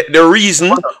 the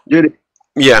reason.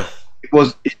 Yeah. It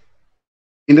was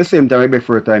in the same time,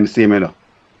 for a time, same,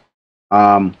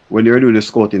 when they were doing the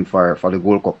scouting for the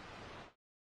Gold Cup.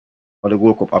 For the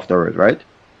Gold Cup afterwards, right?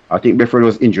 I think Beckford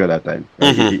was injured at that time.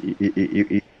 Right?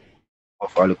 He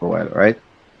for a little while, right?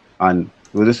 And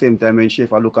it was the same time when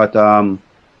Schaefer look at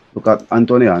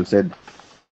Anthony and said,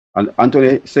 and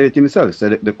Anthony said it himself,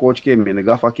 said the coach came in, the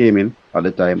gaffer came in at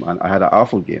the time, and I had an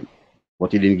awful game,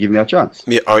 but he didn't give me a chance.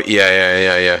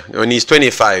 Yeah. When he's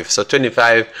 25, so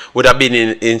 25 would have been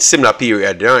in similar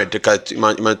period, right? Because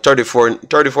I'm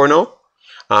 34 now.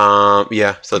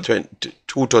 Yeah, so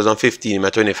 2015,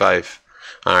 I'm 25.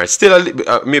 All right, still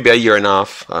maybe a year and a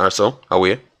half or so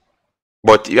away.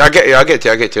 But I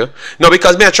get you. No,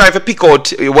 because me I try to pick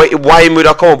out why he would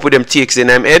have come up with them takes in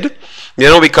him head.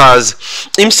 Because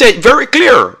him said very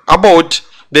clear about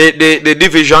the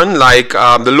division, like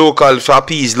the local for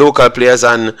appease local players,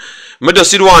 and me just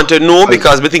did want to know,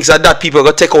 because me thinks that people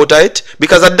got take out of it,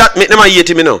 because of that make them hate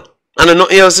him, and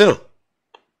nothing else,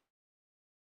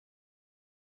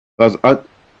 Because at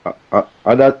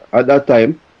that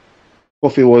time,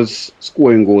 Coffee was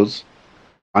scoring goals,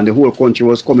 and the whole country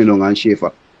was coming on and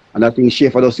Schaefer. And I think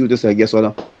Schaefer just used to say, guess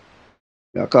what?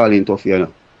 They're calling tough,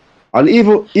 And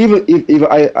even if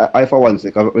I for one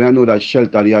second, when I know that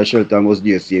Shelton was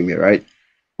there same year, right?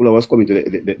 Fuller was coming to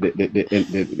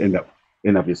the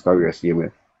end of his career same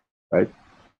year, right?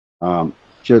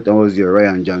 Shelton was there,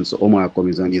 Ryan Johnson, Omar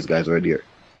Cummings, and these guys were there,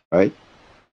 right?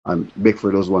 And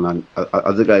Beckford was one, and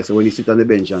as the guy said, when you sit on the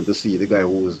bench and to see the guy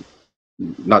who was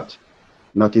not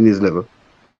in his level,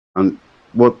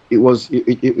 but it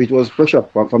was pressure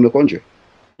from the country.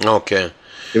 Okay.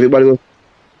 Everybody was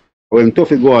when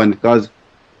Tuffy go on, because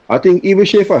I think even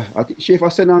Schaefer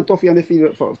sent on Tuffy on the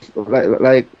field for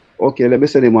like okay, let me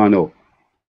send him on now,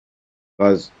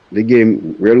 because the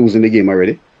game, we're losing the game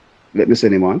already. Let me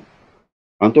send him on,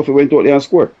 and Tuffy went out there and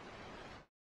scored.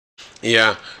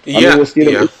 Yeah. But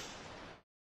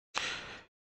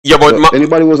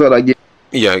anybody was at that game?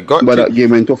 Yeah, got but that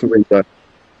game when Tuffy went there.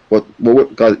 But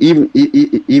because even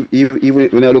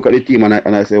when I look at the team and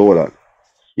I say, hold on,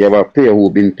 you have a player who's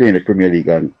been playing the Premier League,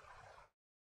 and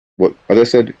but as I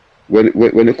said,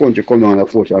 when the country come down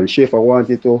approach, and Schaefer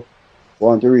wanted to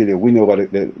really win over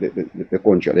the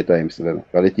country at the time, so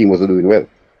because the team wasn't doing well.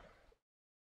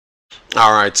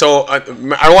 All right, so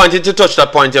I wanted to touch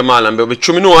that point here, Marlon, but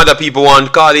you know other people want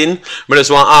to call in, but I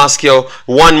just want to ask you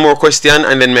one more question,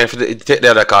 and then maybe take the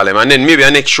other call him, and then maybe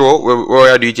a next show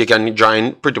where I do it, you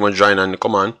can pretty much join and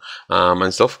come on,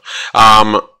 and stuff.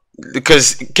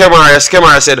 Because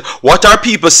Kemara said, what are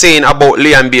people saying about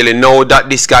Liam Bailey now that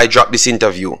this guy dropped this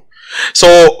interview?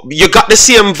 So you got the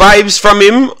same vibes from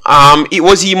him. It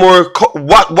was he more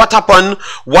what happened?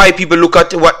 Why people look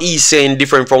at what he's saying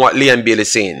different from what Liam Bailey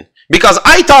is saying? Because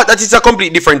I thought that it's a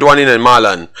completely different one in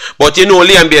Marlon. But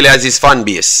Liam Bailey has his fan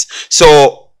base.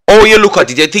 So how you look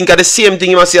at it? You think of the same thing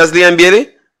you must say as Liam Bailey?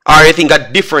 Or you think a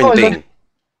different thing?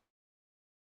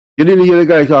 You didn't hear the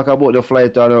guy talk about the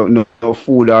flight or no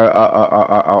food or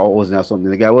housing or something.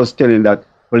 The guy was telling that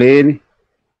playing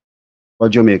for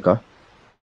Jamaica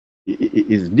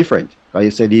is different. He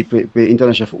said he play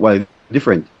international football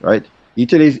different, right? He's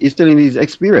telling his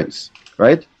experience,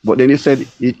 right? But then he said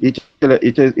it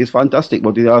is fantastic.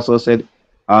 But he also said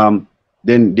then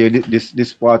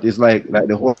this part is like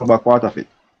the whole back part of it,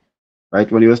 right?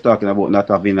 When he was talking about not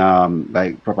having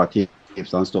like proper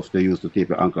tapes and stuff they use to tape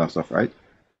your ankle and stuff, right?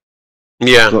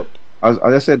 Yeah. So as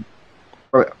I said,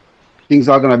 things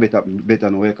are gonna be better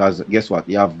now, because guess what?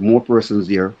 You have more persons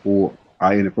here who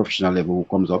are in a professional level who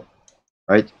comes up,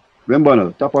 right? Remember now,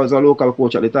 Tapa was a local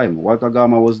coach at the time. Walter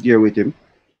Gama was there with him,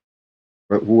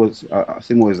 who was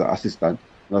Simo's assistant.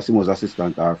 Simo's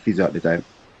assistant or physio at the time,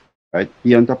 right?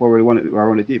 He and Tapa were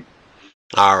on the team.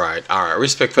 All right.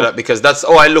 Respect for that, because that's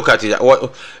how I look at it.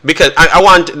 Because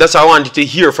that's how I wanted to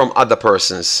hear from other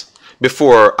persons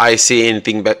before I say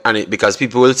anything on it, because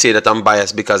people will say that I'm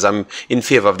biased because I'm in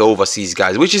favor of the overseas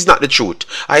guys, which is not the truth.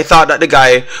 I thought that the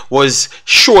guy was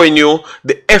showing you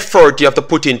the effort you have to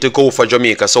put in to go for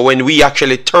Jamaica. So when we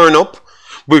actually turn up,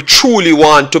 we truly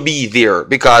want to be there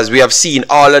because we have seen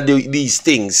all of these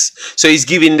things. So he's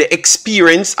giving the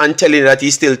experience and telling that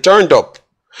he still turned up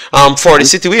for the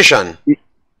situation.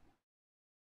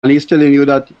 And he's telling you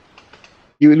that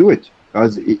he will do it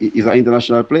because he's an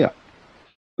international player.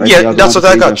 Like yeah, that's what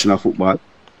I got. International football,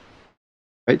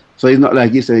 right? So it's not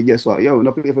like he said, guess what? Yo,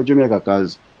 not play for Jamaica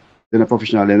because they're a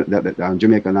professional. That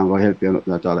Jamaica now gonna help you,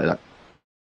 not all like that.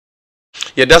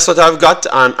 Yeah, that's what I've got.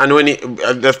 And when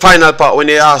the final part, when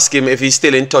they ask him if he's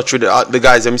still in touch with the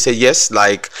guys, and he say yes,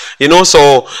 like, you know.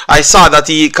 So I saw that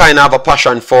he kind of have a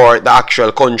passion for the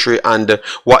actual country and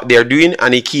what they're doing,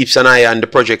 and he keeps an eye on the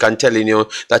project and telling you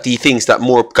that he thinks that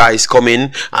more guys come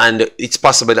in and it's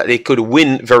possible that they could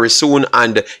win very soon.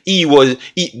 And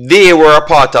they were a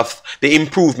part of the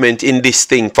improvement in this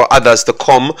thing for others to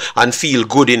come and feel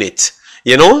good in it.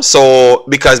 You know, so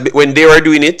because when they were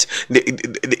doing it,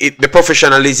 the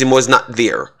professionalism was not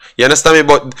there. You understand me?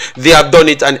 But they have done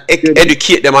it and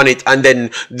educate them on it, and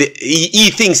then he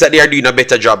thinks that they are doing a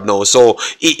better job now. So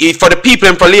for the people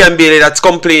and for Liam Bailey that's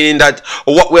complaining that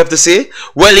what we have to say,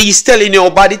 well, he's telling you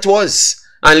how bad it was,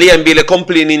 and Liam Bailey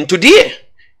complaining today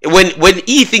when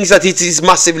he thinks that it is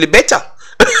massively better.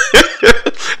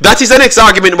 That is the next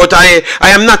argument, but I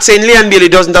am not saying Liam Bailey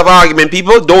doesn't have an argument.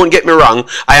 People, don't get me wrong.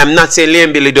 I am not saying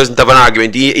Liam Bailey doesn't have an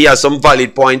argument. He has some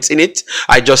valid points in it.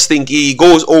 I just think he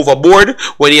goes overboard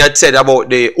when he had said about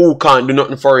the who can't do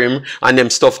nothing for him and them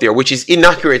stuff there, which is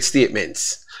inaccurate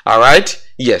statements. Alright?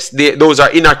 Yes, those are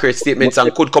inaccurate statements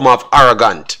and could come off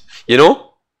arrogant. You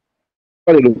know?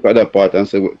 I look at that part and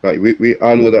say, we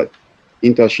all know that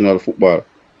international football,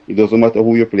 it doesn't matter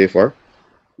who you play for.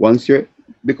 Once you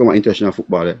become an international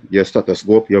footballer, your status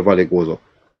goes up, your value goes up.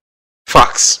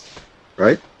 Facts.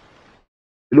 Right?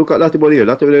 You look at that about here,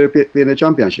 that's why they play in the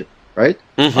championship, right?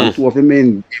 And two of the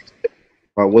main games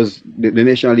was the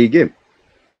National League game.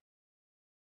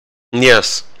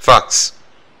 Yes, facts.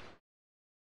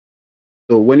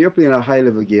 So when you're playing a high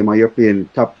level game and you're playing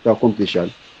top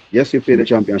competition, yes, you play the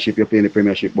championship, you're playing the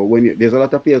premiership, but when there's a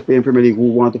lot of players playing Premier League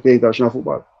who want to play international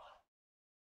football.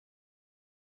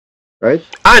 Right?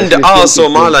 And also,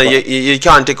 Marlon, you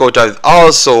can't take out of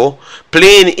also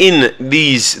playing in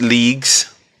these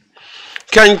leagues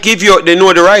can give you the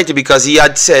notoriety, because he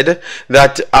had said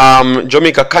that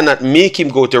Jamaica cannot make him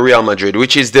go to Real Madrid,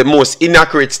 which is the most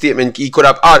inaccurate statement he could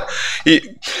have had.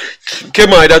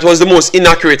 Kemai, that was the most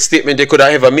inaccurate statement they could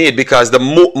have ever made, because the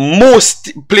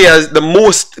most players,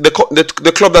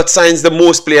 the club that signs the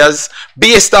most players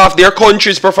based off their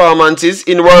country's performances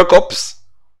in World Cups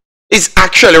is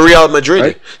actually Real Madrid.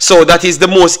 Right. So that is the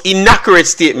most inaccurate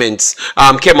statements,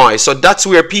 Kemai. So that's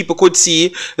where people could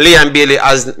see Liam Bailey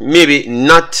as maybe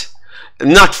not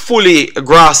fully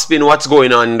grasping what's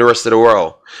going on in the rest of the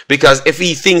world. Because if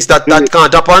he thinks that that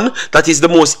can't happen, that is the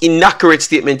most inaccurate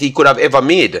statement he could have ever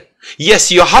made.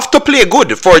 Yes, you have to play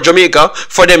good for Jamaica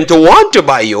for them to want to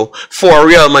buy you for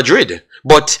Real Madrid.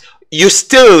 But you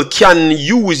still can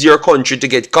use your country to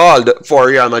get called for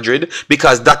Real Madrid,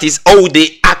 because that is how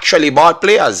they actually bought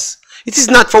players. It is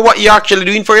not for what you're actually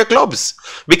doing for your clubs.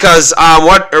 Because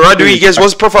what Rodriguez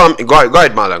was performing... Go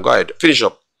ahead, Marlon. Go ahead. Finish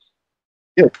up.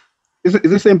 Yeah. It's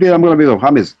the same player I'm going to bring up,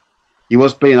 James. He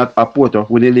was playing at Porto,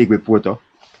 with the league with Porto.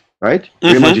 Right?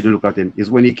 Imagine to look at him. Is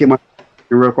when he came out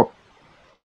the World Cup.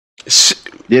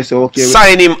 They say, okay,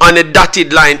 sign him on a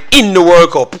dotted line in the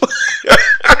World Cup.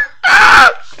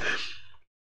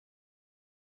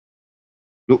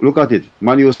 Look at it.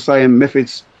 Manu signed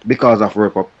Memphis because of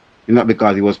World Cup, not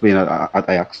because he was playing at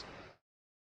Ajax.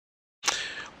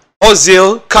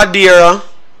 Ozil, Kadira,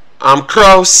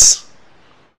 Kraus,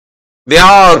 they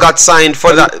all got signed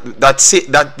for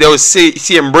that they was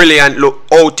seeing brilliant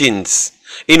outings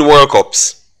in World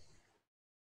Cups.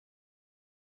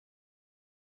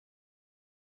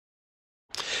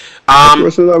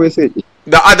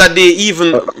 The other day,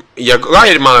 even yeah, go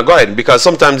ahead, man, go ahead, because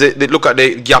sometimes they look at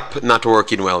the gap not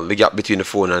working well, the gap between the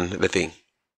phone and the thing.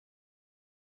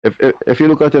 If you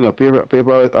look at it,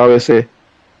 people always say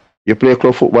you play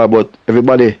club football, but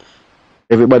everybody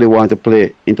want to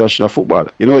play international football.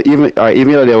 You know, even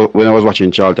when I was watching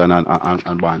Charlton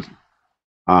and Barnes,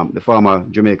 the former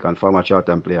Jamaican, former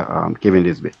Charlton player, Kevin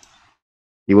Lisby,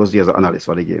 he was there as an analyst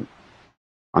for the game.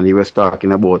 And he was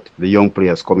talking about the young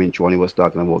players coming through, and he was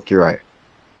talking about Kirai.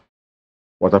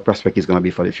 What a prospect is going to be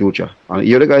for the future. And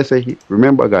you the guy say,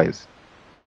 remember guys,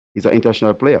 he's an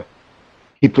international player.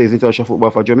 He plays international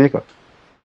football for Jamaica.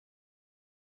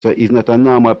 So he's not a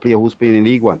normal player who's playing in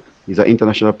League One. He's an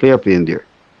international player playing there.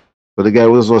 So the guy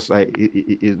was just like,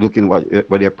 he's looking what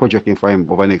they're projecting for him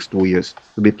over the next 2 years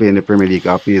to be playing the Premier League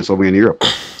or playing somewhere in Europe.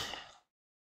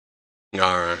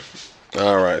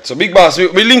 Alright, so Big Boss,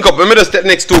 we link up. Let me just take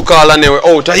next 2 call and then we're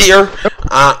out of here.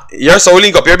 Yes, so we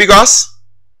link up here, Big Boss.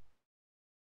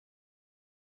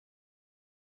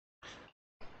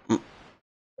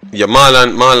 Yeah,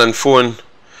 Marlon phone.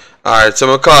 Alright, so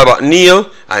I'm gonna call about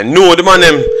Neil. I know the man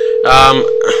them.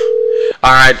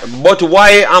 Alright, but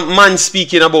why am man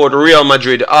speaking about Real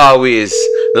Madrid always?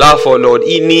 Laugh out loud.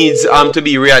 He needs to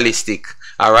be realistic.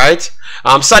 Alright?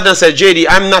 Sadna said, JD,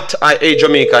 I'm not a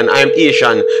Jamaican, I'm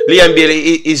Asian. Liam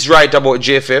Bailey is right about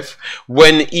JFF.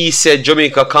 When he said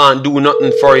Jamaica can't do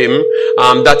nothing for him,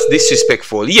 that's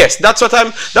disrespectful. Yes, that's what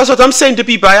I'm saying to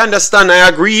people. I understand, I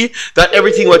agree that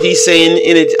everything what he's saying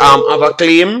in it have a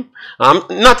claim.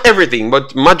 Not everything,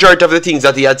 but majority of the things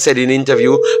that he had said in the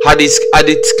interview had its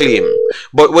claim.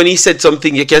 But when he said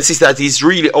something, you can see that he's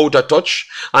really out of touch.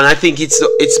 And I think it's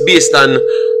based on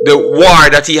the war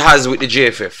that he has with the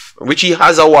JFF, which he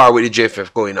has a war with the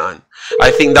JFF going on.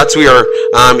 I think that's where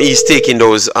he's taking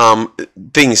those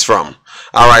things from.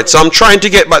 All right, so I'm trying to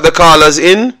get back the callers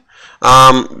in.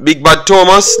 Big Bad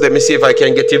Thomas, let me see if I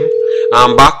can get him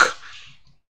back.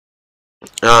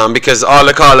 Because all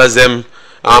the callers them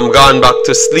gone back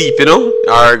to sleep, you know,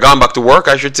 or gone back to work,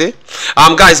 I should say.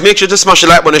 Guys, make sure to smash the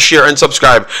like button, share, and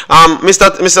subscribe.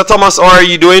 Mr. Thomas, how are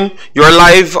you doing? You're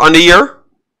live on the air.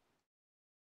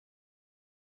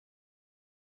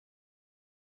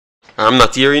 I'm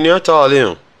not hearing you at all, you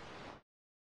know.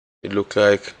 It look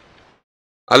like.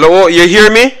 Hello, you hear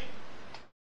me?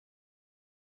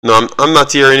 No, I'm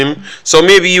not hearing him. So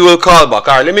maybe you will call back.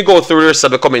 Alright, let me go through the rest of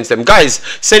the comments them. Guys,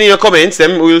 send in your comments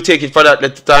them. We'll take it for that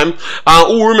at the time.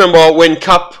 Who remember when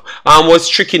Cap was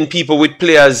tricking people with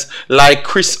players like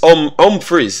Chris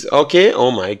Humphries? Okay? Oh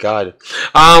my god.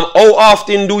 How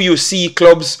often do you see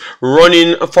clubs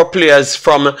running for players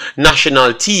from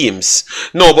national teams?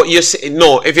 No, but you say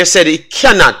no, if you said it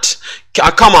cannot.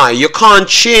 Come on, you can't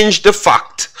change the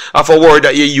fact of a word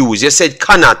that you use. You said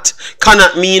cannot.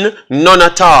 Cannot mean none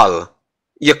at all.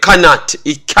 You cannot.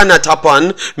 It cannot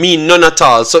happen mean none at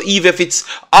all. So even if it's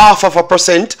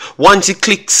 0.5%, once it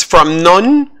clicks from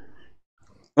none,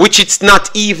 which it's not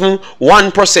even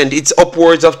 1%, it's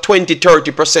upwards of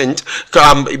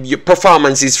 20-30% your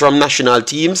performances from national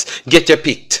teams get you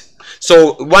picked.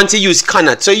 So once you use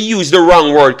cannot, so you use the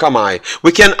wrong word, come on.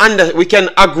 We can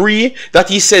agree that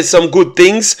he said some good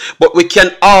things, but we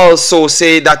can also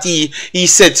say that he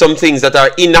said some things that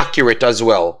are inaccurate as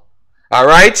well.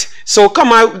 Alright? So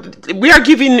come on, we are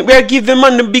giving the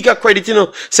man the bigger credit, you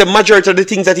know. So majority of the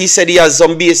things that he said, he has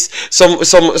some base, some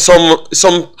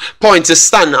points to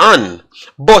stand on.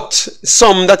 But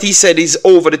some that he said is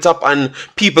over the top and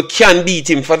people can beat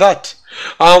him for that.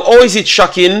 Or is it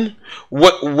shocking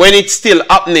when it's still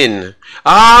happening?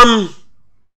 I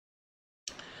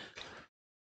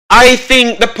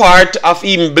think the part of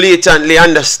him blatantly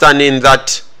understanding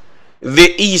that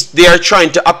they are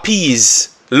trying to appease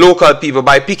local people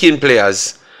by picking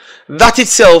players, that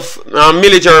itself,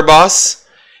 military boss,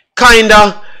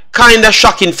 kinda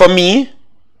shocking for me,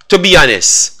 to be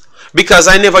honest. Because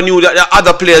I never knew that the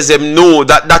other players them know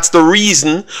that that's the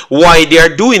reason why they are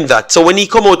doing that. So when he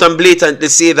come out and blatantly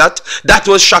say that, that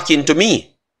was shocking to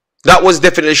me. That was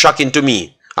definitely shocking to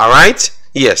me. Alright?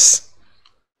 Yes.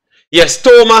 Yes,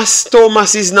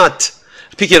 Thomas is not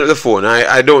picking up the phone.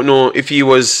 I don't know if he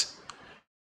was.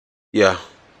 Yeah.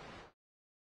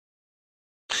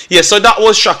 Yeah, so that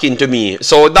was shocking to me.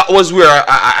 So that was where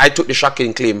I took the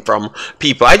shocking claim from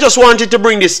people. I just wanted to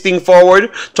bring this thing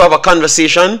forward to have a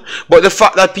conversation. But the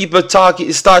fact that people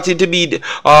started to be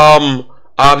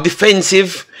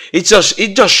defensive, it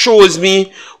just shows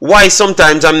me why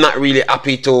sometimes I'm not really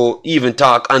happy to even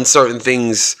talk on certain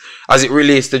things as it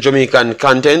relates to Jamaican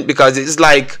content. Because it's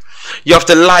like you have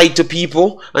to lie to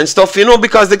people and stuff, you know,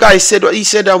 because the guy said what he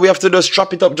said and we have to just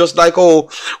chop it up just like, oh,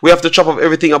 we have to chop up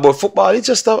everything about football. It's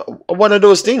just one of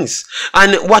those things.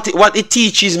 And what it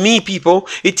teaches me, people,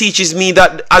 it teaches me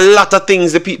that a lot of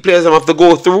things the players have to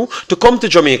go through to come to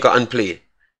Jamaica and play.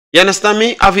 You understand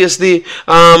me? Obviously,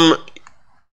 I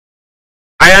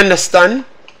understand.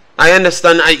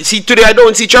 I see today I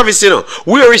don't see Travis, you know.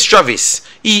 Where is Travis?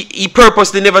 He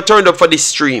purposely never turned up for this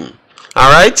stream.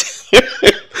 Alright?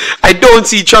 I don't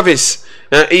see Travis.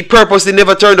 He purposely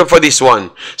never turned up for this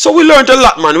one. So we learned a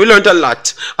lot, man. We learned a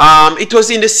lot. It was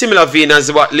in the similar vein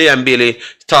as what Liam Bailey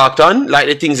talked on, like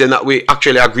the things that we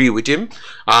actually agree with him.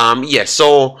 Yes,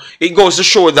 so it goes to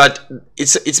show that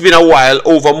it's been a while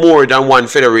over more than one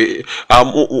federation,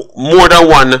 more than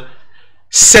one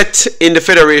set in the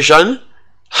federation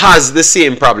has the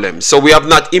same problem. So we have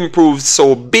not improved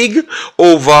so big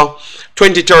over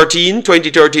 2013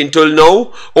 till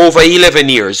now, over 11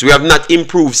 years. We have not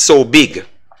improved so big.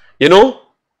 You know?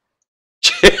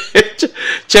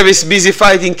 Chevy's busy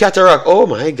fighting cataract. Oh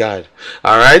my God.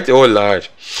 All right. Oh Lord.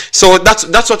 So that's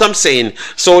what I'm saying.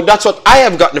 So that's what I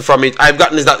have gotten from it. I've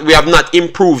gotten is that we have not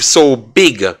improved so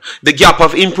big. The gap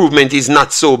of improvement is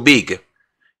not so big.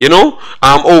 You know,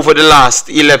 over the last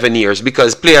 11 years,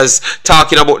 because players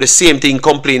talking about the same thing,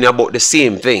 complaining about the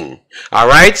same thing. All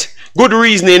right. Good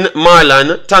reasoning,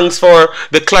 Marlon. Thanks for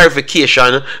the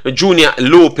clarification, Junior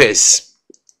Lopez.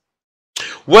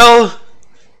 Well,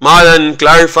 Marlon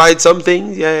clarified some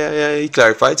things. Yeah. He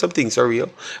clarified some things for real.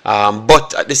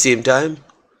 But at the same time,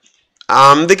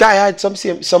 the guy had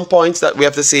some points that we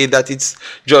have to say that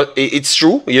it's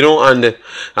true, you know, and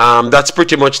that's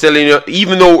pretty much telling you,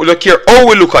 even though look here, how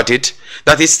we look at it,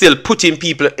 that is still putting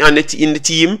people in the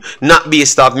team not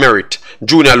based off merit.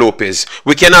 Junior Lopez,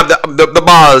 we can have the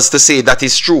balls to say that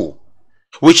is true,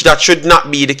 which that should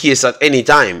not be the case at any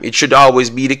time. It should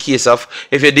always be the case of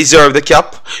if you deserve the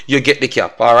cap, you get the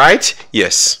cap. All right?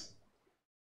 Yes.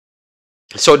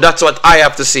 So that's what I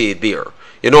have to say there.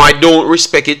 You know, I don't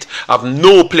respect it of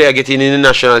no player getting in the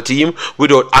national team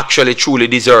without actually truly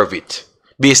deserve it.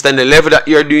 Based on the level that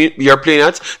you're playing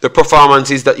at, the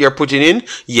performances that you're putting in,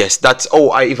 yes, that's how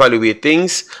I evaluate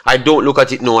things. I don't look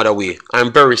at it no other way.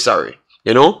 I'm very sorry.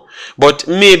 You know, but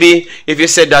maybe if you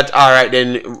said that, all right,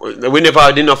 then we never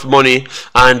had enough money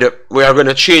and we are going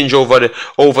to change over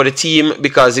the team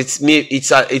because it's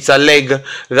a leg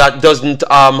that doesn't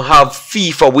have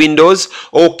FIFA windows.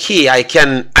 Okay, I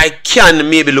can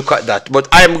maybe look at that, but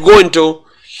I'm going to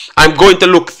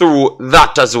look through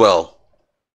that as well.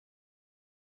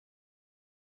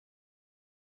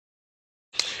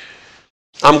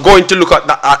 I'm going to look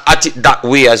at it that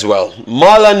way as well.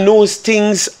 Marlon knows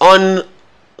things on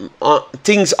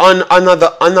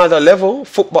another level.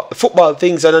 Football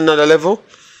things on another level.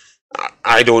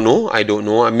 I don't know.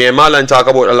 Me and Marlon talk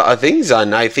about a lot of things,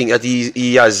 and I think that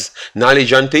he has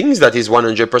knowledge on things that is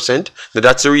 100%.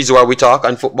 That's the reason why we talk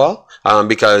on football.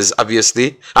 Because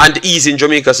obviously, and he's in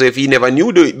Jamaica, so if he never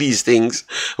knew these things,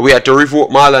 we had to revoke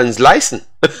Marlon's license.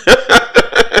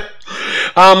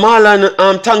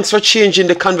 Marlon, thanks for changing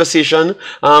the conversation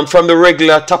from the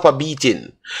regular Tapper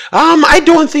beating. I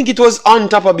don't think it was on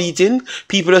Tapper beating.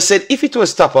 People have said if it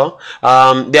was Tapper,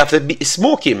 they have to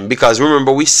smoke him, because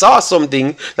remember we saw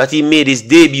something that he made his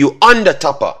debut on the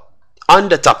Tapper.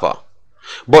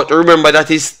 But remember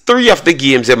that is 3 of the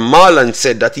games that Marlon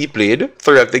said that he played.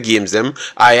 3 of the games them.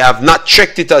 I have not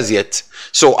checked it as yet,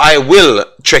 so I will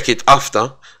check it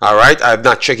after. Alright, I have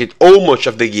not checked it how much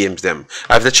of the games them.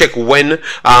 I have to check when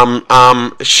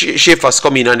Schaefer's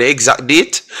come in on the exact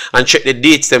date and check the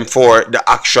dates them for the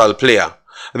actual player.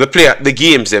 The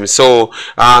games them. So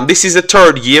this is the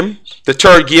 3rd game. The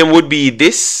 3rd game would be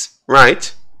this,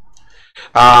 right?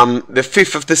 The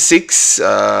 5th of the 6th.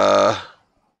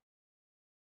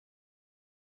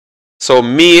 So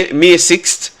May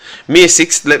 6th. May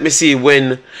 6th. Let me see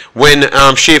when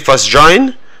Schaefer's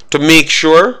join to make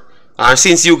sure.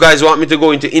 Since you guys want me to go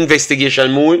into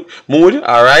investigation mood,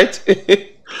 all right.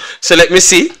 So let me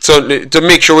see. So to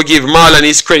make sure we give Marlon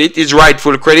his credit, his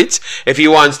rightful credit. If he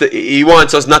wants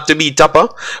us not to be Tapper.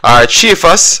 All right,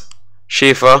 Schaefer's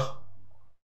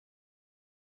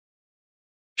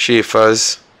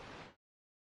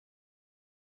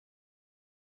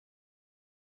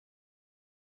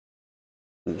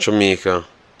Jamaica.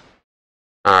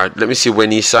 All right, let me see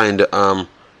when he signed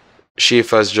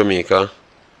Schaefer's Jamaica.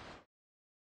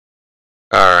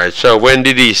 Alright, so when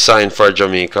did he sign for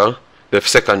Jamaica? The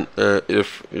second,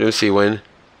 let's see when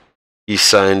he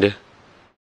signed.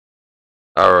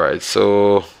 Alright,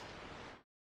 so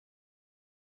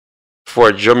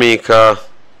for Jamaica,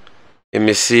 let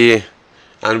me see.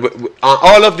 And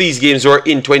all of these games were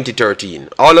in 2013.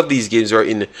 All of these games were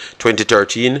in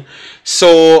 2013.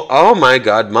 So, oh my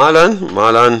God,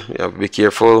 Marlon, you have to be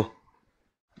careful.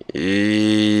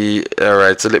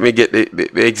 Alright, so let me get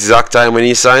the exact time when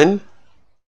he signed.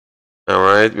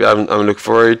 Alright, I'm looking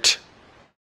for it,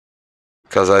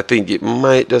 because I think it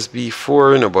might just be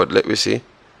 4, you know, but let me see.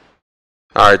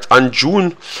 Alright, on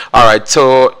June. Alright,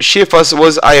 so Schaefer's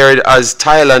was hired as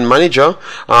Thailand manager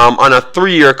on a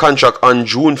 3-year contract on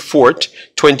June 4th,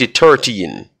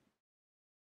 2013.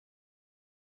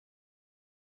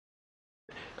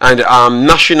 And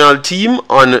national team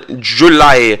on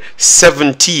July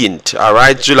 17th.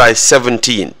 Alright, July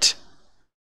 17th.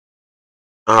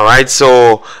 Alright,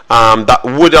 so that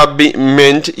would have been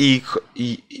meant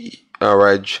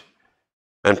alright,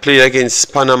 and play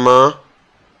against Panama.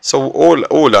 So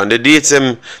hold on, the dates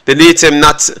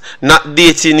not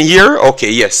dating here. Okay,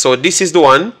 yes, so this is the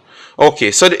one.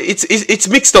 Okay, so it's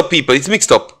mixed up, people. It's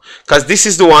mixed up because this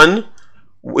is the one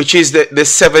which is the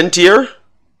 7th year.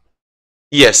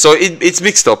 Yes, so it's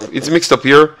mixed up. It's mixed up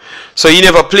here. So he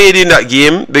never played in that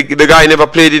game. The guy never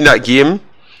played in that game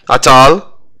at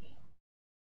all.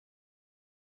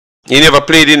 He never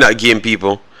played in that game,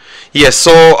 people. Yes,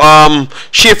 so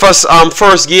Schaefer's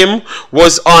first game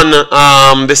was on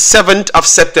the 7th of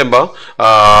September,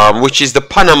 which is the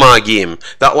Panama game.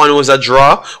 That one was a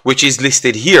draw, which is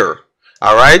listed here.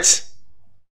 All right.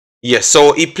 Yes,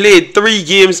 so he played 3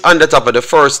 games on the top of the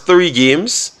first 3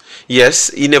 games. Yes,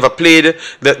 he never played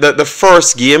the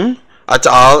first game at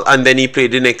all, and then he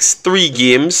played the next 3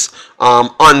 games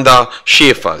under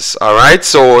Schaefer's. All right,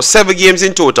 so 7 games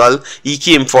in total. He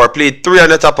came for, played 3 on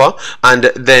the topper, and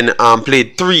then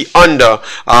played 3 under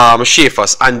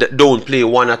Schaefer's, and don't play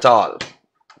 1 at all.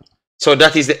 So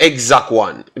that is the exact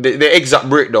one, the exact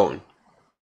breakdown.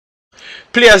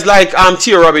 Players like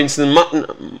T. Robinson,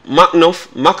 McAnuff,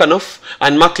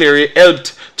 and McCleary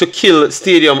helped to kill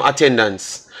stadium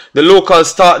attendance. The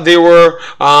locals thought they were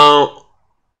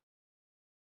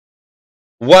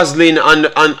Waslin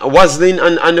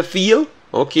on the field.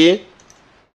 Okay.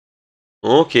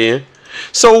 Okay.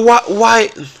 So why?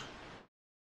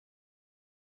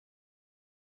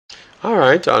 All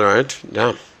right.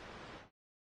 Damn.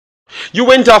 You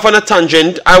went off on a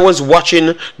tangent. I was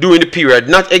watching during the period.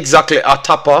 Not exactly a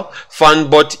topper fan,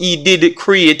 but he did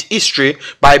create history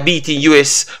by beating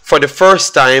US for the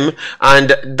first time,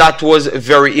 and that was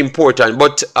very important.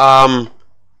 But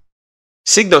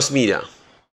Cygnus Media,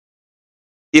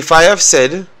 if I have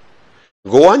said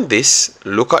go on this,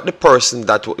 look at the person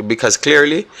that, because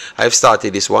clearly I've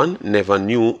started this one, never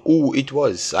knew who it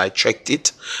was. I checked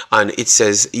it and it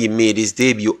says he made his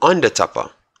debut on the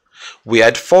topper. We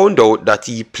had found out that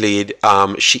he played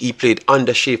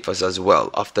under Schaefer's as well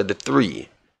after the 3.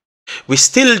 We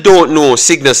still don't know,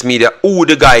 Cygnus Media, who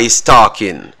the guy is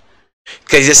talking.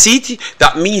 Because you see,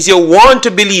 that means you want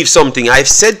to believe something. I've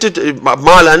said to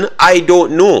Marlon, I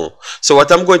don't know. So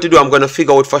what I'm going to do, I'm going to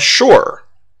figure out for sure.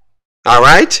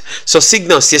 Alright? So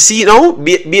Cygnus, you see now,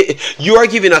 you are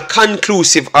giving a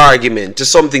conclusive argument to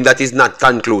something that is not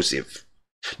conclusive.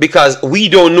 Because we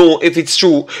don't know if it's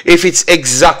true, if it's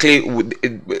exactly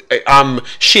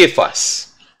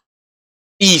Schaefer's.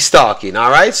 He's talking,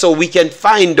 alright? So we can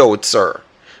find out, sir.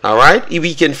 Alright?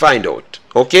 We can find out.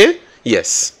 Okay?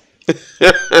 Yes.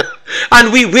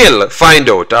 And we will find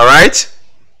out, alright?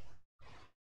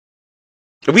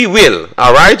 We will,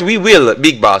 alright? We will,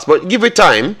 big boss. But give it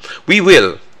time. We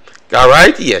will.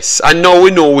 Alright? Yes. And now we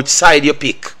know which side you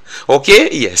pick. Okay?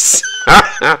 Yes.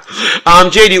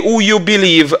 JD, who you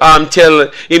believe tell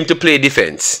him to play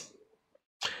defense?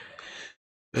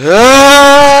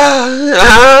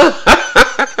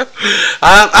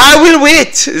 I will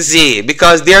wait, Z,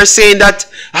 because they are saying that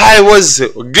I was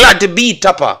glad to beat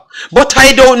Tapa, but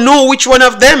I don't know which one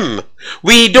of them.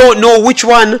 We don't know which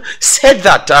one said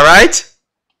that, alright?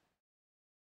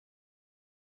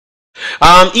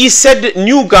 He said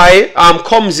new guy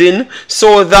comes in,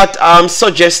 so that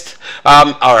suggest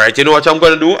alright, you know what I'm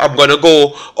gonna do? I'm gonna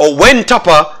go when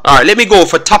Tapa, alright, let me go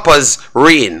for Tapa's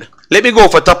reign. Let me go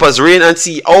for Tapa's reign and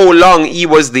see how long he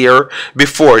was there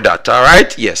before that,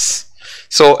 alright? Yes.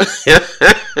 So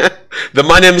the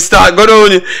man him start going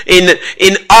on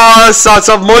in all sorts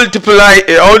of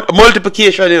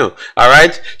multiplication, you know.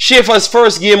 Alright. Schaefer's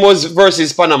first game was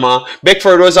versus Panama.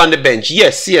 Beckford was on the bench.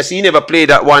 Yes, he never played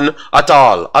that one at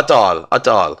all.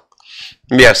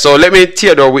 Yeah, so let me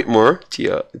Theodore Whitmore.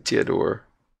 Theodore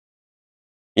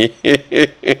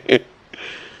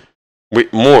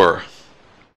Whitmore.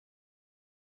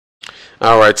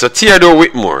 Alright, so Theodore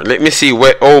Whitmore. Let me see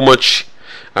how much.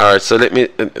 Alright, so let me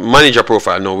manager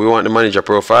profile. No, we want the manager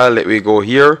profile. Let me go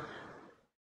here,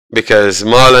 because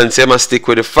Marlon said must stick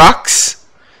with the facts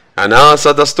and all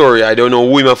sort of story. I don't know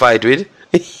who him fight with.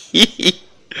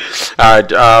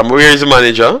 Alright, where is the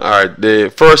manager? Alright,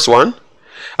 the first one.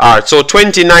 Alright, so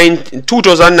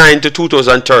 2009 to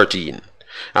 2013.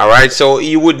 Alright, so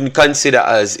he wouldn't consider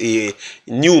as a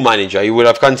new manager. He would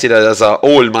have considered as an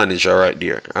old manager right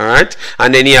there. Alright,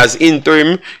 and then he has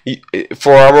interim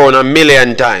for around 1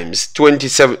 million times.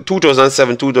 2007,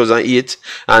 2008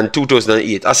 and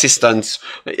 2008.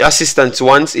 Assistants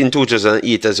once in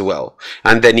 2008 as well.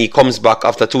 And then he comes back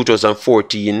after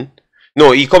 2014.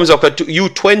 No, he comes up at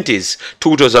U20s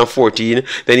 2014,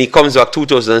 then he comes back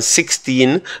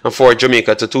 2016 and for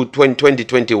Jamaica to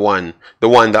 2021, the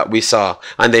one that we saw,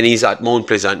 and then he's at Mount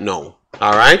Pleasant now.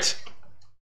 Alright?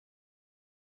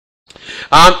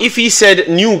 If he said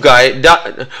new guy,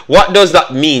 what does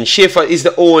that mean? Schaefer is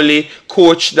the only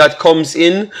coach that comes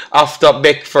in after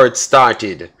Beckford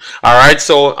started. Alright,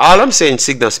 so all I'm saying,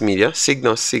 Cygnus Media,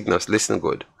 Cygnus, listen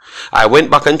good. I went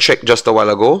back and checked just a while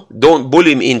ago. Don't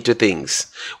bully me into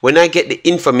things. When I get the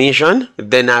information,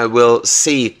 then I will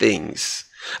say things.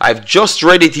 I've just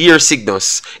read it here,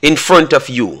 Cygnus, in front of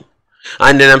you.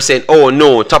 And then I'm saying, oh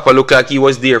no, Tapa looked like he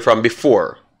was there from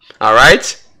before.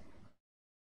 Alright?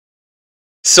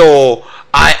 So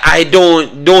I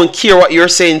don't care what you're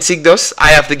saying, Cygnus.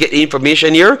 I have to get the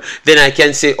information here. Then I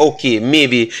can say, okay,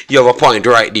 maybe you have a point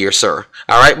right there, sir.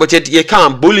 Alright, but you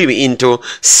can't bully me into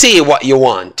say what you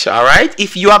want. Alright,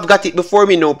 if you have got it before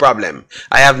me, no problem.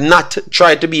 I have not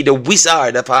tried to be the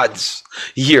wizard of odds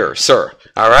here, sir.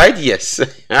 Alright, yes.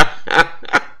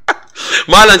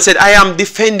 Marlon said, I am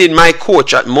defending my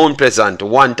coach at Mount Pleasant,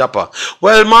 one Tapa.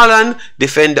 Well, Marlon,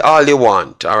 defend all you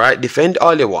want. Alright, defend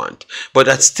all you want. But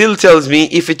that still tells me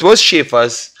if it was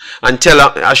Schaefer's and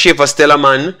Schaefer's tell a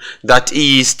man that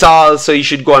he is tall, so he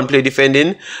should go and play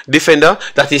defender,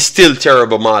 that is still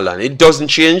terrible, Marlon. It doesn't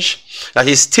change. That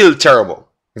is still terrible.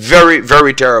 Very,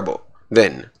 very terrible.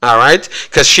 Then, alright,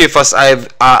 because Schaefer's, at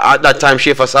that time,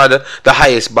 Schaefer's had the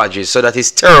highest badges, so that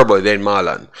is terrible then,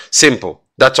 Marlon. Simple.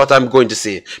 That's what I'm going to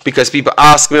say. Because people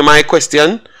ask me my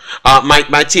question,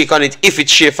 my take on it, if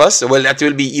it's Schaefer's, well, that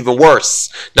will be even worse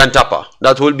than Tapa.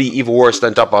 That will be even worse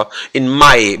than Tapa, in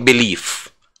my belief.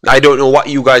 I don't know what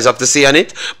you guys have to say on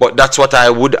it, but that's what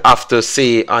I would have to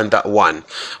say on that one.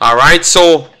 Alright,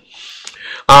 so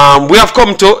we have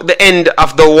come to the end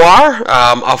of the war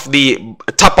of the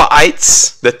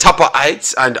Tapaites,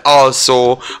 and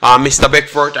also Mr.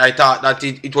 Beckford. I thought that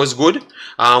it was good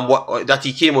that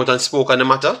he came out and spoke on the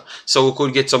matter, so we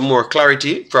could get some more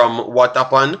clarity from what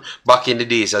happened back in the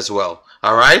days as well.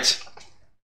 All right.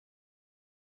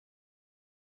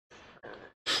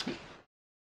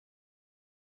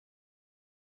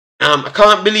 I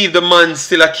can't believe the man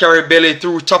still a carry belly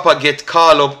through Tapa get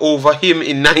call up over him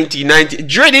in 1990.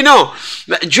 Dready no,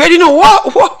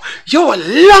 what? Yo, a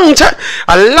long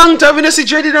time when I see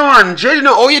Dready no, man. Dready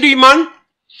no, how you doing, man?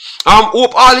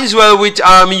 Hope all is well with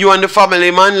you and the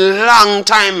family, man. Long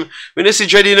time when I see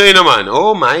Dready no, you know, man.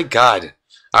 Oh my God.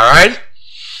 All right,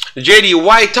 JD,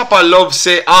 why Tapa love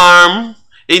say arm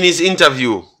in his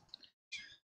interview?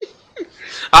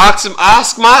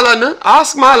 Ask Marlon.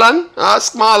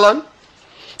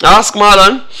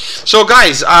 So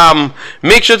guys,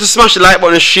 make sure to smash the like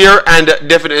button, share, and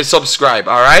definitely subscribe.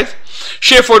 All right.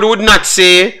 Schaefer would not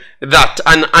say that,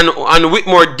 and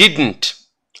Whitmore didn't.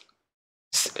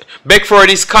 Beckford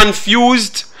is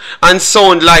confused and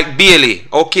sound like Bailey.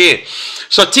 Okay.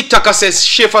 So TikToker says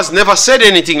Schaefer's never said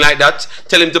anything like that.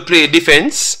 Tell him to play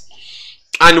defense.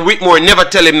 And Whitmore never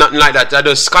tell him nothing like that. That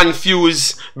does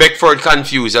confuse Beckford,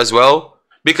 confused as well.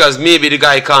 Because maybe the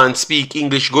guy can't speak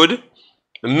English good.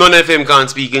 None of them can't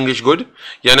speak English good.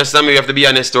 You understand me? We have to be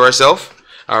honest to ourselves.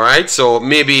 Alright? So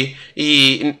maybe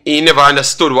he never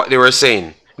understood what they were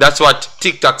saying. That's what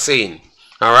TikTok's saying.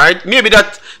 Alright? Maybe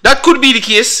that could be the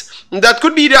case. That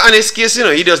could be the honest case. You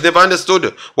know, he just never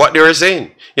understood what they were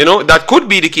saying. You know, that could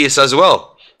be the case as well.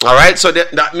 Alright? So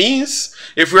that means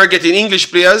if we are getting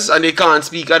English players and they can't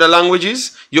speak other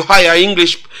languages, you hire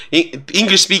English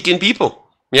speaking people.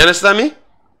 You understand me?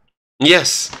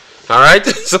 Yes. Alright?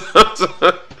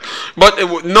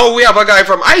 But now we have a guy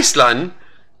from Iceland.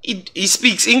 He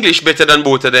speaks English better than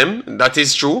both of them. That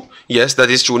is true. Yes, that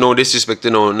is true. No disrespect to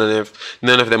none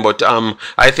of them. But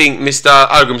I think Mr.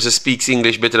 Algrimson speaks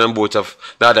English better than both of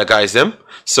the other guys them.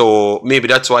 So maybe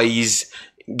that's why he's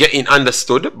getting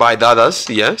understood by the others.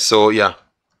 Yeah. So yeah.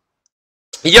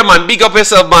 Yeah, man, big up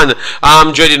yourself, man.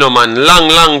 JD, no, man.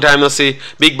 Long time no see.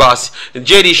 Big boss.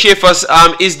 JD Schaefer's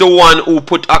is the one who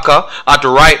put Aka at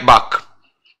right back.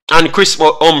 And Chris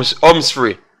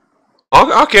Umsfree.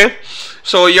 Okay.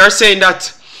 So you're saying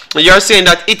that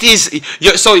it is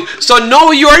so now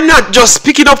you're not just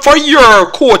picking up for your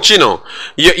coach, you know.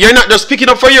 You're not just picking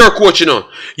up for your coach, you know.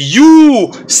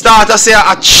 You start to say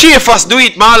a Schaefer's do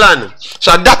it, Marlon.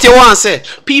 So that you want to say.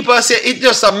 People say it's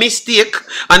just a mistake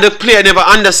and the player never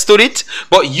understood it.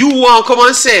 But you want to come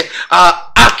and say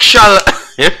actual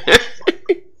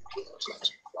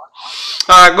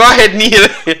go ahead, Neil.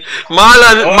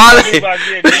 Marlon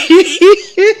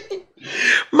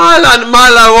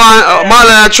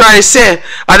I try to say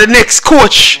the next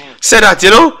coach say that,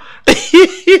 you know.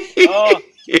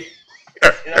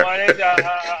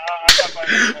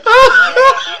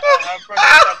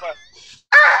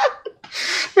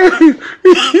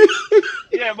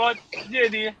 Yeah, but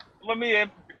JD, when me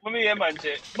hear man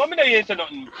say, but me don't hear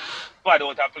nothing bad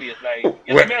out of place, like,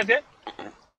 you know what I say?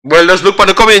 Well, just look for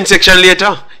the comment section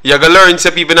later. You're going to learn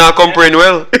so people now comprehend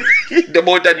well. The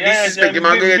amount that disrespect you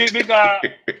man get. Because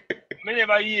me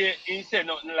never hear him say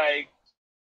nothing like,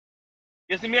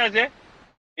 you see me I say?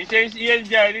 He says he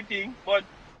enjoy the thing, but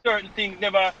certain things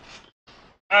never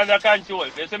under control.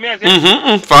 You see me I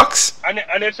say? Facts. And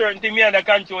there's certain thing me under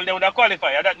control, they would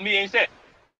qualify. That me ain't say.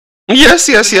 Yes.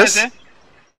 Yes. Yes.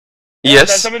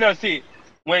 That's something I see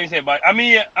when you say, but I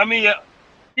mean,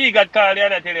 he got called the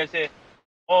other tell you say,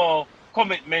 oh,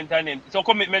 commitment and him. So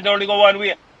commitment only go one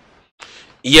way.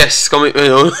 Yes,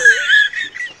 commitment.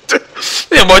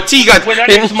 Yeah, but he got. When the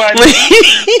next man,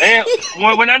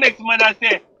 when the next man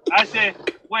I say,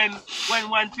 when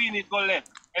one finish go left,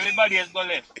 everybody else go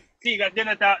left. He got then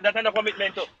that a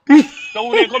commitment too. So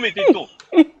who they committed to?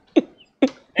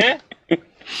 Eh?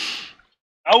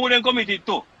 I wouldn't commit it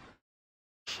too.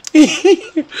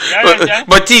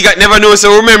 But T-Gat never knows,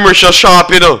 so remember she's sharp,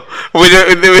 you know. With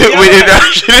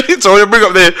it, so we bring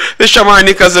up the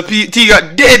shamanicas,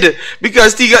 T-Gat dead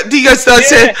because T-Gat starts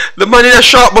saying the man in a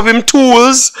shop of him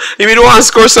tools, he may want to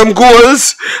score some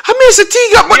goals. I mean, it's a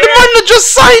T-Gat, but the man that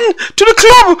just signed to the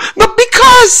club, not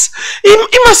because he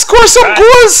must score some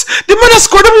goals. The man that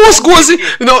scored the most goals,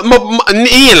 you know,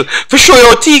 Neil, for sure,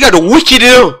 your T-Gat wicked,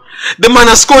 you know. The man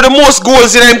has scored the most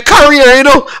goals in his career, you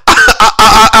know.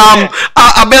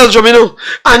 Belgium, you know.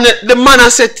 And the man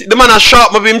has said, the man has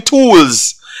sharp of him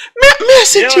tools. Me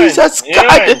say, Jesus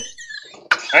God.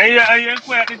 And you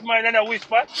quiet this man and a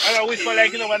whisper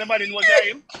like, you know, when nobody knows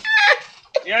him.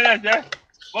 You understand?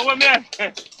 But what me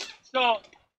say, so,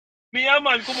 me and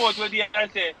man come out with the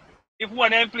and say, if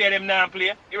one of them play, them not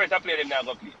play, the rest of play, them not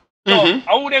go play. So,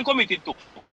 I wouldn't commit it to.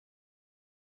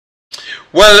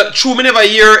 Well, true, me never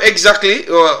hear exactly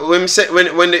when the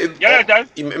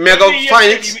me go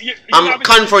find it. I'm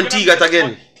confront T-Gat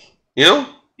again. You know?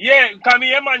 Yeah, come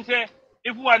here, man. Say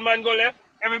if one man go left,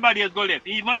 everybody else go left.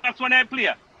 Even that's when I play.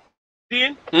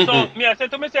 See? So me I say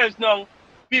to myself now,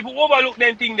 people overlook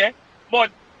them thing there,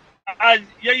 but as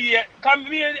come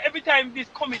here every time this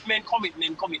commitment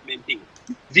thing.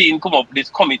 Zine come up this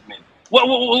commitment.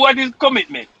 What is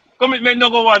commitment? Commitment no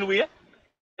go one way.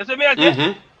 You see me I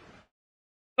say?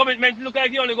 Commitment look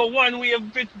like you only go one way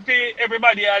to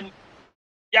everybody and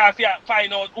you have to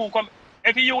find out who come.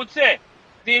 If you would say,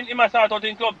 then he must start out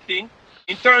in club thing,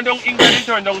 in turn down England, in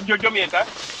turn down Jamaica,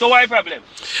 so why problem?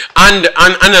 And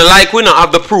like we not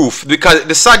have the proof, because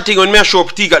the sad thing when me show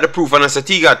up T-Gat the proof and I say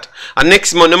T-Gat, and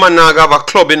next month the man now have a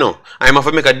club, you know. I'm have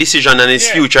to make a decision on his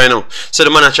future, you know. So the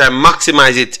man try to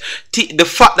maximize it. The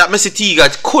fact that Mr.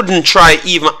 T-Gat couldn't try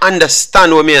even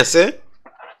understand what me I say.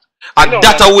 And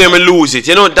that's how me lose it,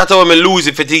 you know. That's how me lose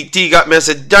it for T-Gat. Me I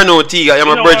say, don't know T-Gat,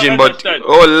 I'm a virgin, but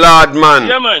oh Lord, man.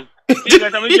 Yeah, man.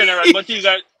 T-Gat I'm a general, but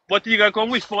T-Gat come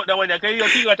whisper that one.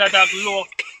 Because T-Gat attack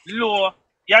low.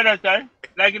 You understand?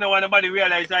 Like you know, when nobody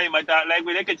realize him attack, like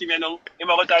when they catch him, you know, he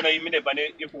might go turn him in the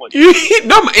phone.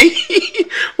 No,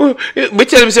 we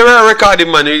tell him say we record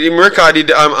him, man. He recorded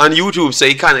on YouTube, so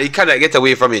he can't get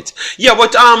away from it. Yeah,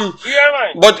 but yeah,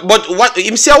 man. But what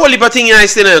him say a whole heap of thing I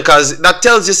say because that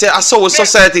tells you say I saw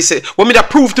society say when me that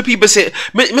prove to people say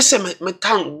me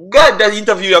thank God that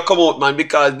interview you come out, man,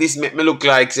 because this make me look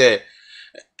like say.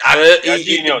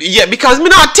 Yeah, because me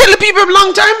not tell the people a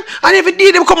long time and every day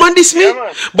them come and diss me.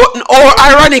 Yeah, but all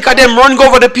ironic of them run go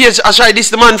over the page and try diss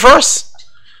the man first.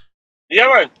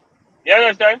 Yeah, man. You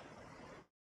understand?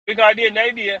 Because the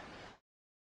idea,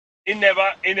 he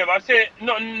never say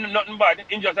nothing bad.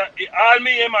 In just all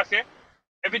me must say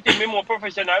everything be more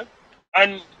professional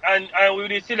and we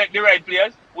will select the right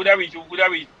players would have reached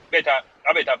a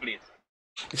better place.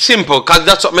 Simple, cause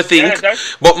that's what me think.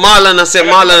 But Marlon say,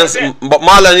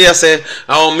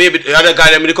 oh maybe the other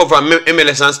guy them they come from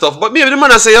MLS and stuff. But maybe the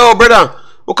man say, oh brother,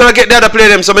 how can I get the other player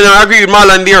them? So me I agree with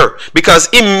Marlon there because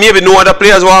him maybe no other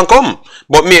players want come.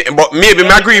 But maybe me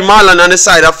agree with Marlon on the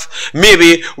side of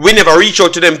maybe we never reach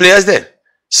out to them players then.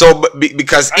 So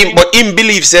because him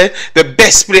believes say the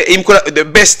best player the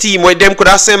best team where them could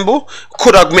assemble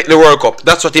could have made the World Cup.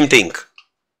 That's what him think.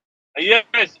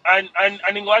 Yes, and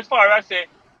in go as far as say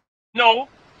no,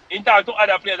 in talk to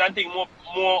other players and think more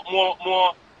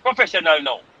professional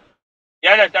now. You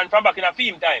understand? From back in a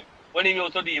film time when he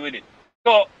used to deal with it.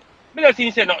 So me not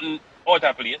see say nothing out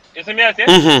of place. You see me I say?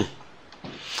 Yeah,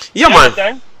 you man.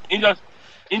 Understand?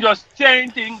 In just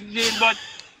saying things, but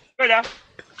brother.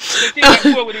 The thing that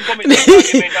go with him commitment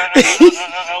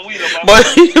and wheel up. But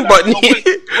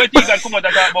where things that come out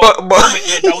about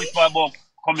commitment and whisper about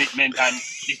commitment and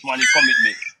this one is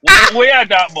commitment. Where are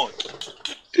that about?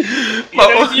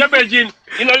 You're virgin.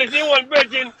 You know, listen, one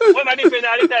virgin. When I defend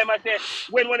all the time, I say,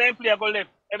 when I play, I go left.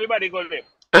 Everybody go left.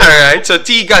 Alright, so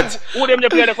T got. Who them they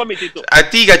play the committee to?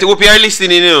 T got, hope you're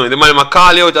listening, you know. The man I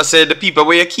call you out, I said the people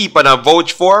where you keep on a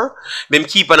vouch for, them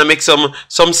keep on a make some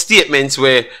statements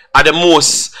where are the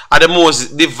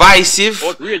most divisive,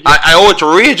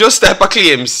 outrageous type of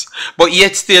claims. But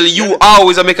yet still you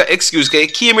always make an excuse. Cause you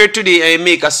came here today and you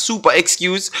make a super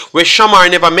excuse where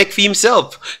Shamar never make for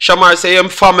himself. Shamar say I'm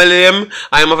family him,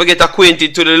 I am ever get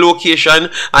acquainted to the location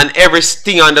and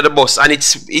everything under the bus. And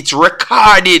it's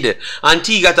recorded. And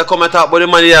T got to come and talk about the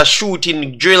man they are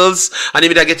shooting drills and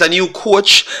maybe they get a new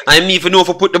coach and him even know if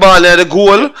I put the ball at the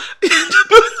goal.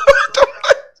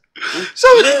 So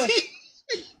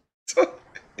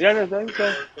yeah, so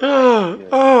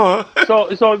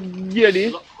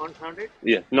JD.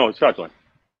 Yeah, no, short one.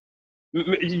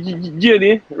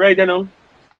 JD, right now,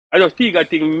 I just think I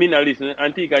think me not listen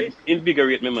and think I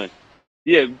invigorate me, man.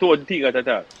 Yeah, towards think I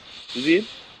talk. You see?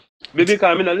 Because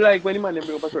I not like when the man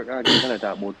bring up a certain argument and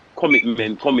talk about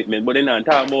commitment, but then I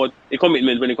talk about a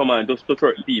commitment when it come on to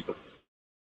certain people.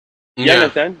 You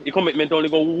understand? The commitment only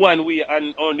go one way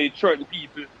and only certain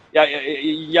people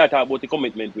you talk about the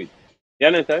commitment with. You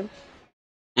understand?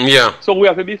 Yeah. So we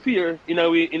have to be fair in a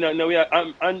way,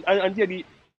 and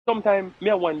sometimes me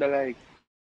I wonder like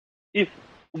if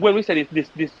when we say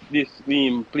this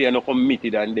player not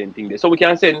committed and then thing there, so we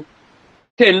can send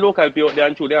 10 local people out there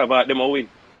and show they have them away.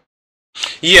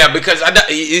 Yeah, because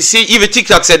you see, even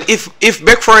TikTok said if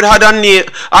Beckford had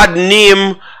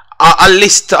name a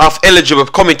list of eligible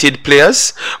committed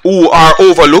players who are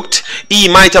overlooked, he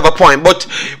might have a point. But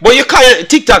you kind of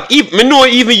TikTok, me know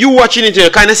even you watching it, you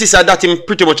kind of see that him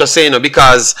pretty much a saying,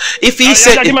 because if he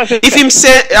said if him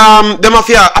say them have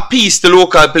to appease the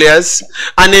local players,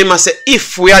 and they must say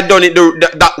if we had done it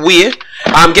that way,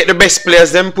 get the best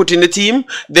players them put in the team,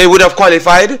 they would have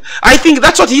qualified. I think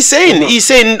that's what he's saying. He's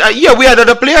saying yeah, we had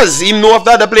other players. He know of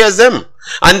the other players them.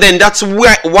 And then that's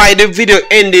why the video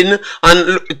ending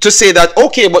and to say that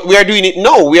okay, but we are doing it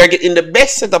now. We are getting the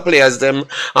best set of players them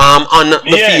on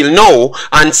the field now,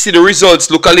 and see the results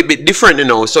look a little bit different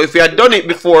now. So if we had done it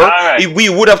before, we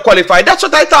would have qualified. That's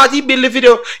what I thought he built the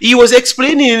video. He was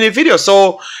explaining in the video.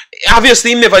 So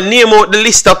obviously he never named out the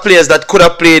list of players that could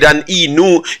have played, and he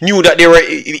knew that they were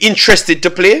interested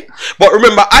to play. But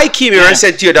remember, I came here and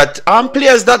said to you that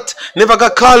players that never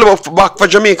got called back for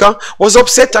Jamaica was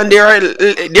upset, and they are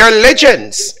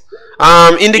legends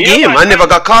in the game and never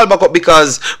got called back up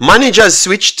because managers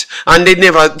switched and they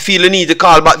never feel the need to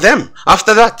call back them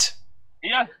after that.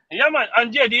 Yeah, man.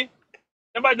 And JD,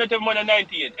 nobody not have more than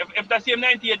 98. If the same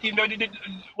 98 team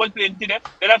was playing today,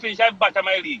 then I finish at bottom of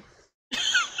my league.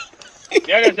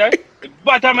 You understand?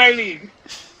 Bottom of my league.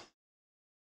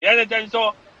 You understand?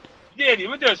 So, JD,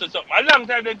 we tell you something. A long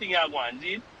time the thing you going,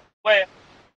 see? Where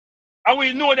and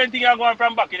we know that thing are going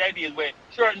from back in the days where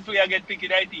certain players get picked in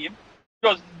the team,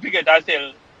 just pick it and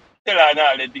sell and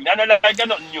all that thing. And like they're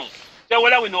nothing new. So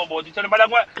what do we know about it? So nobody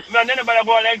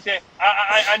go like say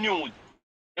I knew.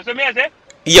 You see me I say?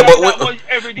 Yeah, but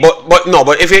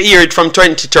if you hear it from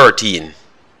 2013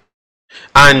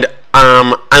 and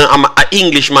an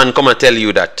Englishman come and tell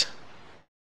you that,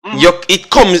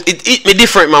 it hit me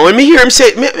different, man. When me hear him say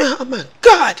it, oh my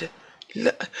God.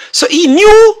 So he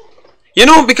knew. You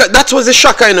know, because that was a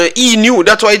shocker, you know. He knew,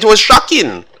 that's why it was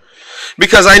shocking.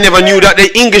 Because I never knew that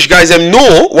the English guys them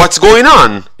know what's going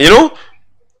on, you know.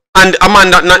 And a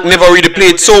man that never really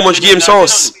played so much games for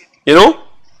us, you know.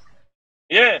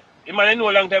 Yeah, he might know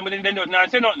a long time, but then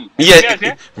don't say nothing.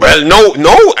 Yeah, well,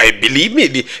 no, I believe me.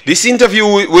 This interview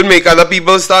will make other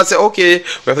people start say, okay,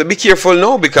 we have to be careful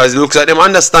now, because it looks like them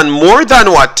understand more than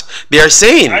what they are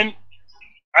saying.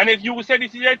 And if you say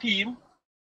this is your team,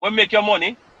 will make your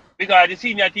money, because the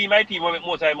senior team, my team will make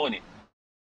most of the money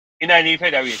in the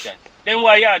federation. Then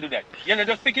why you do that? You know,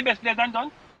 just pick the best players and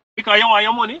done because you want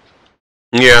your money.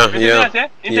 Yeah, yeah.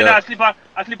 Instead of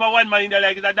I slip a one man in there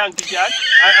like it's a donkey yard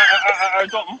or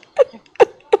something.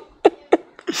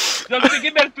 Just pick the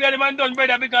best player and done,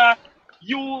 brother, because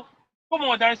you come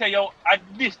out and say, yo, at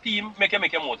this team make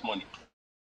you most money.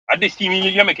 At this team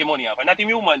you make your money off, and not in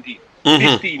human team.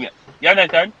 This team, you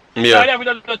understand? Yeah.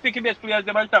 So just pick the best players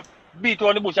and stop. Beat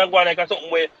on the bush and go on like something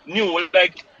where new,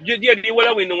 like the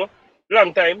what we know,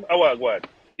 long time, I was going.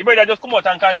 The brother just come out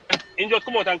and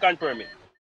confirm it.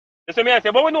 That's what I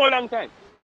say, but we know a long time.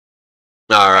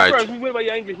 Alright. First, whenever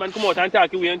your Englishman come out and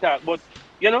talk, you and talk, but,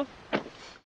 you know,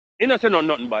 he not say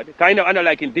nothing bad. Kind of under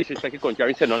like in disrespect the country,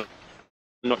 he say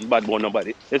nothing bad about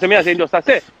nobody. That's what I say, just I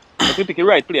say, if we pick the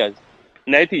right players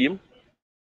in the team,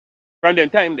 from them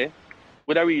time there,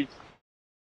 would I reach?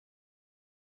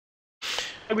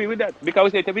 Agree with that because we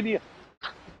say it every day.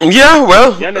 Yeah,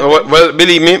 well,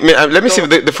 believe me, let me see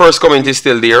if the first comment is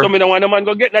still there. So me don't want a man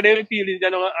go get that them feelings, I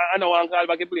don't want to call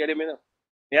back and play them, you know.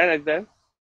 You understand?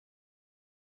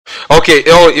 Okay,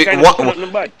 one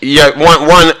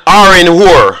RN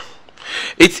whore.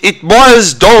 It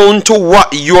boils down to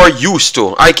what you're used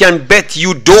to. I can bet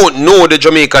you don't know the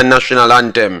Jamaican national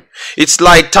anthem. It's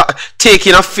like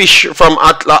taking a fish from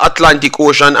Atlantic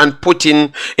Ocean and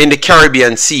putting in the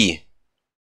Caribbean Sea.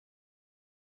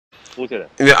 Who said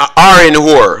that? The RN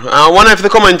whore. One of the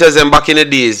commenters them back in the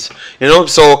days, you know.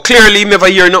 So clearly, never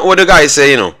hear what the guys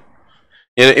say, you know.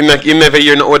 You never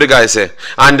hear what the guys say.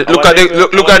 And look at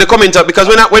the commenter, because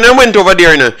when I went over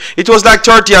there, you know, it was like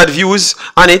 30 odd views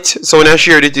on it. So when I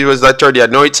shared it, it was like 30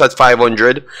 odd. Now it's at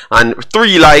 500 and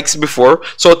 3 likes before.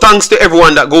 So thanks to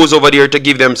everyone that goes over there to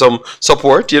give them some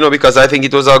support, you know, because I think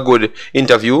it was a good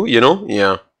interview, you know.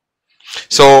 Yeah.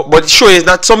 So, but it shows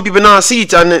that some people now see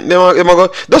it and they go,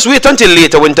 just wait until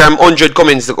later when time 100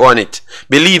 comments to go on it.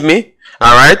 Believe me.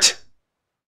 All right.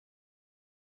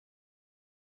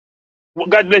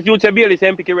 God bless you. Barely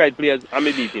same picky right players. I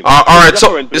may beat him. All right.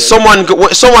 So someone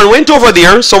went over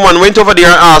there. Someone went over there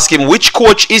and asked him which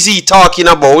coach is he talking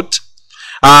about.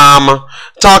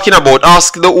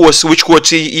 Ask the host which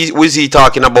coach was he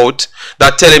talking about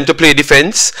that tell him to play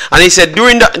defense, and he said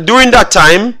during that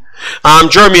time.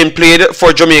 Jermaine played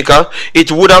for Jamaica.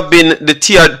 It would have been the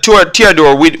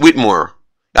Theodore Whitmore.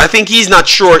 I think he's not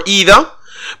sure either,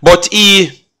 but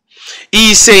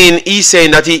he's saying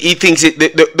that he thinks it.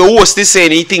 The host is saying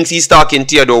he thinks he's talking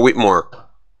Theodore Whitmore.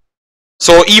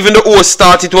 So even the host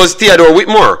thought it was Theodore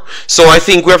Whitmore. So I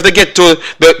think we have to get to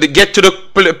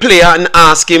the player and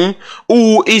ask him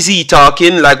who is he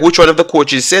talking, like which one of the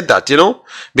coaches said that, you know,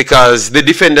 because the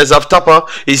defenders of Tapa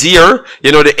is here,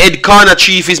 you know, the head corner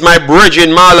chief is my brethren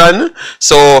Marlon,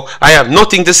 so I have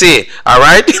nothing to say, all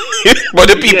right. But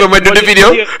the people might do the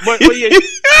video.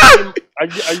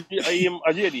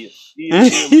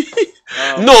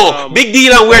 No, big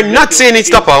deal, and we're not saying it's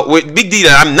Tapa. Big deal,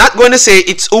 I'm not going to say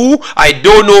it's who. I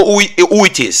don't know who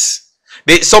it is.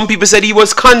 Some people said he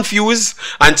was confused,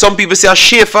 and some people say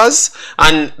Schaefer's,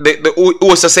 and the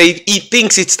also say he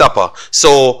thinks it's Tapa.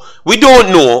 So we don't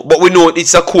know, but we know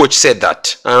it's a coach said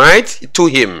that, all right, to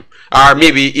him, or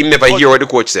maybe he never hear what the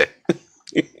coach said.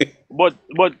 but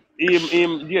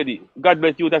JD, God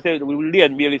bless you. That said,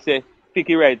 Leon Bailey say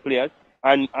picky right players,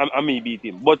 and I may beat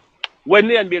him, but. When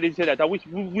Leon Bailey said that, which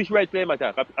right player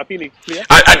matter? A Phoenix player?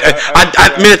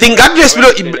 I think God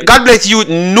bless you.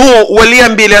 No, what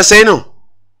Leon Bailey is saying. No.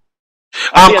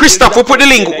 Christoph, we put the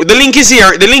link. The link is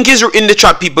here. The link is in the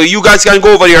chat, people. You guys can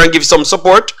go over there and give some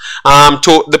support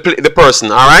to the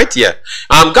person. All right, yeah.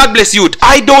 God bless you.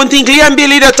 I don't think Leon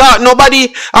Bailey that talk.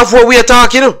 Nobody of what we are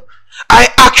talking. You know. I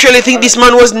actually think this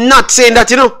man was not saying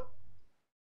that. You know.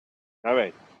 All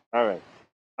right.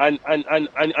 And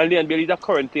Leon Bailey is a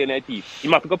current player in the team. He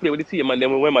might go play with the same man.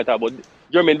 Then we matter about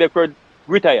Jermaine Beckford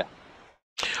retire.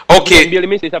 Okay. Leon Bailey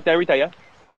missed after retire.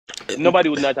 Nobody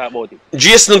would not talk about it.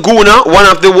 Jason Guna, one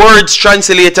of the words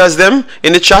translators them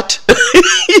in the chat.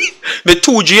 The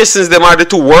two Jasons them are the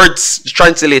two words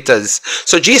translators.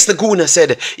 So Jason Guna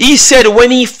said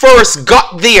when he first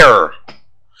got there,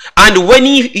 and when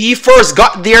he first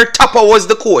got there, Tapa was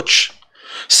the coach.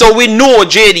 So we know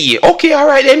JD. Okay, all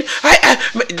right then.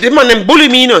 The man them bully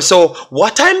me, you know. So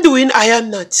what I'm doing, I am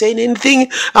not saying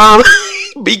anything.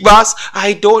 Big boss,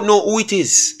 I don't know who it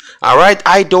is. All right,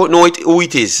 I don't know who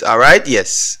it is. All right,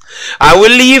 yes. I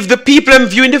will leave the people I'm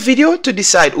viewing the video to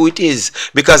decide who it is,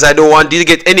 because I don't want to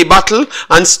get any battle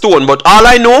and stone. But all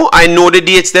I know the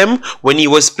dates them when he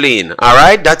was playing. All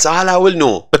right, that's all I will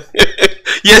know.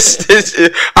 Yes,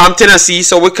 Tennessee,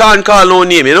 so we can't call no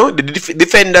name, you know. The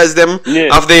defenders them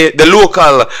of the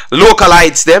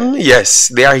localites them, yes,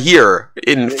 they are here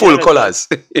in full colors.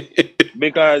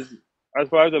 Because as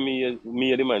far as me and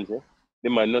the man say, the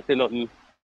man not say nothing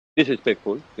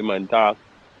disrespectful, the man talk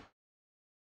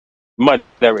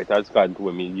moderate as God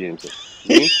to me James.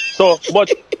 So but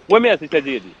when me as I said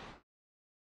JD,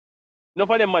 no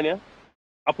for them man, yeah,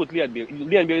 I put Leon Bailey.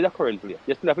 Leon Bailey is a current player.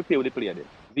 You still have to play with the player then.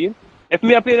 See? If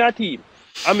me I play in a team,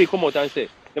 and me come out and say,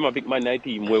 them a big man in a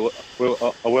team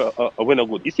we're not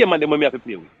good. You see a man them when me have to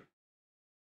play with.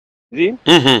 See?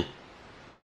 Mm-hmm.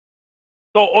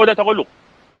 So all that I go look.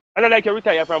 And I like you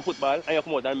retire from football and you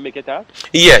come out and make it up.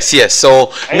 Yes.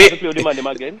 So and you have to play with the man them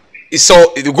again.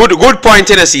 So good point,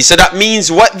 Tennessee. So that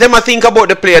means what them I think about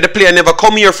the player never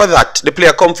come here for that. The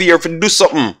player come here for do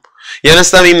something. You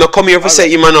understand? Him not come here for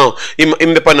say him on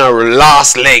a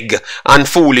last leg and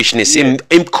foolishness. Yeah.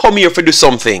 Him come here for do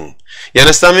something. You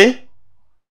understand me?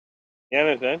 You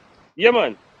understand? Yeah,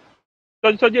 man.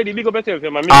 So JD, big up yourself,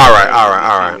 man. All right.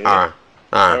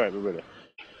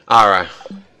 All right.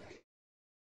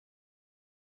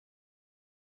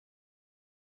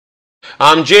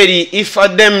 JD, if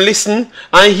them listen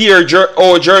and hear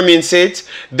Jermaine say it,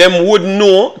 them would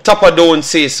know Tapa don't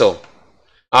say so.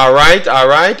 All right.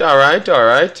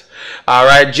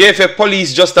 JFF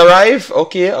police just arrived.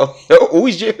 Okay. Who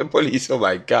is JFF police? Oh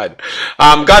my God.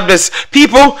 God bless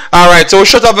people. All right. So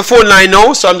shut up the phone line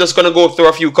now. So I'm just gonna go through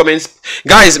a few comments,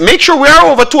 guys. Make sure we are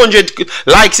over 200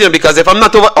 likes here, because if I'm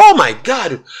not over, oh my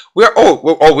God, we are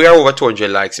over 200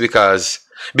 likes because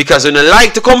when I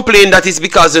like to complain that it's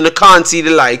because you can't see the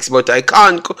likes, but I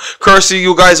can't curse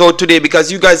you guys out today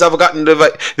because you guys have gotten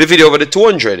the video over the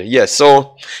 200. Yes,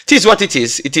 so it is what it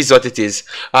is. It is what it is.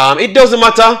 It doesn't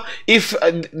matter if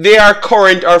they are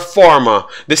current or former.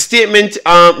 The statements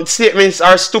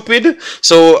are stupid.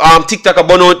 So TikTok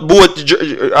about both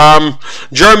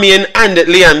Jermaine and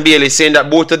Liam Bailey saying that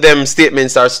both of them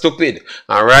statements are stupid.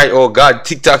 All right. Oh God,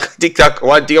 TikTok.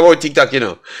 One thing about TikTok, you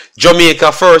know,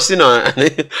 Jamaica first, you know.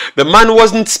 The man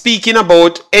wasn't speaking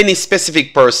about any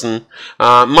specific person.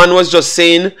 Man was just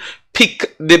saying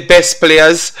pick the best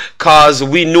players cause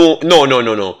we know. No.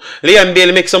 Liam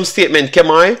Bailey make some statement.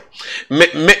 Come on,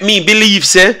 make me believe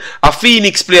say a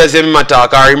Phoenix players them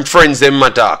attack or him friends them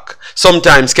attack.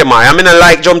 Sometimes come on. I mean I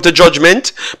like jump to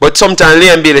judgment, but sometimes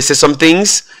Liam Bailey say some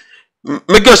things.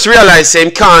 Me just realize say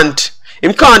him can't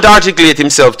articulate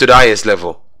himself to the highest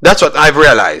level. That's what I've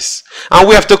realized, and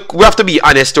we have to be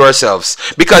honest to ourselves,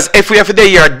 because if we have to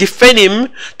here defend him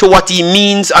to what he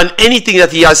means and anything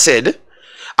that he has said,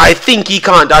 I think he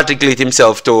can't articulate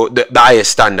himself to the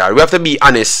highest standard. We have to be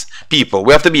honest, people.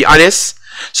 We have to be honest.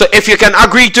 So if you can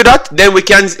agree to that, then we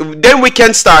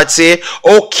can start say,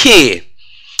 okay.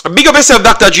 Big up yourself,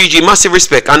 Dr. GG, massive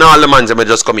respect, and all the mans that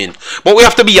just come in. But we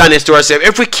have to be honest to ourselves.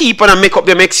 If we keep on and make up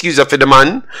them excuses for the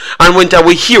man, and when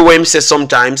we hear what him say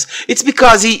sometimes, it's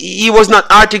because he was not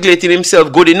articulating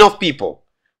himself good enough, people.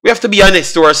 We have to be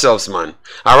honest to ourselves, man.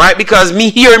 Alright? Because me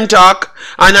hear him talk,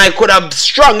 and I could have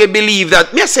strongly believed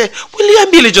that, me I say, William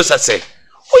Billy just say,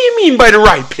 what do you mean by the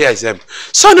right players, them?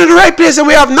 Some of the right players that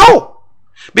we have now.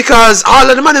 Because all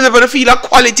of the man never feel a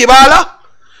quality baller.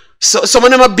 So some of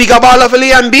them are bigger baller for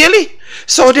Liam Bailey.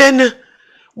 So then,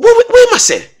 what must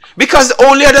say? Because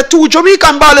only the two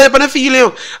Jamaican ballers on the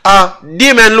field,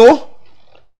 Damien Lowe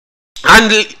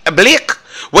and Blake,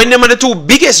 when them are the two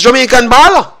biggest Jamaican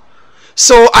baller.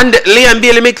 So and Liam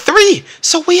Bailey make 3.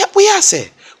 So we are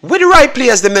say, where the right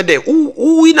players them there?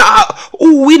 Who we not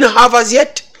have as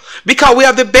yet? Because we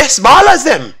have the best ballers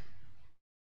them.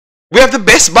 We have the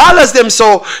best ballers them.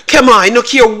 So come on, I don't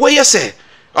care what you say.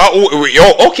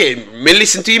 Okay, me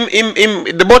listen to him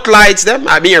the Butler lights them.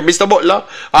 I mean, Mr. Butler,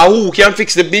 who can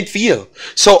fix the midfield.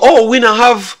 So, we not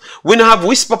have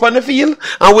Wisp up on the field,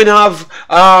 and we not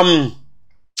have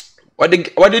what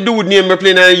the dude name we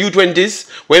playing in the U20s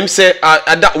when him say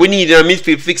that we need a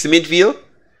midfield fix the midfield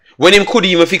when him could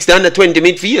even fix the under 20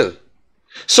 midfield.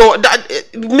 So that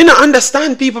me not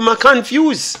understand, people, I'm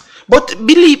confused. But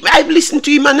believe I've listened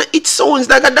to him and it sounds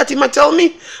like that him tell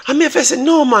me. And me if I say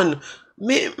no, man.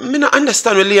 Me not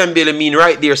understand what Liam Bailey mean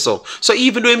right there. So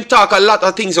even though him talk a lot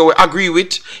of things that we agree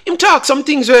with, him talk some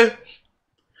things where,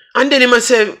 and then him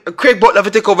say Craig Butler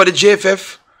will take over the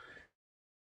JFF.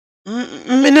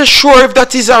 Me not sure if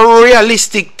that is a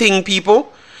realistic thing,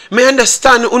 people. Me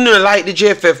understand who not like the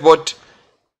JFF, but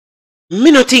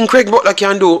me not think Craig Butler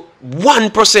can do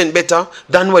 1% better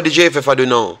than what the JFF are do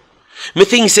now. Me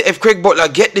think say if Craig Butler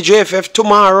get the JFF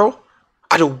tomorrow,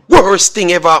 are the worst thing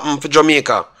ever happened for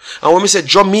Jamaica. And when we say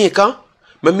Jamaica,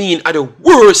 I mean are the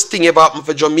worst thing ever happened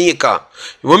for Jamaica.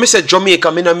 When we say Jamaica,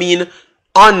 I mean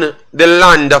on the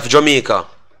land of Jamaica.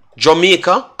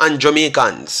 Jamaica and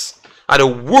Jamaicans are the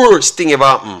worst thing ever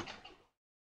happened.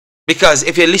 Because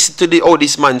if you listen to how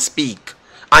this man speak,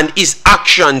 and his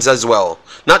actions as well,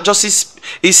 not just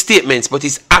his statements, but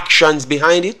his actions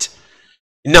behind it,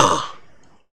 nah.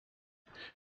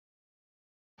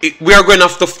 We are going to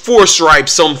have to force ripe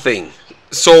something.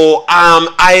 So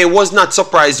I was not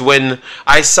surprised when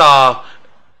I saw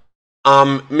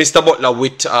Mr. Butler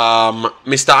with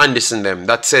Mr. Anderson them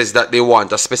that says that they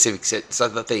want a specific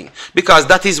sort of thing, because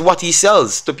that is what he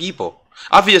sells to people.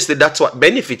 Obviously that's what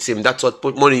benefits him. That's what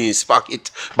put money in his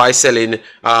pocket by selling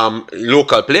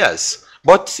local players.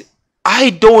 But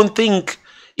I don't think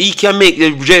he can make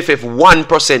the JFF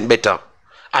 1% better.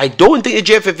 I don't think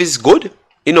the JFF is good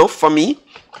enough for me.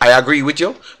 I agree with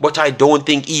you, but I don't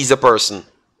think he's a person.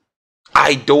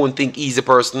 I don't think he's the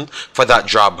person for that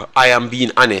job. I am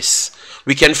being honest.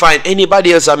 We can find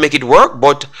anybody else that make it work,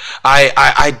 but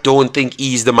I don't think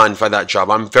he's the man for that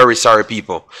job. I'm very sorry,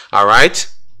 people. All right.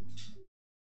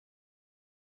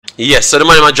 Yes, so the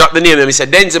man might drop the name and he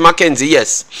said Denzel McKenzie,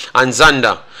 yes, and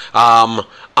Zander.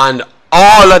 And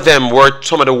all of them were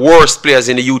some of the worst players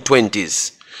in the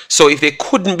U20s. So if they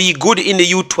couldn't be good in the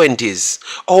U20s,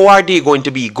 how are they going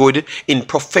to be good in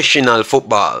professional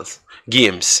football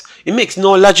games? It makes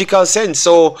no logical sense.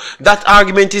 So that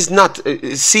argument is not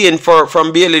seen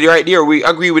from Bailey right there. We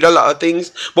agree with a lot of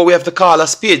things, but we have to call a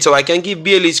spade. So I can give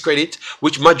Bailey's credit,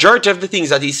 which majority of the things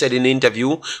that he said in the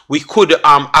interview, we could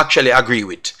actually agree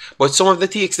with. But some of the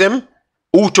takes them,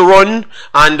 who to run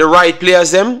and the right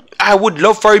players them, I would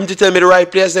love for him to tell me the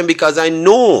right players them, because I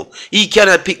know he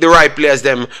cannot pick the right players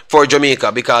them for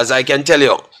Jamaica, because I can tell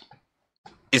you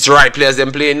it's right players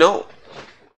them playing now.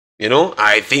 You know,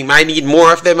 I think I need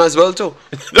more of them as well too.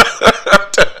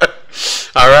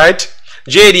 All right,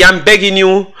 JD, I'm begging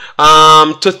you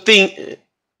to think.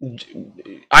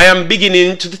 I am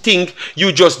beginning to think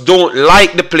you just don't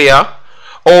like the player,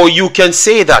 or you can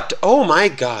say that. Oh my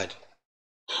God.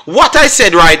 What I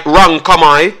said right, wrong, come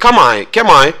on.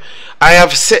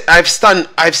 I've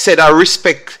said I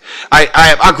respect,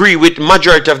 I agree with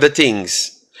majority of the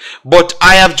things. But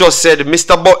I have just said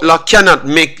Mr. Butler cannot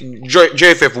make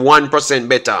JFF 1%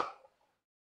 better.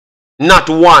 Not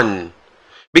one.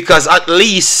 Because at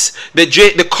least the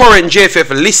current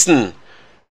JFF listen.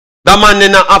 The man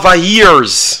did not have a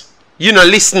years. You know,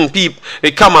 listen, people,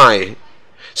 come on.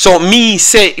 So me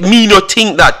not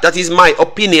think that. That is my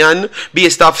opinion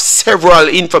based off several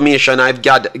information I've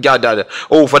gathered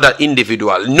over that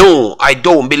individual. No, I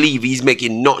don't believe he's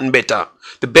making nothing better.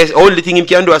 The best, only thing he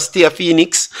can do is stay a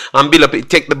Phoenix and build up,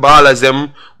 take the ball as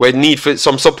them where need for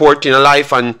some support in a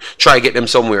life and try get them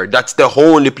somewhere. That's the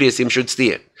only place him should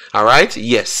stay. All right?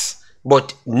 Yes.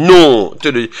 But no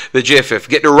to the JFF.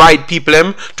 Get the right people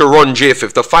them to run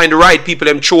JFF. To find the right people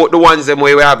them, throw out the ones them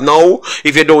where we have now.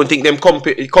 If you don't think them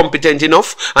competent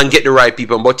enough, and get the right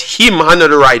people. But him not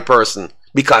the right person.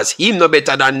 Because him no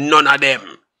better than none of them.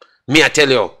 Me I tell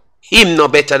you. Him no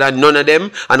better than none of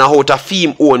them. And I out of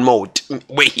him own mouth.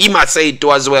 Where him I say it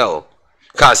too as well.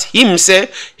 Because him say,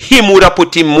 him would have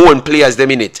put him own players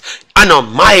them in it. And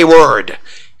on my word,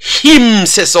 him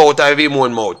says out of him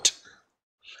own mouth.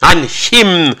 And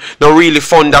him not really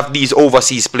fond of these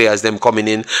overseas players them coming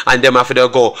in and them after they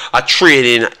go a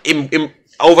training.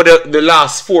 Over the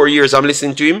last 4 years I'm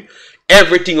listening to him,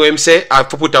 everything him say, I have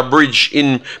to put a bridge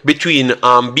in between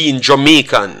being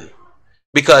Jamaican.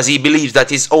 Because he believes that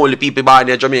his only people born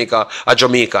in Jamaica are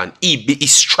Jamaican. He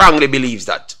strongly believes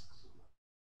that.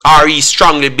 Or he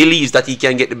strongly believes that he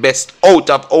can get the best out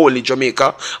of only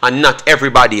Jamaica and not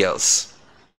everybody else.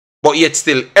 But yet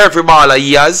still, every baller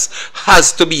he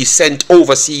has to be sent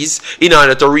overseas in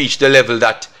order to reach the level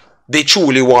that they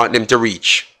truly want them to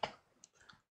reach.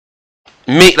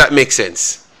 Make that make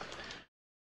sense.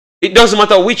 It doesn't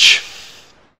matter which.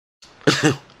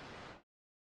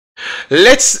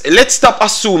 Let's stop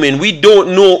assuming we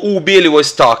don't know who Bailey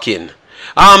was talking.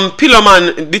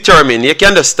 Pillarman determined. You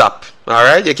can just stop.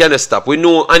 Alright? You can just stop. We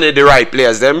know any of the right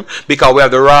players them because we have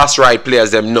the Ross right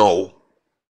players them now.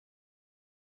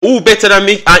 Who better than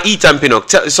me and Ethan Pinnock?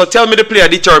 So tell me the player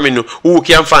determine who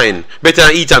can find better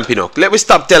than Ethan Pinnock. Let me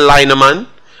stop tell liner man.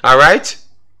 Alright?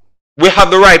 We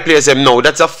have the right players them now.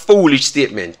 That's a foolish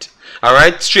statement.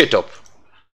 Alright? Straight up.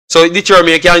 So you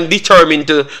can determine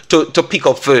to pick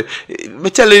up for. I'm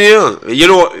telling you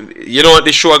know what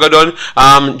the show got done.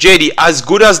 JD, as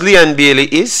good as Leon Bailey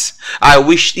is, I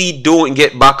wish he don't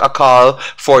get back a call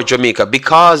for Jamaica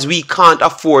because we can't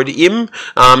afford him.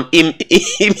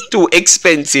 Him too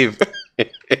expensive.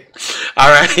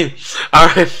 Alright.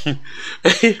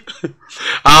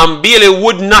 Bailey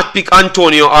would not pick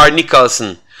Antonio or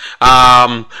Nicholson.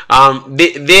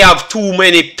 They have too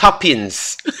many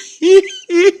toppings.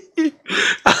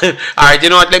 Alright, you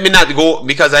know what? Let me not go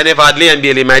because I never had Leon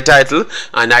Bailey in my title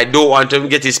and I don't want to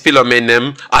get his pillowmen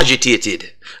them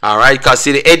agitated. Alright, because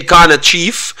the head corner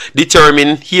chief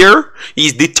determined here,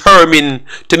 he's determined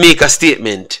to make a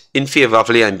statement in favor of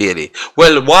Leon Bailey.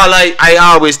 Well, while I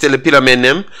always tell the pillowmen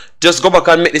them, just go back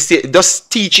and make the statement.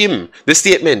 Just teach him the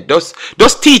statement.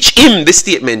 Just teach him the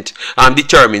statement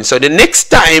determined. So the next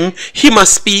time he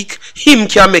must speak, him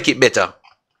can make it better.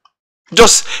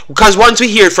 Just because once we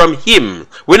hear from him,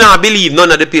 we not believe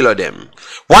none of the pillar them.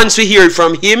 Once we hear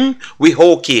from him, we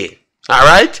okay.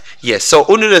 Alright? Yes, so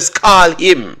only just call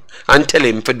him and tell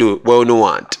him to do what we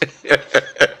want.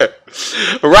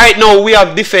 Right now we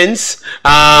have defense,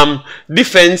 and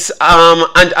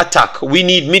attack. We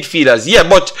need midfielders. Yeah,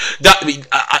 but that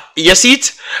you see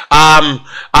it.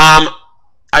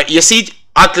 You see it.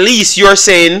 At least you're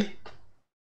saying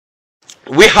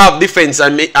we have defense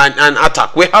and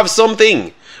attack. We have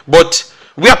something, but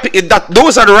we have that.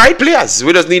 Those are the right players.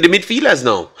 We just need the midfielders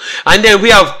now. And then we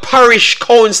have Parish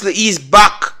Council. He's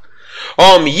back.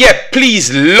 Yeah,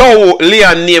 please, low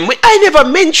Leon name. I never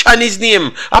mention his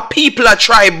name. People are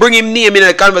try bring him name in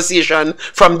a conversation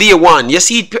from day one. You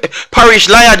see, Parish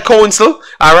Liard Council,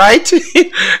 all right?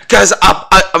 Because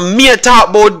me talk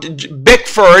about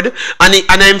Beckford and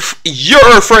I'm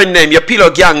your friend them, your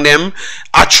pillow gang them.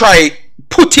 I try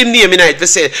put him name in it. They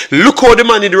say, look how the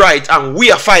man is right, and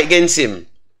we are fight against him.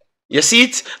 You see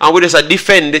it, and we just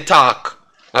defend the talk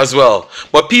as well.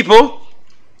 But people,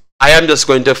 I am just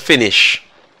going to finish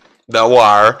the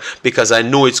war because I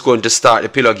know it's going to start the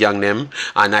pillow gang them,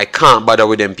 and I can't bother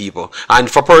with them people. And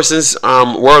for persons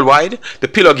worldwide, the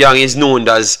pillow gang is known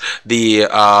as the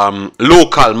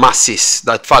local masses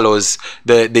that follows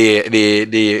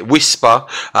the Whisper,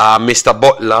 Mr.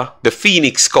 Butler, the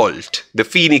Phoenix cult. The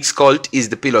Phoenix cult is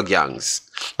the pillow gangs.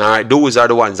 Alright, those are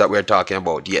the ones that we're talking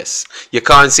about. Yes, you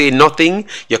can't say nothing,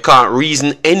 you can't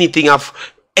reason anything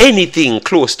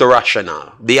close to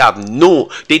rational. They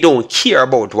don't care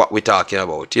about what we're talking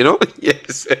about, you know.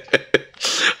 Yes.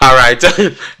 All right.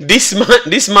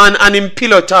 this man and him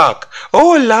pillow talk.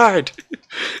 Oh Lord.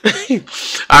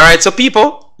 All right, so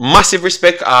people, massive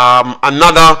respect.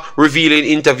 Another revealing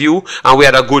interview, and we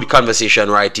had a good conversation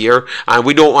right here, and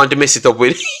we don't want to mess it up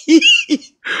with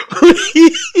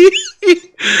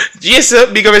yes,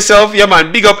 sir, big up yourself, yeah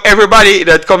man, big up everybody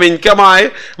that come in. Come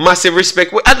on, massive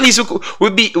respect. At least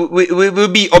we'll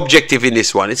be objective in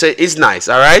this one. It's nice,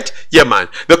 all right, yeah man.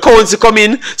 The council come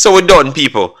in, so we're done,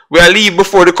 people. We'll leave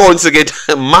before the council get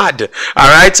mad. All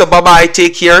right, so bye bye,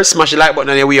 take care, smash the like button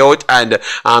on your way out, and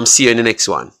see you in the next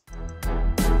one.